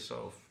up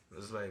yourself.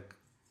 It's like,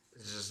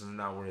 it's just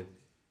not worth it.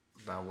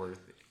 Not worth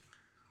it.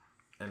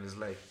 And it's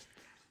like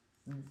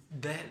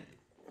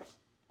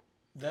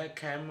that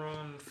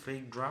Cameron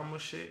fake drama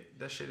shit,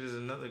 that shit is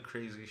another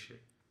crazy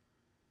shit.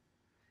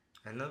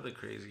 Another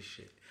crazy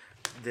shit.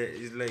 That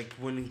is like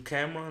when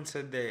Cameron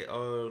said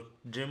that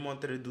Jim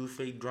wanted to do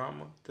fake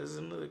drama, that's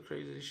another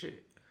crazy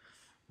shit.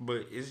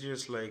 But it's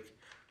just like,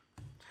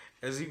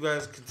 as you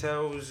guys can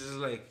tell, it's just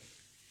like,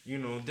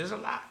 there's a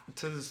lot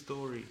to the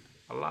story.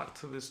 A lot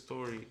to this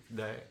story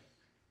that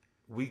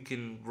we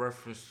can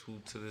reference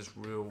to this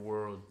real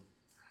world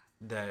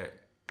that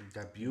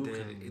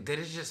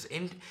is just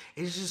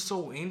it's just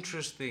so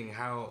interesting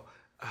how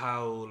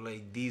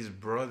like these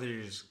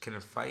brothers can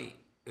fight.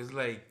 It's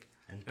like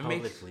And it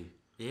makes- publicly.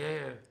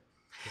 yeah.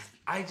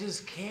 I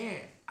just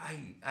can't.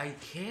 I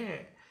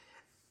can't.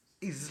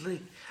 It's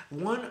like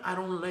I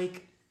don't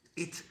like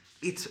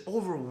it's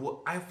over.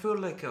 I feel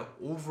like an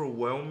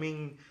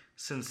overwhelming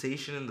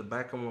sensation in the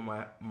back of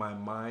my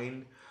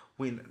mind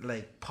when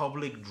like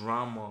public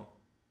drama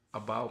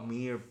about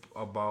me or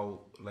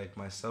about like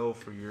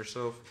myself or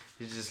yourself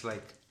is just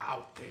like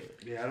out there.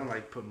 Yeah, I don't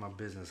like putting my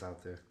business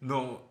out there.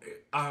 No,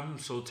 I'm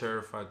so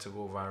terrified to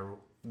go viral,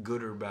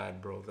 good or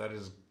bad, bro. That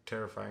is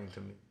terrifying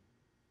to me.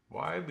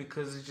 Why?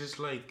 Because it's just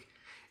like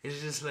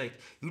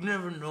you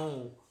never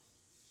know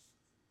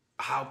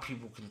how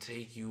people can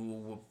take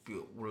you.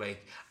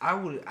 Like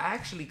I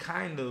actually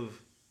kind of,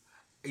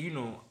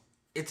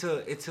 it's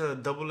a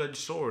double-edged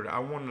sword. I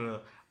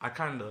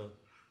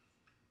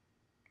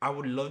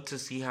would love to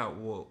see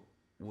what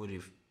would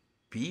it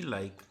be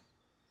like,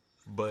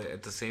 but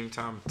at the same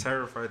time,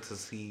 terrified to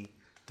see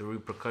the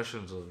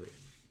repercussions of it.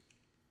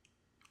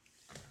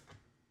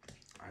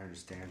 I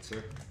understand,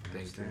 sir.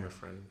 Thank you, my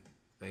friend.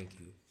 Thank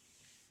you.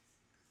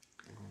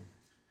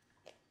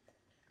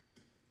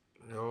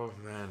 Oh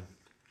man.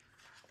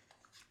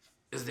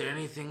 Is there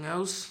anything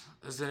else?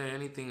 Is there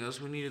anything else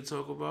we need to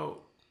talk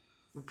about?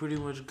 we're pretty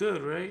much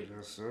good, right?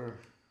 Yes, sir.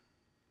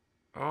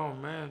 Oh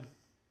man,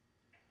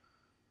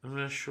 I'm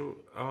not sure.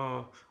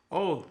 Oh,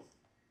 uh,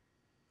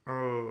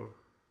 no,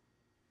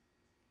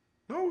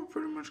 we're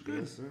pretty much good.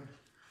 Yes, sir.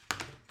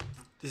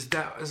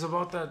 It's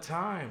about that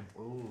time.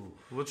 Ooh.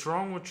 What's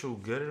wrong with you?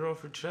 Get it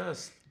off your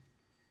chest.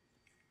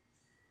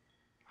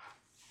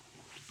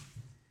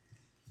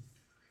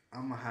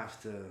 I'm gonna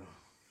have to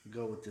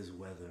go with this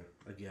weather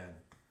again.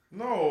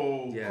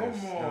 No,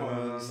 Yes. come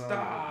on, No,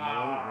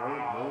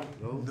 stop.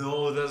 no.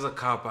 No, there's a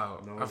cop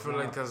out. No, I it's feel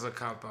like not. there's a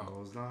cop out.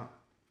 No, it's not.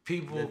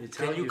 People, Let me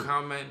tell can you you.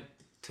 comment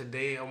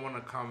today? I want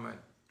to comment.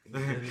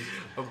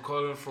 I'm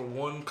calling for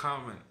one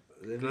comment.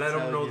 Let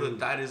them know that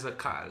that is a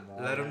cop.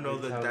 Let them know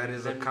that that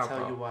is a cop Let me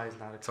tell you out. why it's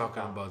not a cop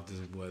Talking out. about this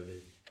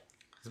weather.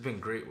 It's been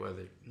great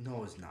weather.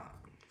 No, it's not.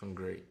 It's been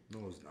great.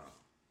 No, it's not.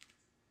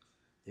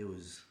 It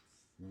was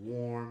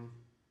warm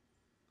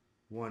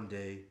one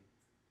day.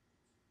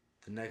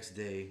 The next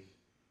day,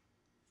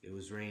 it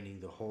was raining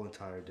the whole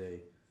entire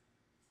day.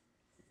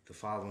 The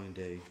following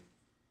day,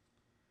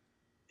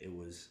 it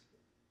was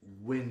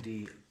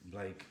windy,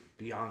 like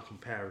beyond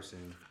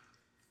comparison.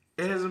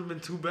 It hasn't been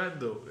too bad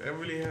though. It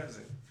really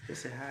hasn't.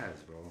 Yes, it has,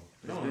 bro.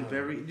 It's No, been no.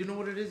 very. You know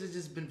what it is? It's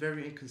just been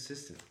very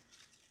inconsistent.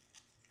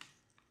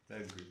 I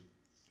agree.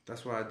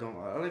 That's why I don't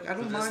like. I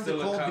But don't that's mind the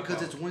still a cold cop because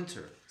out. it's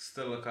winter.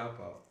 Still a cop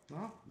out.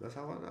 No, that's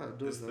how I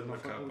do it. It's still I'm a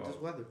not fucking cop with this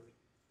out. weather.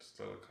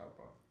 Still a cop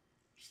out.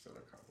 Still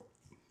a cop out.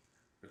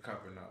 You're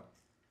copping out.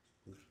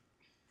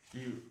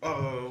 You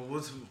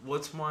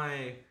what's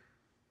my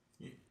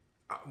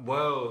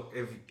well,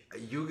 if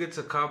you get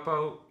to cop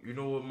out, you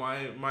know what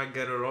my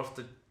get it off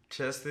the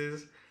chest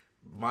is?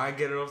 My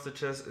get it off the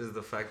chest is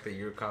the fact that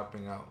you're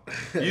copping out.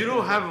 You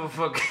don't have a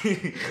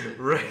fucking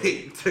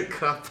right to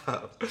cop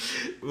out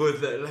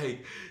with that.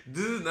 Like,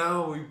 this is not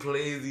how we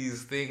play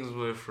these things,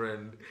 my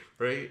friend.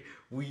 Right?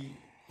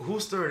 Who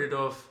started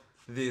off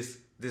this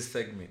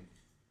segment?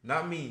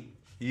 Not me.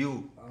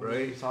 You, I don't know right?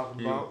 what you're talking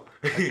You. about.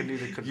 I can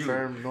neither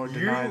confirm nor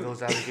deny You.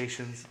 those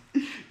allegations.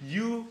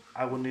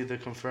 I will neither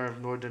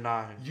confirm nor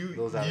deny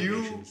those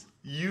allegations.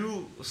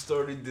 You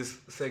started this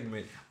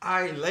segment.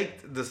 I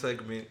liked the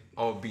segment,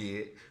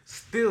 albeit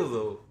still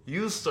though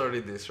you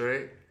started this,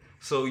 right?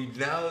 So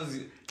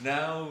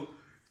now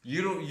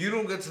you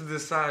don't get to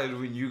decide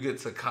when you get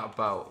to cop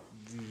out.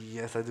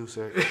 Yes, I do,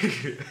 sir.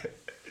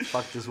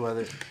 Fuck this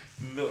weather.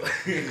 No,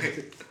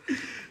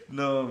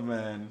 no,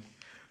 man.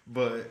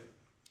 But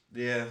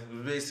yeah,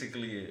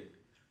 basically it.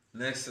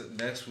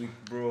 Next week,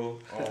 bro.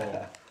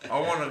 Oh,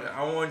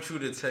 I want you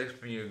to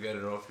text me or get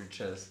it off your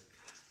chest.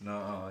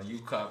 No, you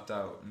copped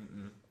out.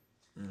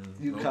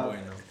 You no copped.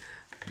 bueno.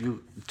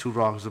 You two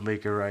wrongs will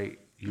make it right.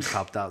 You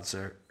copped out,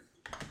 sir.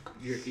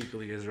 You're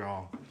equally as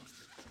wrong.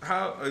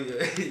 How? Oh,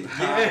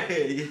 yeah.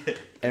 yeah.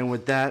 And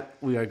with that,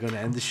 we are gonna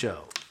end the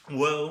show.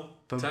 Well,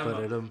 Bum, time out.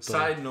 ba-da-dum,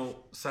 Side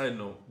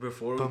note.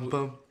 Before Bum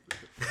bum.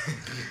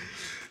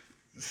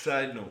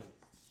 Side note,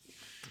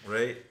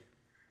 right?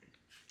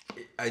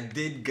 I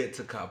did get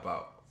to cop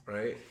out,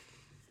 right?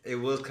 It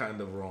was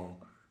kind of wrong,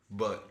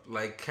 but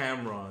like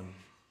Cameron,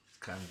 it's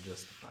kind of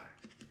justified.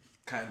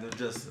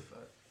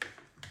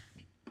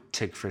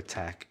 Tick for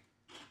tack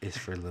is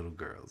for little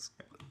girls.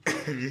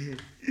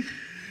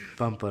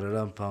 Bum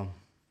ba-da-dum bum.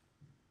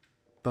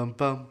 Bum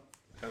bum.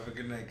 Have a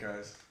good night,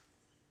 guys.